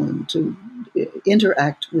Esalen to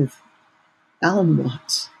interact with Alan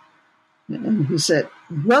Watts. And he said,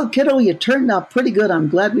 well, kiddo, you turned out pretty good. I'm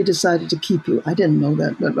glad we decided to keep you. I didn't know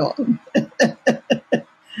that at all.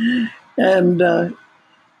 And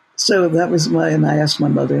so that was and I asked my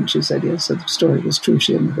mother, and she said, yes, so the story was true.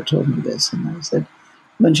 She had never told me this. And I said,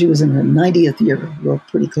 when she was in her 90th year, we were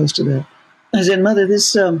pretty close to that, I said, Mother,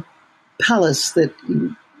 this palace that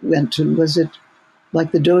you went to, was it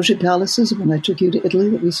like the Doge palaces when I took you to Italy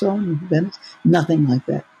that we saw in Venice? Nothing like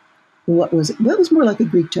that. What was it? Well, it was more like a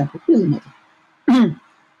Greek temple, really, Mother.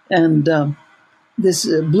 And this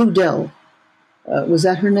Blue Dell, was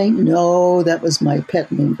that her name? No, that was my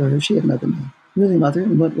pet name for her. She had another name. Really, Mother?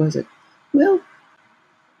 And what was it? Well,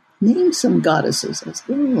 name some goddesses. I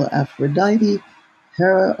said, oh, Aphrodite,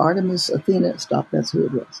 Hera, Artemis, Athena. Stop, that's who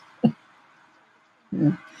it was.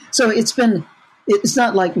 Yeah. So it's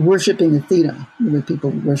not like worshiping Athena, where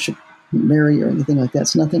people worship Mary or anything like that.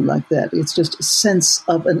 It's nothing like that. It's just a sense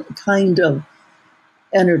of a kind of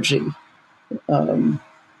energy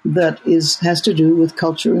that has to do with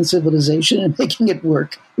culture and civilization and making it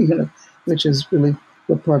work, which is really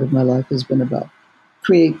what part of my life has been about.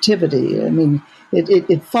 Creativity. I mean,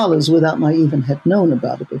 it follows without my even had known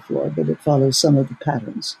about it before, but it follows some of the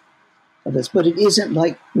patterns of this. But it isn't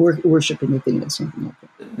like worshiping Athena, something like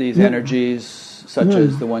that. These energies, such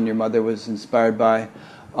as the one your mother was inspired by,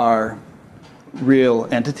 are real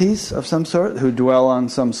entities of some sort who dwell on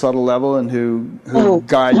some subtle level and who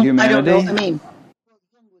guide humanity? I don't know.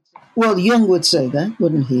 Well, Jung would say that,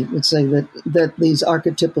 wouldn't he? Would say that these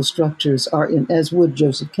archetypal structures are, as would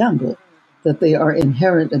Joseph Campbell, that they are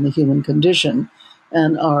inherent in the human condition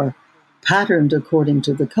and are patterned according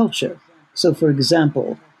to the culture. So, for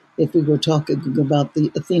example, if we were talking about the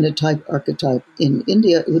Athena-type archetype in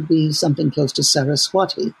India, it would be something close to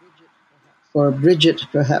Saraswati, or Bridget,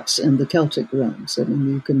 perhaps, in the Celtic realms. I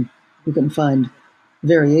mean, you can find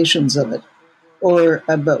variations of it.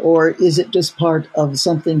 Or is it just part of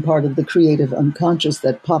the creative unconscious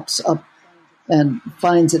that pops up and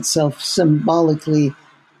finds itself symbolically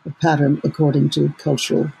patterned according to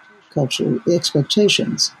cultural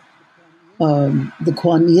expectations? The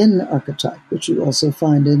Kuan Yin archetype, which you also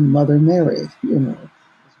find in Mother Mary,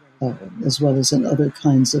 as well as in other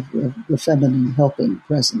kinds of the feminine helping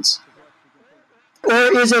presence. Or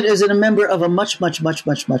is it a member of a much, much, much,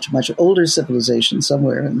 much, much, much older civilization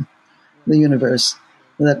somewhere in the universe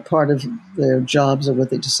that part of their jobs or what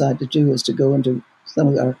they decide to do is to go into some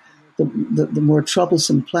of the more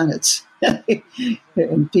troublesome planets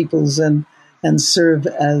and peoples and serve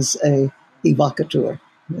as a evocateur,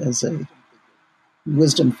 as a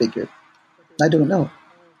wisdom figure. I don't know,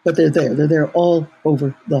 but they're there. They're there all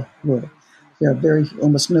over the world. There are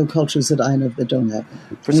almost no cultures that I know that don't have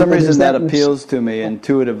them. For some reason that appeals to me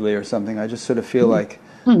intuitively or something. I just sort of feel like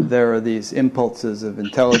there are these impulses of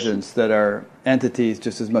intelligence that are entities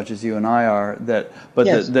just as much as you and I are,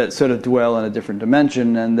 that sort of dwell in a different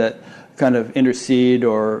dimension and that kind of intercede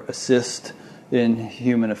or assist in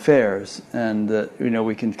human affairs, and that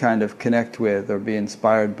we can kind of connect with or be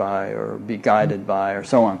inspired by or be guided by or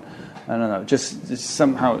so on. I don't know. Just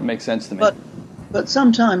somehow it makes sense to me. But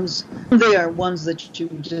sometimes they are ones that you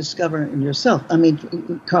discover in yourself. I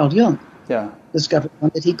mean, Carl Jung discovered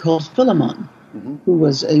one that he called Philemon, who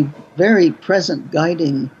was a very present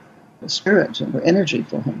guiding spirit or energy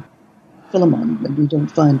for him. Philemon, and we don't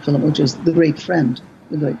find Philemon, which is the great friend.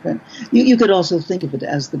 The great friend. You could also think of it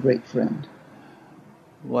as the great friend.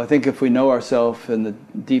 Well, I think if we know ourselves in the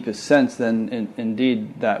deepest sense, then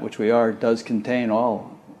indeed that which we are does contain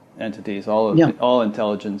all entities, all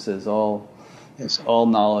intelligences, all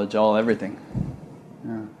knowledge, all everything.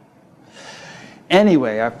 Yeah.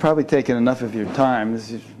 Anyway, I've probably taken enough of your time.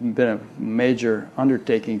 This has been a major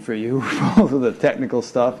undertaking for you, all of the technical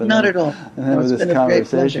stuff. And Not at all. And then with this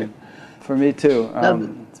conversation. For me too.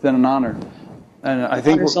 It's been an honor. And I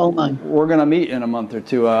think we're going to meet in a month or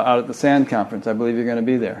two out at the SAND conference. I believe you're going to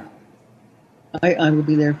be there. I will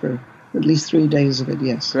be there for at least 3 days of it,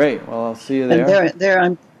 yes. Great. Well, I'll see you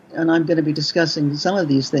there. And I'm going to be discussing some of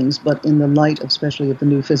these things, but in the light, especially of the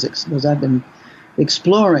new physics, because I've been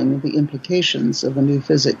exploring the implications of the new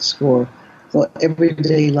physics for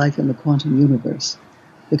everyday life in the quantum universe,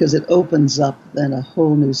 because it opens up then a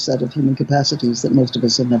whole new set of human capacities that most of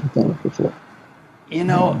us have never thought of before.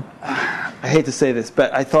 I hate to say this,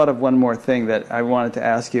 but I thought of one more thing that I wanted to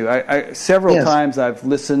ask you. Several times I've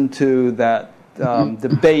listened to that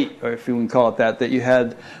debate, or if you can call it that you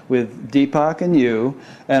had with Deepak and you,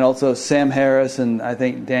 and also Sam Harris and I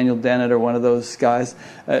think Daniel Dennett or one of those guys.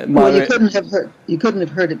 Well, you couldn't have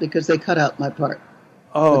heard it because they cut out my part.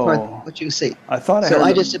 Oh, the part what you see. I thought I heard. So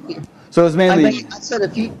I disappeared. So it was mainly. I said a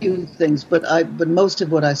few things, but most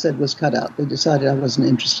of what I said was cut out. They decided I wasn't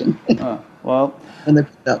interesting. Well, and they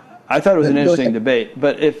cut out. I thought it was an interesting debate,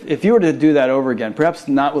 but if you were to do that over again, perhaps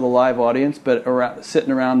not with a live audience, but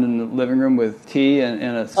sitting around in the living room with tea in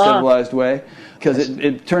a civilized way, because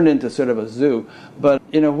it turned into sort of a zoo. But,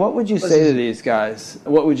 what would you say to these guys?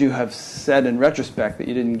 What would you have said in retrospect that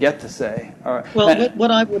you didn't get to say? Well,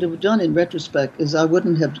 what I would have done in retrospect is I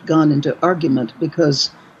wouldn't have gone into argument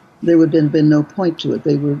because there would have been no point to it.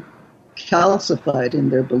 They were calcified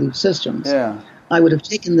in their belief systems. Yeah. I would have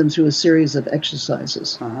taken them through a series of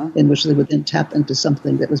exercises in which they would then tap into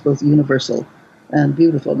something that was both universal and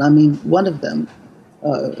beautiful. And I mean, one of them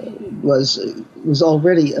was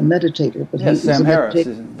already a meditator. But Sam Harris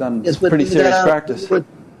has done pretty serious practice.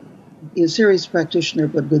 He's a serious practitioner,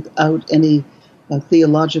 but without any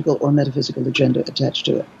theological or metaphysical agenda attached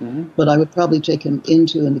to it. Mm-hmm. But I would probably take him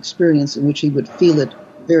into an experience in which he would feel it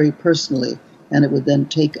very personally, and it would then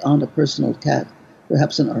take on a personal cast,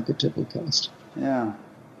 perhaps an archetypal cast. Yeah.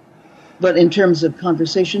 But in terms of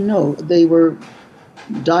conversation, no, they were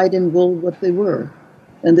dyed-in-wool what they were.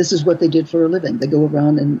 And this is what they did for a living. They go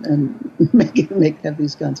around and have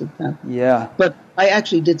these kinds of paths. Yeah. But I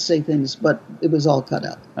actually did say things, but it was all cut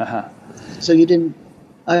out. Uh-huh. So you didn't...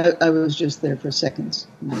 I was just there for seconds,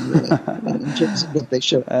 really, in terms of what they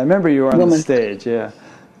showed. I remember you were on the stage, yeah.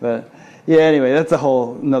 But, anyway, that's a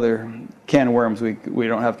whole another can of worms we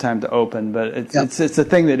don't have time to open, but it's a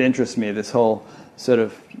thing that interests me, this whole sort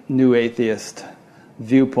of new atheist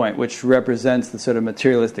viewpoint, which represents the sort of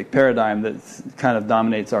materialistic paradigm that kind of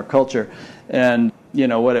dominates our culture, and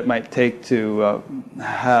what it might take to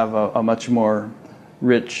have a much more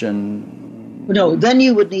rich and... No, then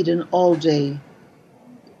you would need an all-day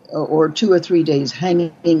or 2 or 3 days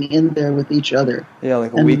hanging in there with each other. Yeah,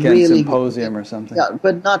 like a weekend symposium or something. Yeah,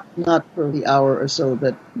 but not for the hour or so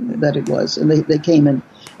that it was. And they came in.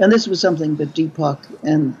 And this was something that Deepak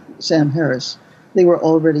and Sam Harris, they were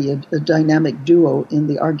already a dynamic duo in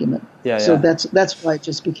the argument. Yeah, so that's why it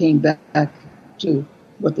just became back to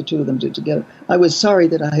what the two of them did together. I was sorry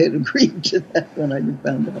that I had agreed to that when I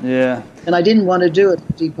found out. Yeah. And I didn't want to do it.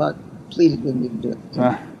 Deepak pleaded with me to do it.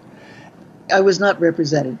 So. I was not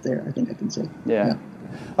represented there, I think I can say. Yeah.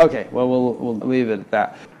 Okay, well, we'll leave it at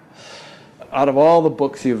that. Out of all the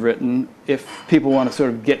books you've written, if people want to sort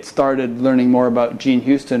of get started learning more about Jean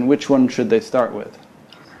Houston, which one should they start with?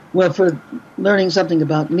 Well, for learning something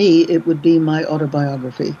about me, it would be my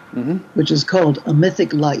autobiography, which is called A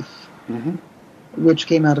Mythic Life, which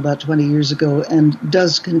came out about 20 years ago and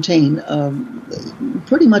does contain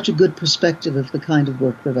pretty much a good perspective of the kind of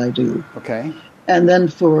work that I do. Okay. And then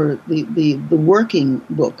for the working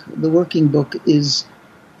book is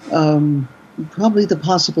probably The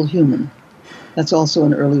Possible Human. That's also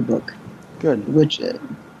an early book. Good.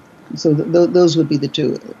 So those would be the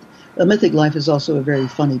two. A Mythic Life is also a very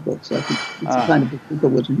funny book, so I think it's the kind of book people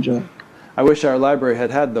would enjoy. I wish our library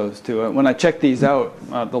had those too. When I checked these out,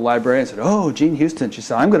 the librarian said, "Oh, Jean Houston," she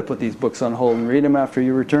said, "I'm going to put these books on hold and read them after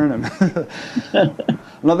you return them."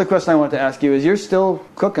 Another question I want to ask you is, you're still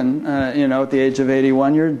cooking, at the age of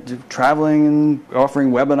 81. You're traveling and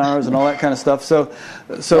offering webinars and all that kind of stuff. So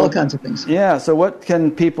all kinds of things. Yeah, so what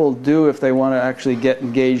can people do if they want to actually get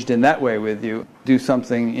engaged in that way with you? Do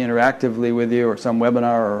something interactively with you or some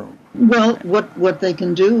webinar? Or Well, what they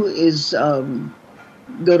can do is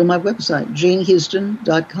go to my website,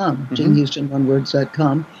 jeanhouston.com,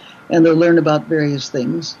 jeanhouston.com, and they'll learn about various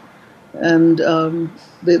things. And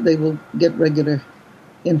they will get regular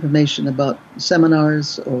information about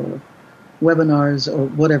seminars or webinars or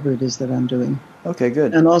whatever it is that I'm doing. Okay,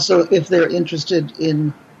 good. And also, if they're interested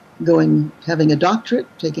in having a doctorate,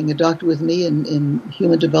 taking a doctorate with me in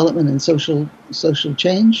human development and social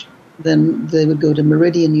change, then they would go to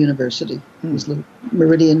Meridian University. It's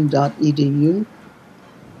meridian.edu.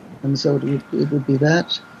 And so it would be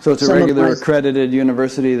that. So it's a regular accredited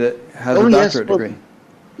university that has a doctorate degree?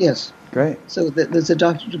 Yes. Great. So there's a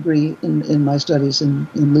doctorate degree in my studies in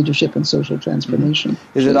leadership and social transformation.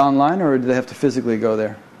 Is it online, or do they have to physically go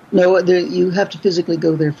there? No, you have to physically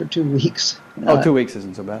go there for 2 weeks. 2 weeks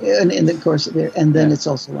isn't so bad. In the course of there, and then it's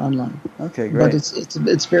also online. Okay, great. But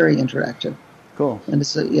it's very interactive. Cool. And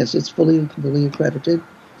it's fully accredited.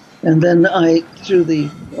 And then through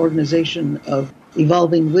the organization of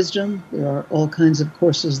Evolving Wisdom, there are all kinds of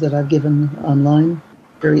courses that I've given online.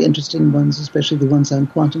 Very interesting ones, especially the ones on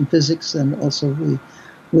quantum physics and also the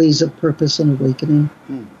ways of purpose and awakening.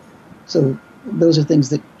 So those are things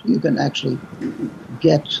that you can actually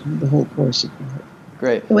get the whole course.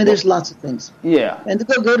 Great. I mean, there's lots of things. Yeah. And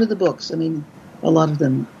go to the books. I mean, a lot of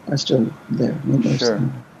them are still there. Sure.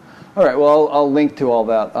 All right. Well, I'll link to all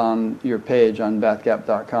that on your page on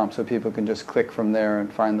bathgap.com so people can just click from there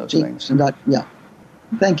and find those things. Yeah.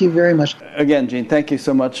 Thank you very much. Again, Jean, thank you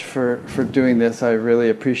so much for doing this. I really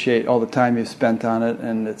appreciate all the time you've spent on it,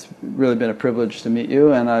 and it's really been a privilege to meet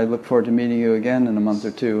you, and I look forward to meeting you again in a month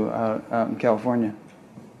or two out in California.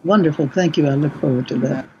 Wonderful. Thank you. I look forward to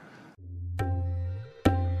that.